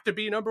that have to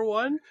be number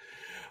one?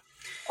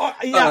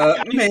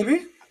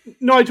 Maybe.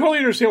 No, I totally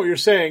understand what you're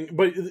saying,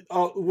 but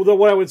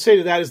what I would say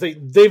to that is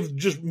they've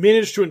just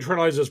managed to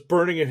internalize this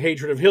burning of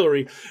hatred of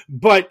Hillary.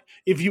 But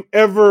if you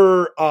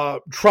ever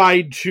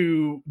tried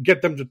to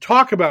get them to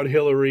talk about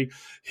Hillary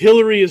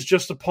is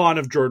just a pawn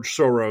of George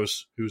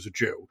Soros, who's a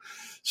Jew.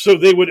 So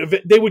they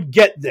would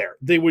get there.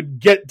 They would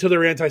get to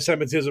their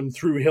anti-Semitism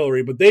through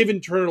Hillary, but they've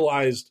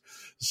internalized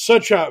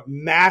such a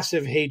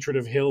massive hatred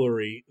of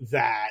Hillary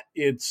that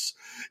it's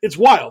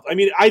wild. I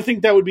mean, I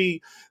think that would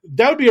be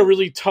a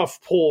really tough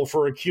pull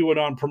for a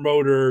QAnon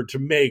promoter to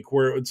make,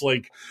 where it's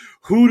like,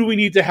 who do we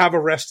need to have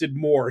arrested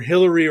more,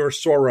 Hillary or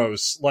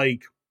Soros?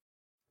 Like,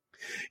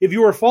 if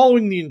you are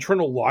following the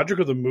internal logic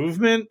of the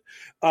movement,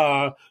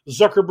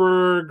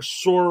 Zuckerberg,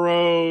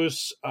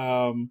 Soros,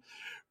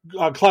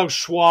 Klaus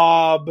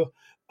Schwab,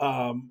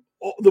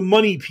 the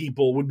money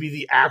people would be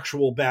the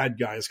actual bad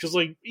guys. Because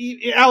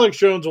Alex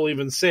Jones will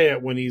even say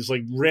it when he's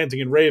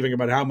ranting and raving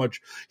about how much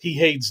he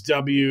hates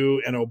W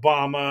and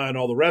Obama and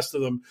all the rest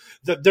of them,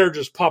 that they're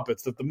just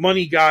puppets, that the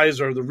money guys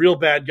are the real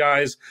bad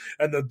guys,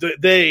 and that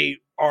they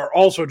are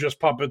also just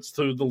puppets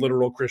to the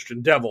literal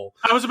Christian devil.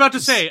 I was about to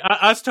say,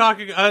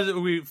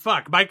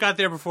 Mike got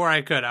there before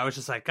I could. I was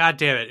just like, God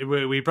damn it.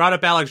 We brought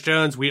up Alex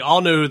Jones. We all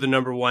know who the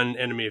number one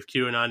enemy of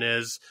QAnon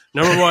is.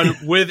 Number one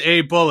with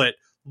a bullet.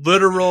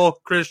 Literal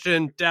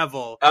Christian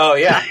devil. Oh,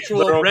 yeah.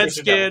 Actual red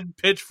skin,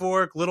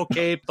 pitchfork, little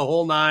cape, the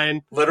whole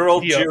nine.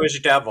 Literal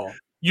Jewish devil.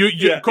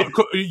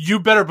 You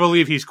better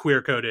believe he's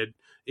queer coded.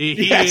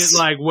 He is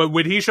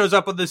when he shows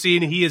up on the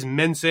scene, he is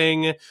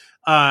mincing.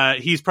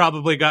 He's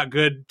probably got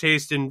good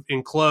taste in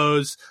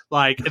clothes.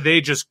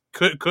 They just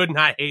could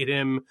not hate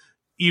him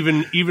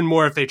even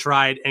more if they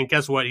tried. And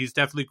guess what? He's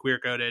definitely queer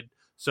coded.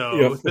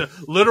 So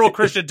literal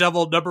Christian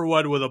devil, number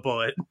one with a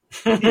bullet.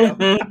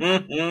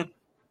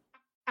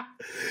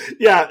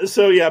 Yeah,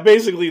 so yeah,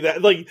 basically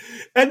that, like,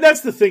 and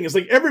that's the thing, is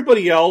like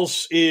everybody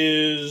else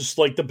is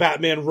like the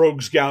Batman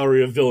rogues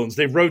gallery of villains.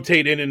 They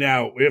rotate in and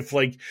out. If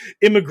like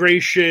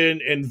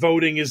immigration and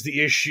voting is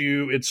the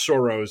issue, it's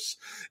Soros.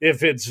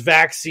 If it's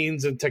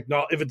vaccines and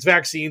if it's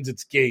vaccines,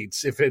 it's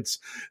Gates. If it's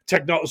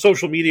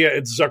social media,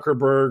 it's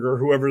Zuckerberg or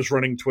whoever's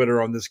running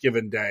Twitter on this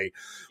given day.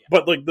 Yeah.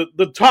 But like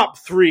the top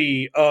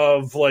three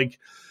of like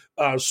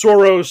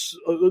Soros,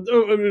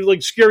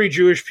 like scary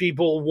Jewish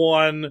people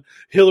 1,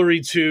 Hillary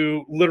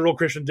 2, literal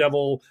Christian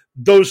devil.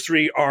 Those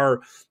three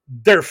are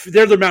they're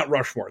the Mount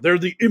Rushmore. They're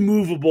the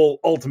immovable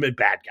ultimate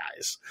bad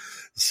guys.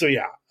 So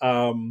yeah,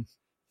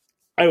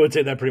 I would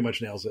say that pretty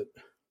much nails it.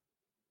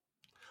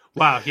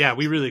 Wow, yeah,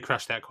 we really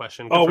crushed that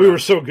question. We were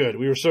so good.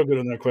 We were so good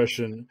on that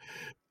question.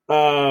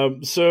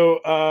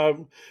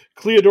 Cleodora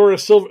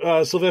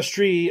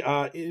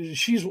Silvestri,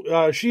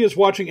 she is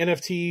watching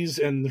NFTs,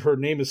 and her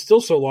name is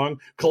still so long.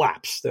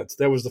 Collapse.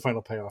 That was the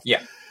final payoff.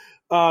 Yeah.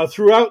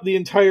 Throughout the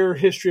entire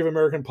history of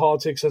American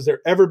politics, has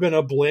there ever been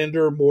a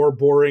blander, more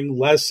boring,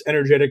 less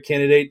energetic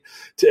candidate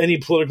to any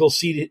political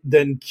seat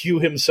than Q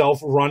himself,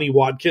 Ronnie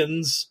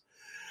Watkins?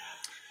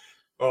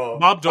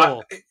 Bob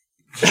Dole.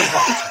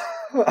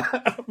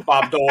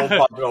 Bob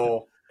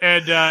Dole.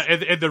 And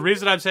the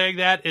reason I'm saying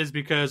that is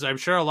because I'm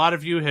sure a lot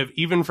of you have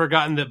even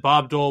forgotten that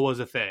Bob Dole was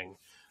a thing.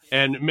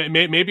 And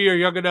maybe you're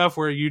young enough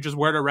where you just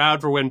weren't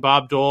around for when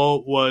Bob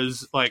Dole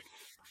was like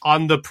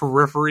on the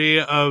periphery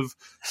of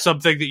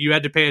something that you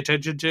had to pay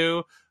attention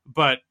to.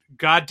 But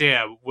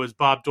goddamn, was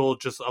Bob Dole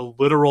just a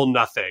literal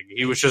nothing.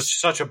 He was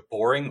just such a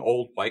boring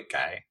old white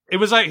guy. He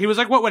was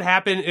like what would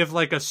happen if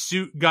like a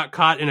suit got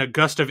caught in a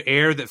gust of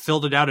air that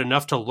filled it out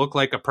enough to look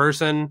like a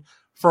person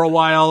for a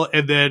while,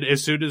 and then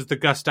as soon as the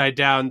gust died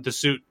down, the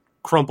suit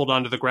crumpled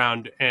onto the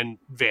ground and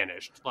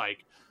vanished.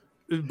 Like,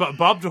 but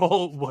Bob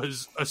Dole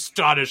was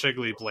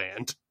astonishingly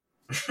bland.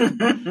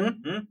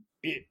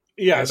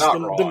 Yes,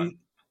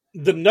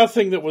 the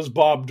nothing that was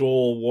Bob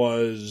Dole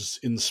was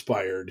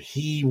inspired.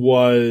 He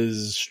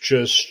was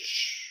just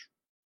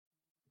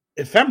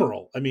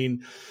ephemeral. I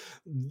mean,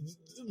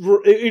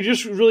 it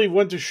just really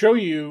went to show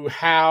you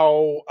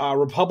how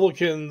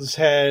Republicans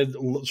had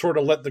sort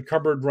of let the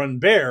cupboard run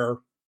bare.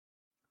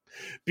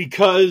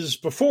 Because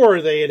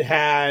before they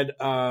had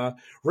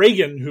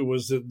Reagan, who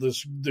was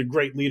the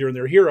great leader and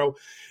their hero,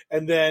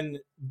 and then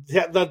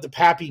that led to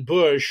Pappy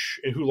Bush,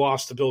 who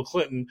lost to Bill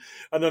Clinton.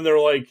 And then they're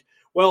like,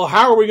 well,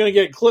 how are we going to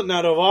get Clinton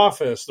out of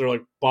office? They're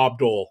like, Bob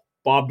Dole.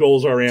 Bob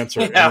Dole's our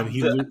answer. Yeah,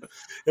 and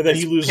then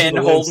he loses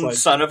the landslide.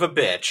 Son of a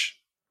bitch.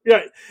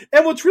 Yeah.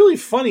 And what's really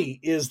funny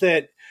is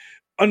that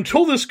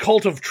until this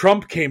cult of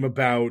Trump came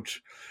about,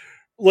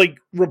 like,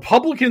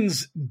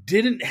 Republicans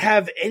didn't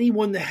have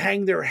anyone to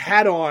hang their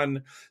hat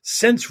on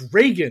since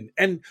Reagan.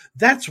 And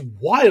that's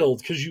wild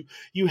because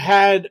you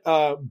had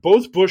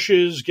both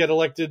Bushes get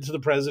elected to the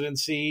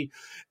presidency,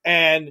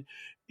 and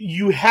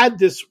you had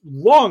this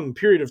long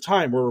period of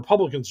time where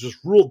Republicans just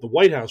ruled the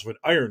White House with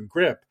iron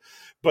grip.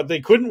 But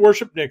they couldn't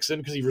worship Nixon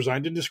because he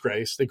resigned in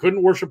disgrace. They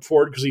couldn't worship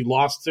Ford because he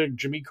lost to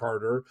Jimmy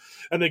Carter.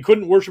 And they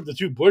couldn't worship the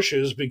two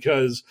Bushes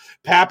because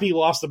Pappy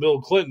lost to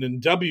Bill Clinton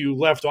and W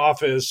left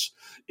office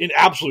in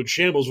absolute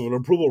shambles with an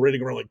approval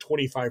rating around like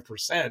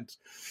 25%.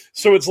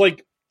 So it's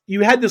like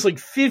you had this like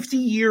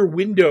 50-year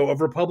window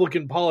of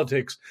Republican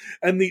politics,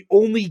 and the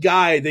only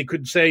guy they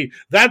could say,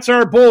 that's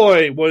our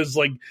boy, was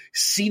like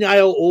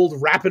senile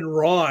old Rappin'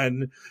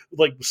 Ron,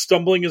 like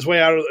stumbling his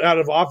way out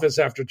of office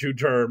after 2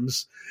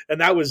 terms. And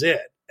that was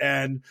it.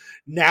 And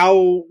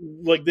now,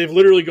 like, they've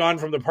literally gone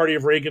from the party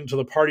of Reagan to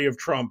the party of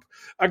Trump,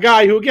 a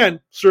guy who, again,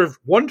 served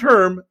 1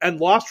 term and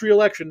lost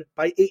re-election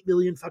by 8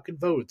 million fucking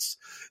votes.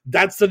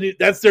 That's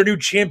their new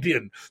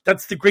champion.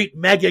 That's the great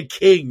MAGA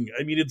king.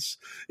 I mean, it's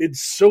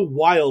so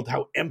wild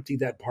how empty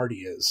that party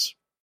is.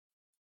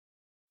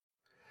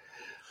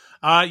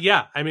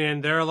 Yeah, I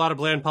mean, there are a lot of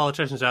bland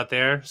politicians out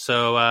there,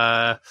 so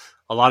a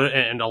lot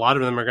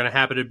of them are going to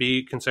happen to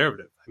be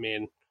conservative. I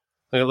mean,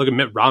 look at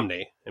Mitt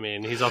Romney. I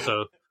mean, he's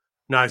also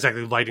not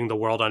exactly lighting the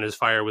world on his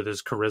fire with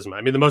his charisma.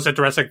 I mean, the most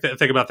interesting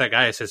thing about that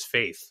guy is his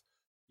faith.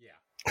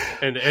 Yeah,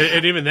 and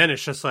even then,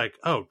 it's just like,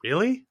 oh,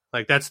 really?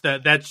 Like that's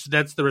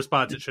the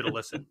response it should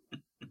elicit.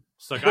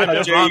 It's like, I'm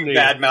Mitt Romney.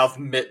 Badmouth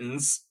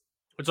Mittens.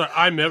 It's like,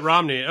 I'm Mitt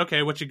Romney.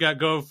 Okay, what you got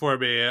going for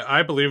me?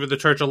 I believe in the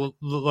Church of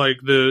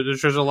the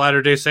Church of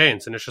Latter-day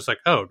Saints, and it's just like,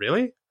 oh,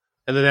 really?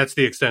 And then that's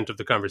the extent of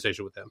the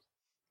conversation with them.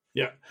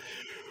 Yeah.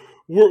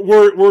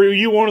 Were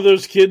you one of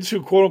those kids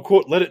who, quote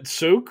unquote, let it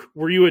soak?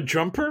 Were you a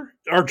jumper?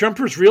 Are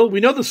jumpers real?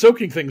 We know the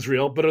soaking thing's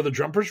real, but are the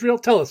jumpers real?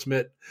 Tell us,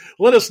 Mitt.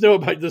 Let us know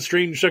about the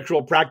strange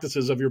sexual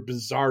practices of your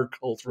bizarre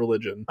cult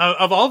religion.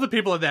 Of all the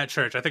people in that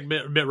church, I think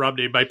Mitt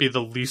Romney might be the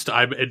least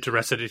I'm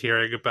interested in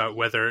hearing about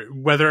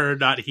whether or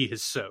not he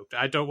is soaked.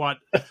 I don't want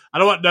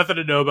nothing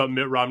to know about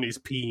Mitt Romney's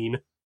peen.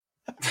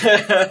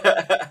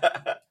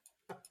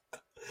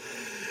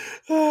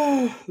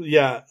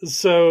 Yeah.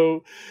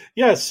 So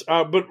yes,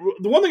 but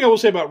the one thing I will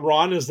say about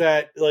Ron is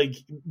that, like,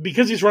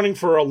 because he's running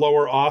for a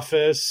lower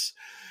office,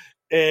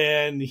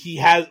 And he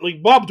has,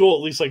 like, Bob Dole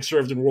at least, like,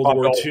 served in World Bob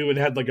War Dole. II and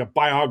had, like, a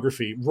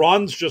biography.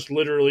 Ron's just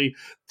literally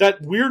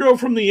that weirdo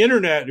from the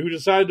internet who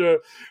decided to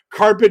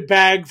carpet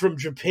bag from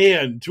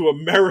Japan to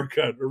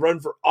America to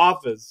run for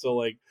office. So,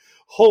 like,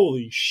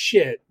 holy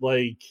shit.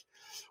 Like,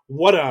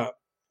 what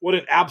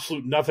an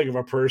absolute nothing of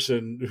a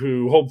person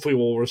who hopefully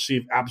will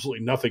receive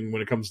absolutely nothing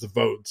when it comes to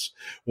votes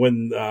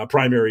when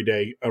primary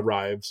day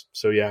arrives.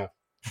 So, yeah,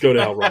 go to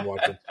hell, Ron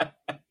Watkins.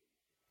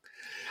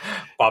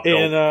 Bob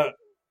Dole. And,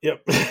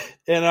 yep.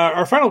 And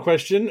our final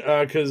question,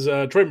 because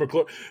Troy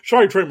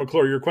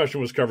McClure, your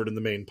question was covered in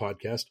the main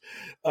podcast.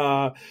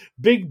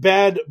 Big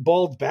Bad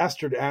Bald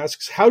Bastard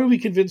asks, how do we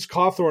convince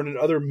Cawthorn and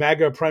other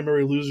MAGA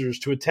primary losers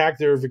to attack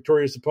their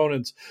victorious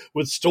opponents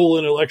with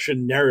stolen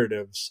election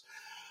narratives?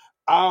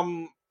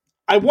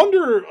 I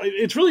wonder,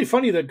 it's really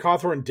funny that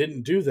Cawthorn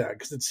didn't do that,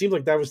 because it seemed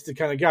like that was the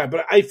kind of guy.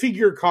 But I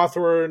figure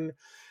Cawthorn,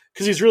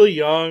 because he's really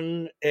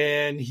young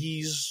and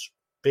he's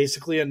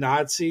basically a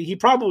Nazi, he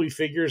probably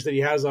figures that he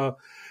has a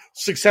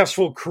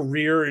successful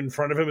career in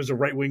front of him as a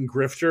right-wing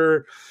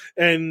grifter.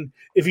 And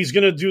if he's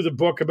going to do the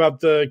book about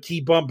the key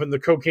bump and the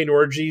cocaine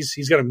orgies,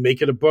 he's got to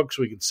make it a book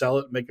so he can sell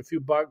it and make a few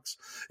bucks.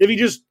 If he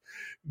just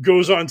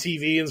goes on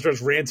TV and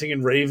starts ranting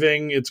and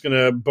raving, it's going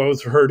to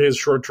both hurt his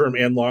short-term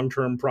and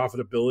long-term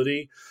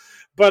profitability.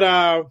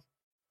 But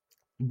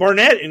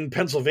Barnett in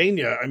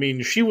Pennsylvania, I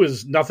mean, she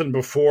was nothing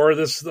before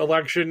this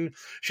election.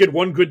 She had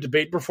one good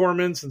debate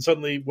performance and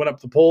suddenly went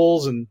up the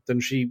polls, and then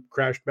she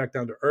crashed back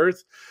down to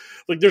earth.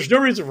 Like, there's no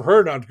reason for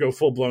her not to go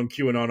full-blown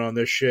QAnon on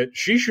this shit.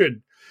 She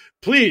should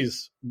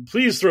please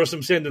throw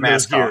some sand in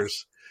those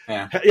gears.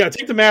 Yeah,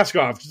 take the mask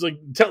off. Just like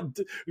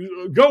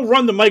go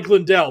run the Mike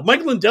Lindell.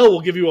 Mike Lindell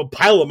will give you a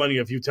pile of money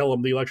if you tell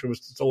him the election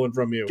was stolen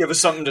from you. Give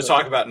us something to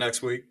talk about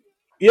next week.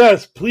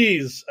 Yes,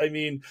 please. I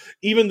mean,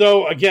 even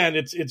though, again,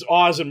 it's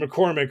Oz and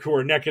McCormick who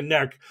are neck and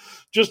neck,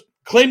 just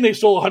claim they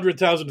stole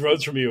 100,000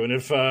 votes from you. And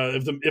if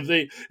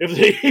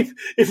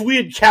we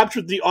had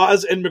captured the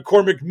Oz and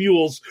McCormick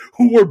mules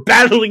who were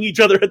battling each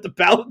other at the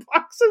ballot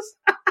boxes,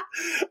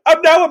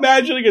 I'm now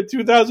imagining a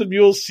 2,000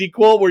 Mules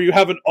sequel where you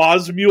have an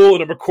Oz mule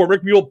and a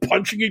McCormick mule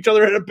punching each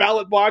other at a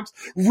ballot box,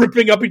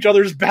 ripping up each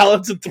other's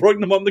ballots and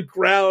throwing them on the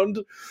ground.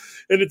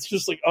 And it's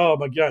just like, oh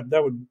my God,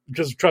 that would,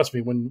 because trust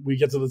me, when we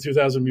get to the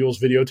 2000 Mules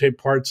videotape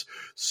parts,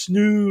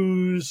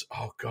 snooze.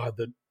 Oh God,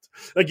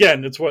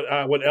 again, it's what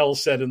Elle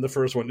said in the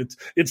first one.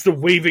 It's the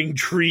waving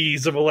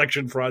trees of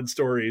election fraud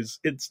stories.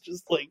 It's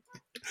just like,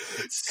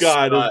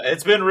 God.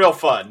 It's been real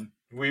fun.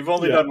 We've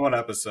only done one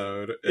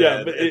episode.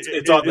 Yeah, but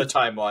it's on the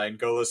timeline.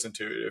 Go listen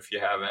to it if you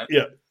haven't.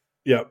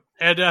 Yeah.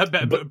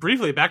 And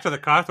briefly, back to the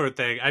Cawthorn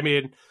thing. I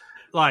mean,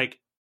 like,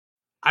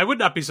 I would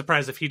not be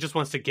surprised if he just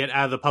wants to get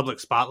out of the public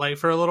spotlight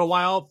for a little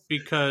while,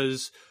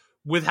 because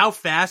with how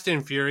fast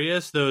and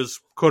furious those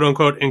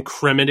quote-unquote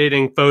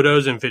incriminating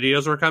photos and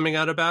videos were coming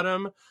out about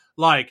him,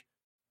 like,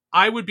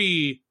 I would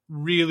be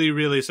really,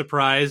 really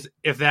surprised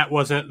if that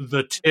wasn't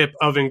the tip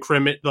of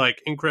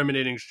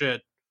incriminating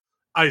shit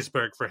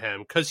iceberg for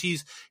him, because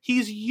he's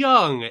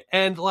young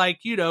and,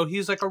 like, you know,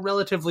 he's like a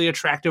relatively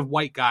attractive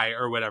white guy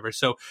or whatever,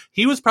 so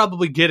he was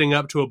probably getting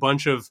up to a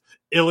bunch of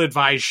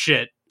ill-advised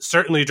shit,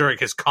 certainly during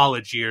his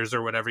college years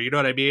or whatever, you know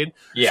what I mean?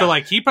 Yeah. So,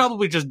 like, he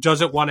probably just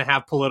doesn't want to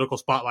have political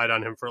spotlight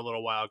on him for a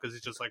little while, because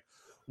he's just like,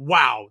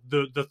 wow,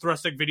 the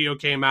Thrustic video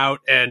came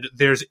out and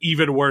there's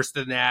even worse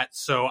than that,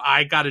 so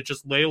I gotta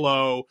just lay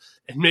low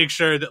and make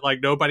sure that, like,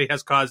 nobody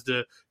has cause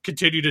to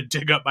continue to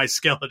dig up my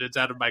skeletons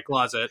out of my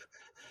closet.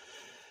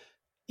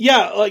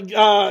 Yeah, like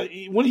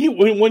when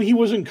he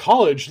was in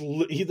college,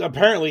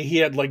 he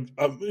had like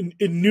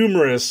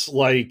numerous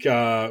like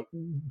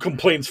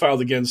complaints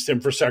filed against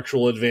him for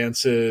sexual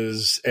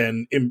advances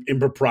and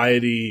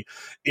impropriety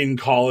in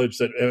college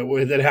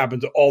that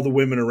happened to all the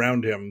women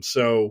around him.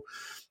 So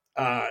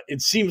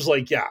it seems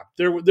like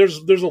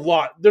there's a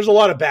lot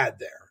of bad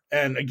there.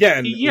 And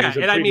again,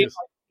 I mean,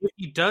 if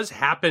he does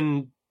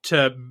happen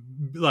to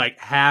like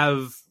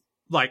have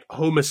like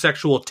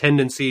homosexual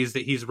tendencies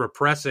that he's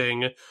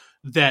repressing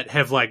that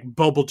have like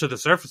bubbled to the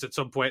surface at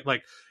some point,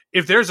 like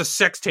if there's a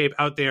sex tape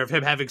out there of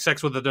him having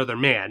sex with another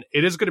man,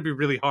 it is going to be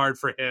really hard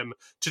for him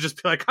to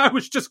just be like, I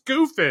was just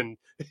goofing.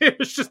 It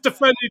was just a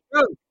funny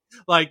joke.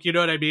 Like, you know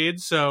what I mean?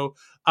 So,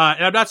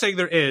 and I'm not saying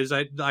there is,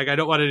 I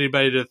don't want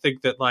anybody to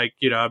think that, like,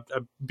 you know,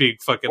 I'm being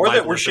fucking, or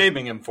that we're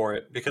shaming him for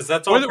it, because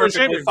that's all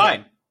perfectly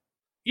fine.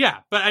 Yeah,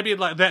 but I mean,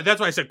 like, that's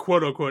why I said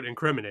quote unquote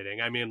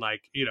incriminating. I mean,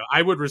 like, you know,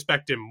 I would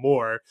respect him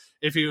more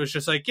if he was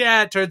just like,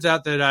 yeah, it turns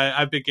out that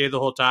I've been gay the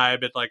whole time,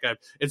 and like,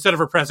 instead of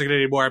repressing it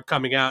anymore, I'm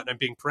coming out and I'm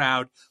being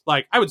proud.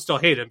 Like, I would still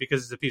hate him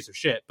because he's a piece of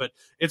shit, but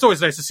it's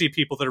always nice to see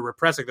people that are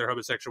repressing their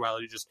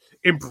homosexuality just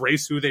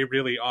embrace who they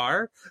really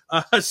are.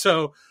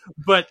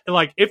 But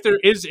like, if there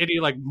is any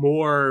like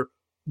more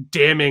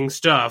damning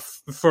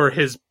stuff for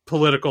his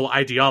political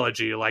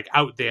ideology, like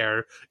out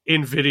there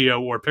in video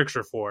or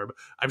picture form,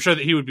 I'm sure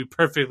that he would be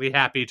perfectly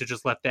happy to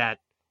just let that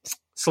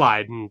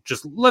slide and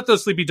just let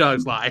those sleepy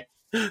dogs lie.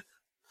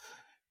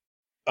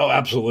 Oh,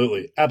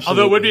 absolutely.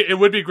 Although it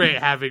would be great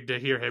having to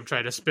hear him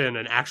try to spin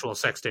an actual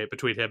sex tape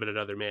between him and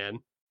another man.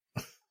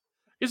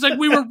 He's like,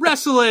 we were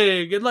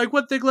wrestling, and like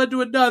one thing led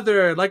to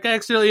another. Like I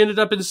accidentally ended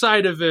up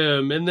inside of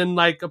him, and then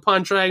like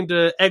upon trying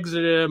to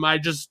exit him, I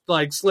just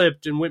like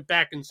slipped and went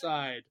back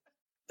inside.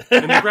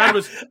 And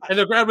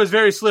the ground was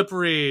very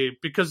slippery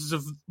because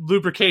of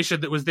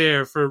lubrication that was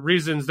there for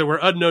reasons that were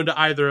unknown to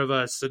either of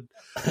us. And,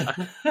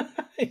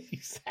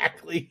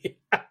 exactly.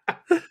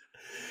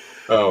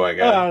 Oh my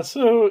god!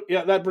 So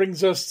yeah, that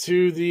brings us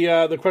to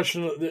the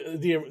question.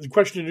 The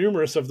question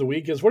numerous of the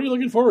week is: what are you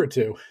looking forward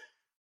to?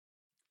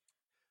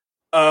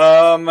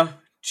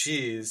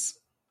 Geez,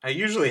 I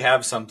usually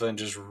have something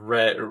just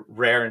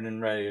raring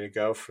and ready to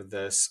go for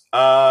this.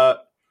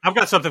 I've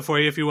got something for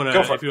you if you want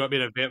to. If you want me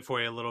to vent for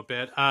you a little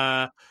bit.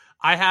 I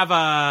have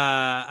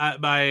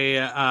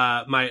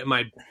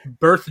my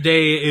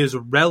birthday is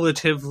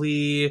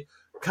relatively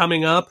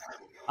coming up,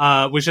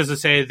 which is to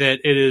say that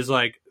it is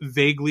like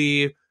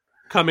vaguely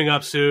coming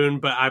up soon,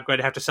 but I'm going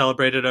to have to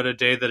celebrate it on a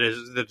day that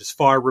is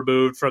far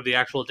removed from the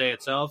actual day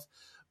itself.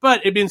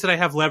 But it means that I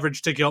have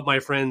leverage to guilt my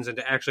friends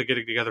into actually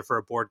getting together for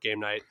a board game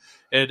night.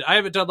 And I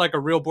haven't done like a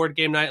real board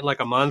game night in like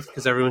a month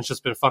because everyone's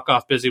just been fuck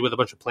off busy with a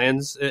bunch of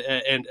plans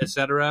and et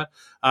cetera.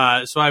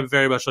 So I'm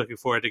very much looking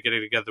forward to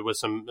getting together with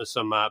some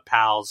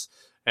pals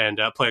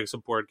and playing some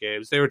board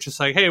games. They were just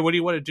like, hey, what do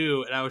you want to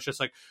do? And I was just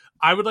like,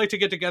 I would like to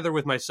get together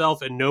with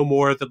myself and no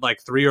more than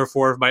like 3 or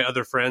 4 of my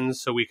other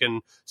friends so we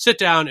can sit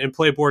down and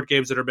play board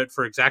games that are meant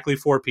for exactly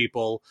 4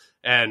 people.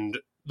 And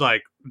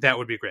like, that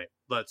would be great.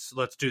 Let's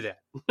do that.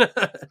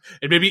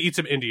 And maybe eat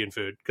some Indian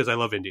food because I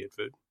love Indian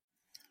food.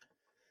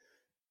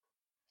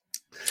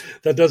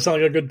 That does sound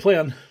like a good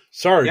plan.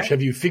 Sarge,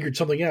 have you figured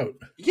something out?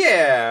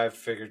 Yeah, I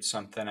figured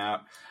something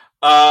out.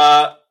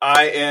 I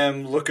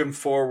am looking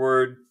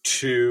forward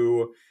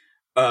to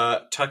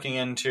tucking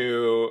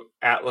into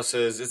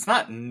Atlas's. It's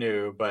not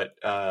new, but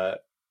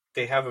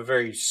they have a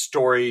very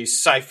story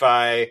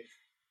sci-fi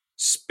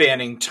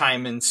spanning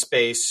time and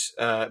space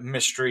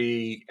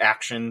mystery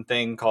action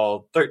thing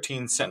called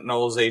 13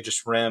 Sentinels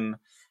Aegis Rim,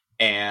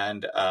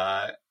 and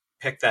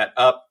pick that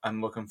up.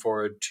 I'm looking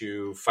forward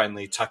to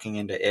finally tucking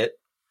into it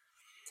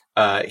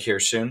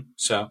here soon.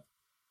 So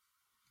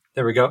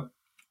there we go.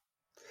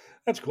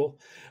 That's cool.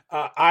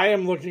 I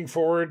am looking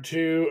forward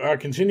to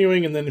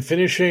continuing and then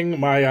finishing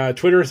my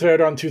Twitter thread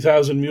on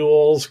 2000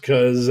 Mules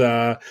because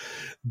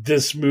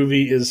this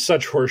movie is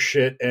such horse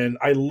shit, and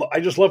I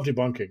just love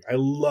debunking. I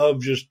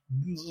love just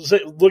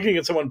looking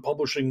at someone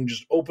publishing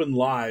just open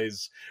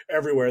lies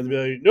everywhere and be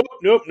like,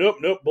 nope,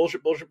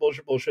 bullshit.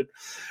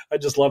 I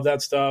just love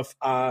that stuff.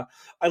 I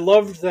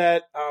loved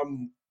that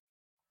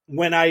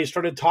when I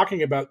started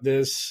talking about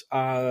this,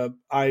 I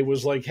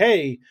was like,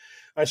 hey,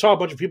 I saw a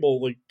bunch of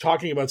people like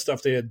talking about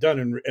stuff they had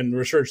done and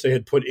research they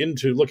had put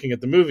into looking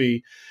at the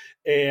movie.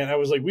 And I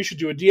was like, we should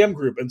do a DM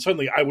group. And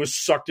suddenly I was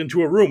sucked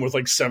into a room with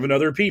like 7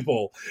 other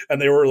people.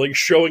 And they were like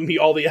showing me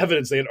all the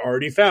evidence they had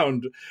already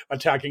found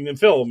attacking the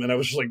film. And I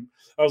was like,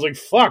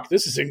 fuck,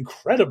 this is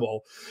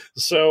incredible.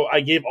 So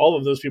I gave all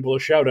of those people a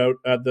shout out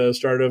at the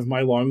start of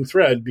my long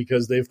thread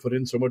because they've put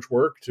in so much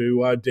work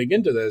to dig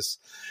into this.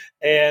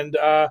 And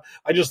I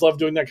just love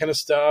doing that kind of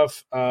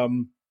stuff.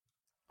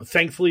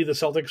 Thankfully, the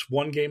Celtics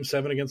won Game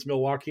 7 against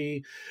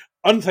Milwaukee.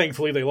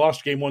 Unthankfully, they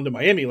lost Game 1 to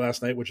Miami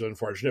last night, which is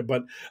unfortunate.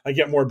 But I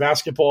get more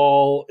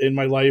basketball in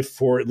my life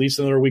for at least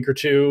another week or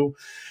two,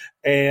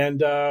 and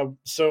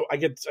so I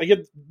get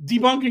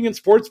debunking in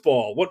sports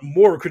ball. What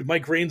more could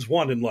Mike Raines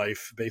want in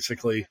life,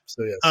 basically?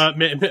 So yes,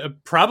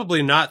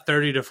 probably not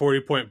 30 to 40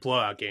 point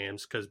blowout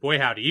games because boy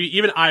howdy,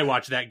 even I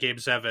watched that Game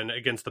 7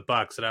 against the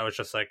Bucks, and I was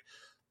just like,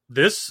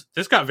 this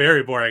got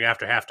very boring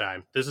after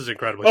halftime. This is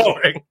incredibly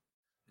boring.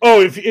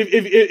 Oh,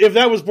 if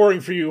that was boring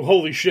for you,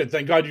 holy shit!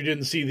 Thank God you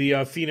didn't see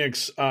the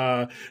Phoenix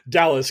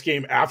Dallas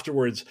game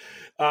afterwards.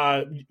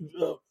 As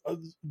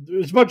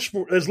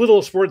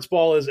little sports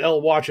ball as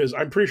Elle watches,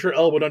 I'm pretty sure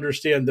Elle would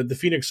understand that the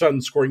Phoenix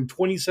Suns scoring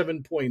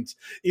 27 points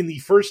in the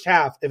first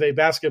half of a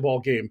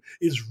basketball game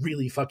is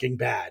really fucking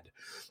bad.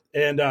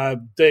 And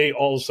they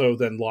also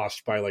then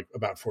lost by like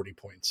about 40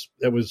 points.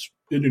 That was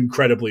an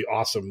incredibly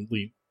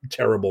awesomely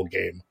terrible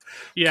game.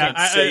 Yeah,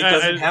 it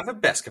doesn't have a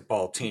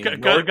basketball team.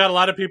 Got a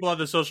lot of people on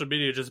the social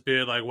media just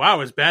being like,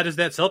 wow, as bad as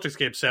that Celtics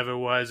Game 7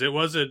 was, it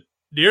wasn't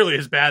nearly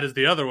as bad as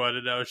the other one.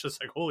 And I was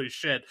just like, holy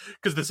shit.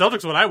 Because the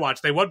Celtics one I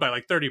watched, they won by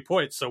like 30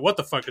 points. So what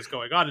the fuck is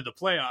going on in the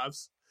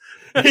playoffs?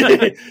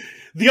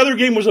 The other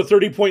game was a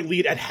 30-point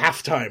lead at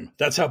halftime.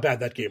 That's how bad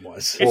that game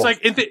was. It's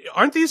like,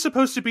 aren't these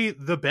supposed to be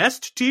the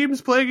best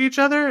teams playing each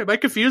other? Am I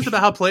confused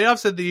about how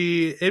playoffs in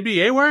the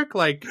NBA work?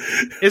 Like,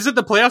 isn't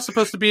the playoffs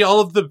supposed to be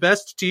all of the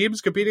best teams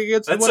competing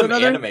against one another?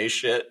 That's some anime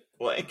shit.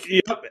 Like,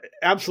 yep,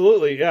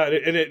 absolutely, yeah.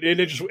 And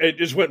it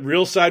just went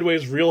real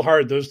sideways, real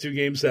hard. Those 2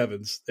 Game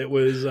 7s. It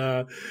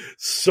was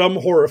some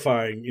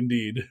horrifying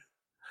indeed.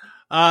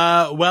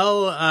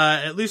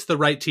 At least the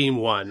right team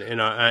won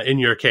in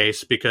your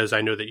case, because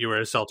I know that you were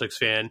a Celtics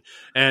fan.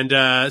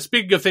 And,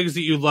 speaking of things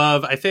that you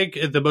love, I think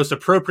the most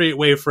appropriate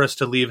way for us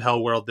to leave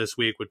Hell World this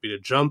week would be to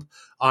jump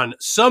on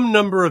some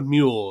number of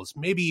mules,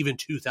 maybe even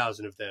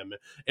 2,000 of them,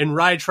 and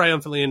ride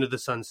triumphantly into the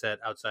sunset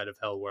outside of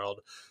Hellworld.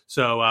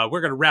 So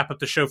we're going to wrap up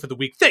the show for the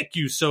week. Thank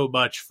you so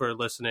much for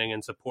listening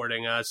and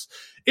supporting us.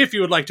 If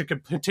you would like to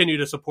continue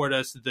to support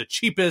us, the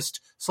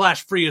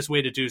cheapest/freest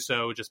way to do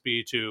so would just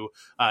be to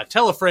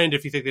tell a friend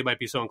if you think they might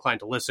be so inclined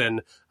to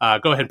listen.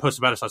 Go ahead and post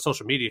about us on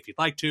social media if you'd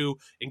like to.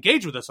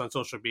 Engage with us on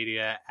social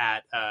media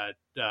at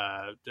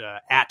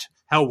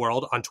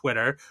Hellworld on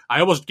Twitter. I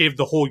almost gave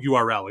the whole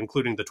URL,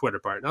 including the Twitter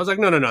part. And I was like,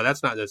 no,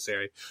 that's not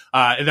necessary.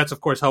 And that's,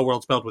 of course,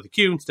 Hellworld spelled with a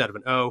Q instead of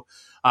an O.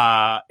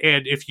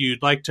 And if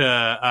you'd like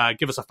to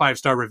give us a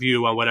 5-star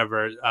review on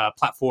whatever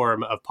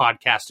platform of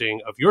podcasting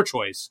of your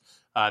choice,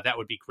 that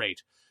would be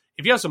great.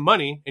 If you have some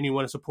money and you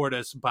want to support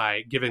us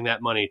by giving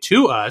that money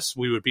to us,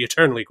 we would be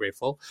eternally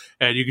grateful.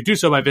 And you can do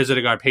so by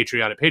visiting our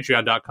Patreon at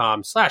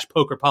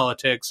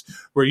patreon.com/pokerpolitics,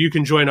 where you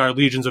can join our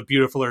legions of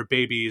beautifuler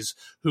babies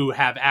who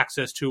have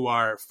access to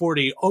our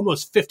 40,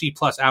 almost 50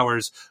 plus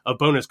hours of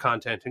bonus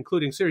content,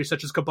 including series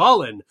such as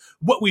Kabbalah,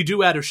 What We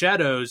Do Out of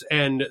Shadows,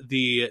 and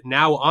the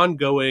now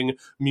ongoing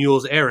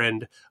Mule's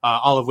Errand,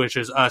 all of which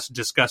is us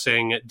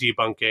discussing,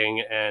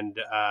 debunking, and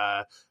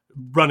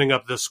running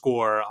up the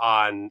score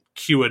on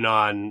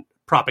QAnon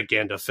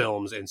propaganda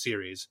films and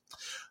series.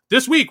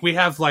 This week, we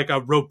have like a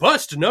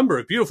robust number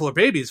of beautiful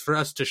babies for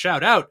us to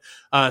shout out.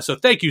 So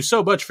thank you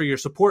so much for your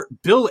support.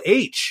 Bill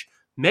H.,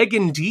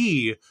 Megan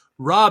D.,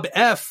 Rob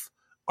F.,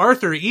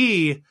 Arthur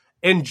E.,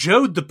 and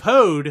Jode the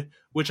Pode,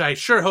 which I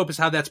sure hope is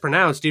how that's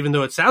pronounced, even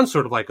though it sounds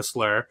sort of like a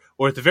slur,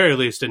 or at the very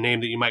least, a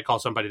name that you might call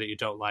somebody that you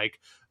don't like.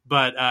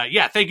 But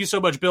yeah, thank you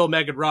so much, Bill,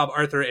 Megan, Rob,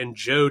 Arthur, and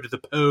Jode the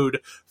Pode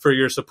for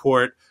your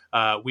support.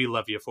 We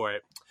love you for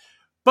it.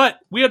 But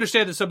we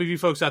understand that some of you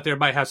folks out there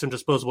might have some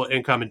disposable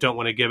income and don't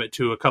want to give it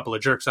to a couple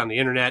of jerks on the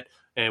internet,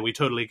 and we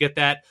totally get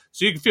that.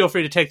 So you can feel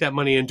free to take that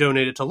money and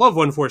donate it to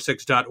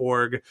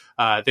love146.org.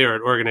 They're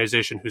an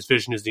organization whose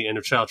vision is the end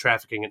of child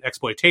trafficking and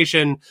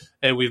exploitation,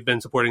 and we've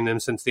been supporting them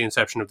since the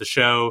inception of the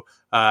show.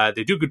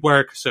 They do good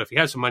work, so if you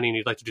have some money and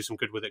you'd like to do some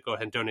good with it, go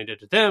ahead and donate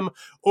it to them.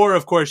 Or,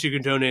 of course, you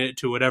can donate it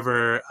to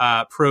whatever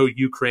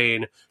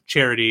pro-Ukraine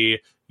charity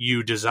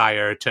you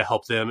desire to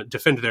help them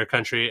defend their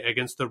country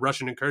against the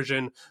Russian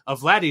incursion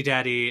of Laddie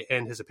Daddy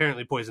and his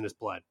apparently poisonous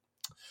blood.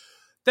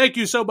 Thank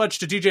you so much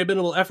to DJ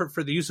Minimal Effort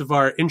for the use of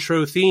our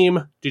intro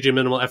theme. DJ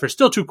Minimal Effort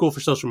still too cool for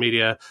social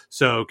media,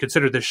 so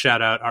consider this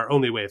shout out our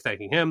only way of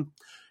thanking him.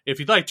 If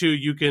you'd like to,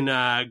 you can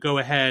go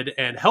ahead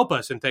and help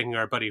us in thanking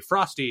our buddy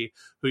Frosty,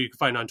 who you can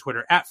find on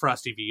Twitter at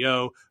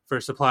FrostyVO,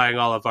 for supplying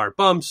all of our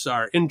bumps,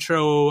 our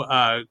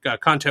intro,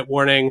 content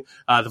warning,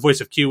 the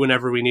voice of Q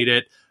whenever we need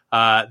it.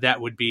 That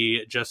would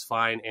be just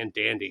fine and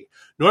dandy.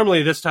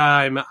 Normally this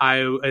time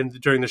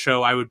during the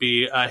show, I would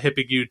be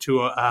hipping you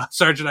to a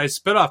Sergeant Ice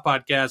spinoff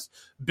podcast,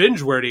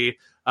 Binge-worthy,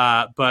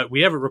 but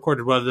we haven't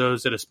recorded one of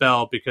those in a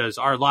spell because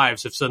our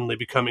lives have suddenly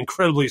become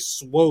incredibly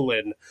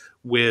swollen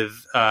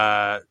with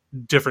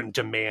different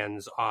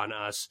demands on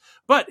us.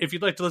 But if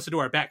you'd like to listen to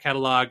our back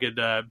catalog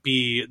and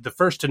be the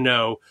first to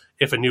know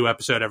if a new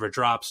episode ever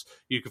drops,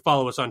 you can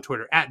follow us on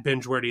Twitter at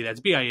Bingewordy. That's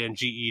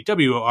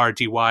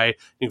BingeWordy.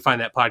 You can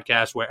find that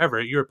podcast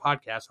wherever your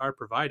podcasts are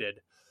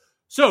provided.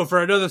 So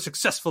for another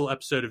successful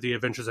episode of the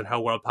Adventures in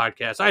Hellworld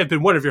podcast, I have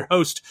been one of your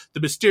hosts, the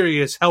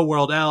mysterious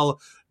Hellworld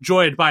L,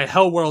 joined by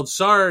Hellworld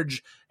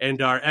Sarge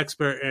and our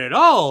expert in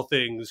all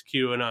things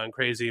QAnon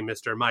crazy,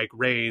 Mr. Mike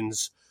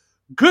Rains.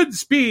 Good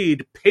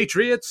speed,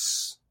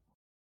 Patriots!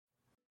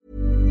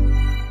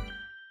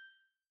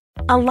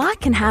 A lot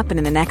can happen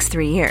in the next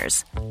 3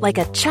 years. Like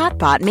a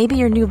chatbot may be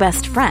your new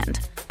best friend.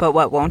 But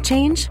what won't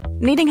change?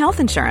 Needing health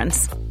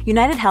insurance.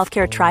 United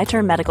Healthcare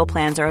Tri-Term Medical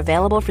Plans are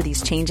available for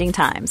these changing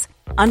times.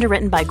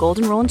 Underwritten by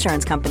Golden Rule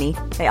Insurance Company,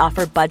 they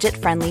offer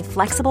budget-friendly,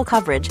 flexible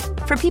coverage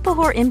for people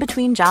who are in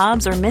between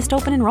jobs or missed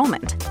open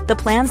enrollment. The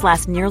plans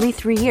last nearly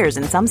 3 years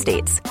in some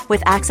states,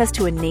 with access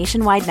to a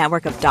nationwide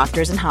network of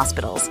doctors and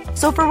hospitals.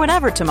 So for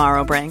whatever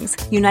tomorrow brings,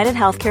 United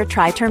Healthcare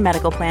Tri-Term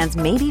Medical Plans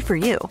may be for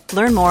you.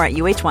 Learn more at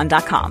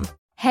UH1.com.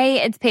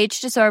 Hey, it's Paige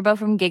DeSorbo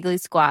from Giggly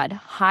Squad.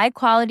 High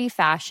quality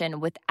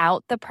fashion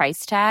without the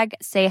price tag.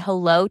 Say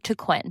hello to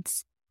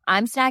Quince.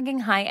 I'm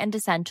snagging high-end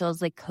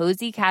essentials like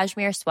cozy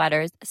cashmere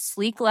sweaters,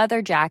 sleek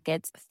leather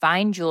jackets,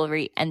 fine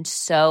jewelry, and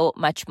so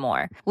much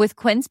more. With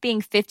Quince being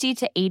 50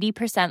 to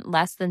 80%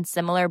 less than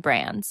similar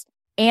brands.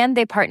 And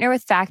they partner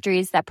with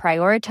factories that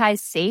prioritize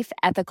safe,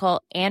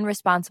 ethical, and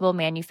responsible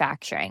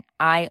manufacturing.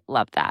 I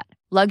love that.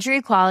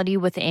 Luxury quality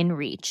within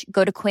reach.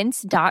 Go to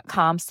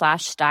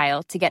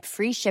quince.com/style to get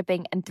free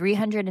shipping and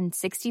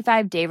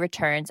 365-day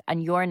returns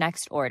on your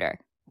next order.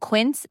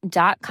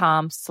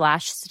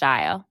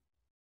 Quince.com/style.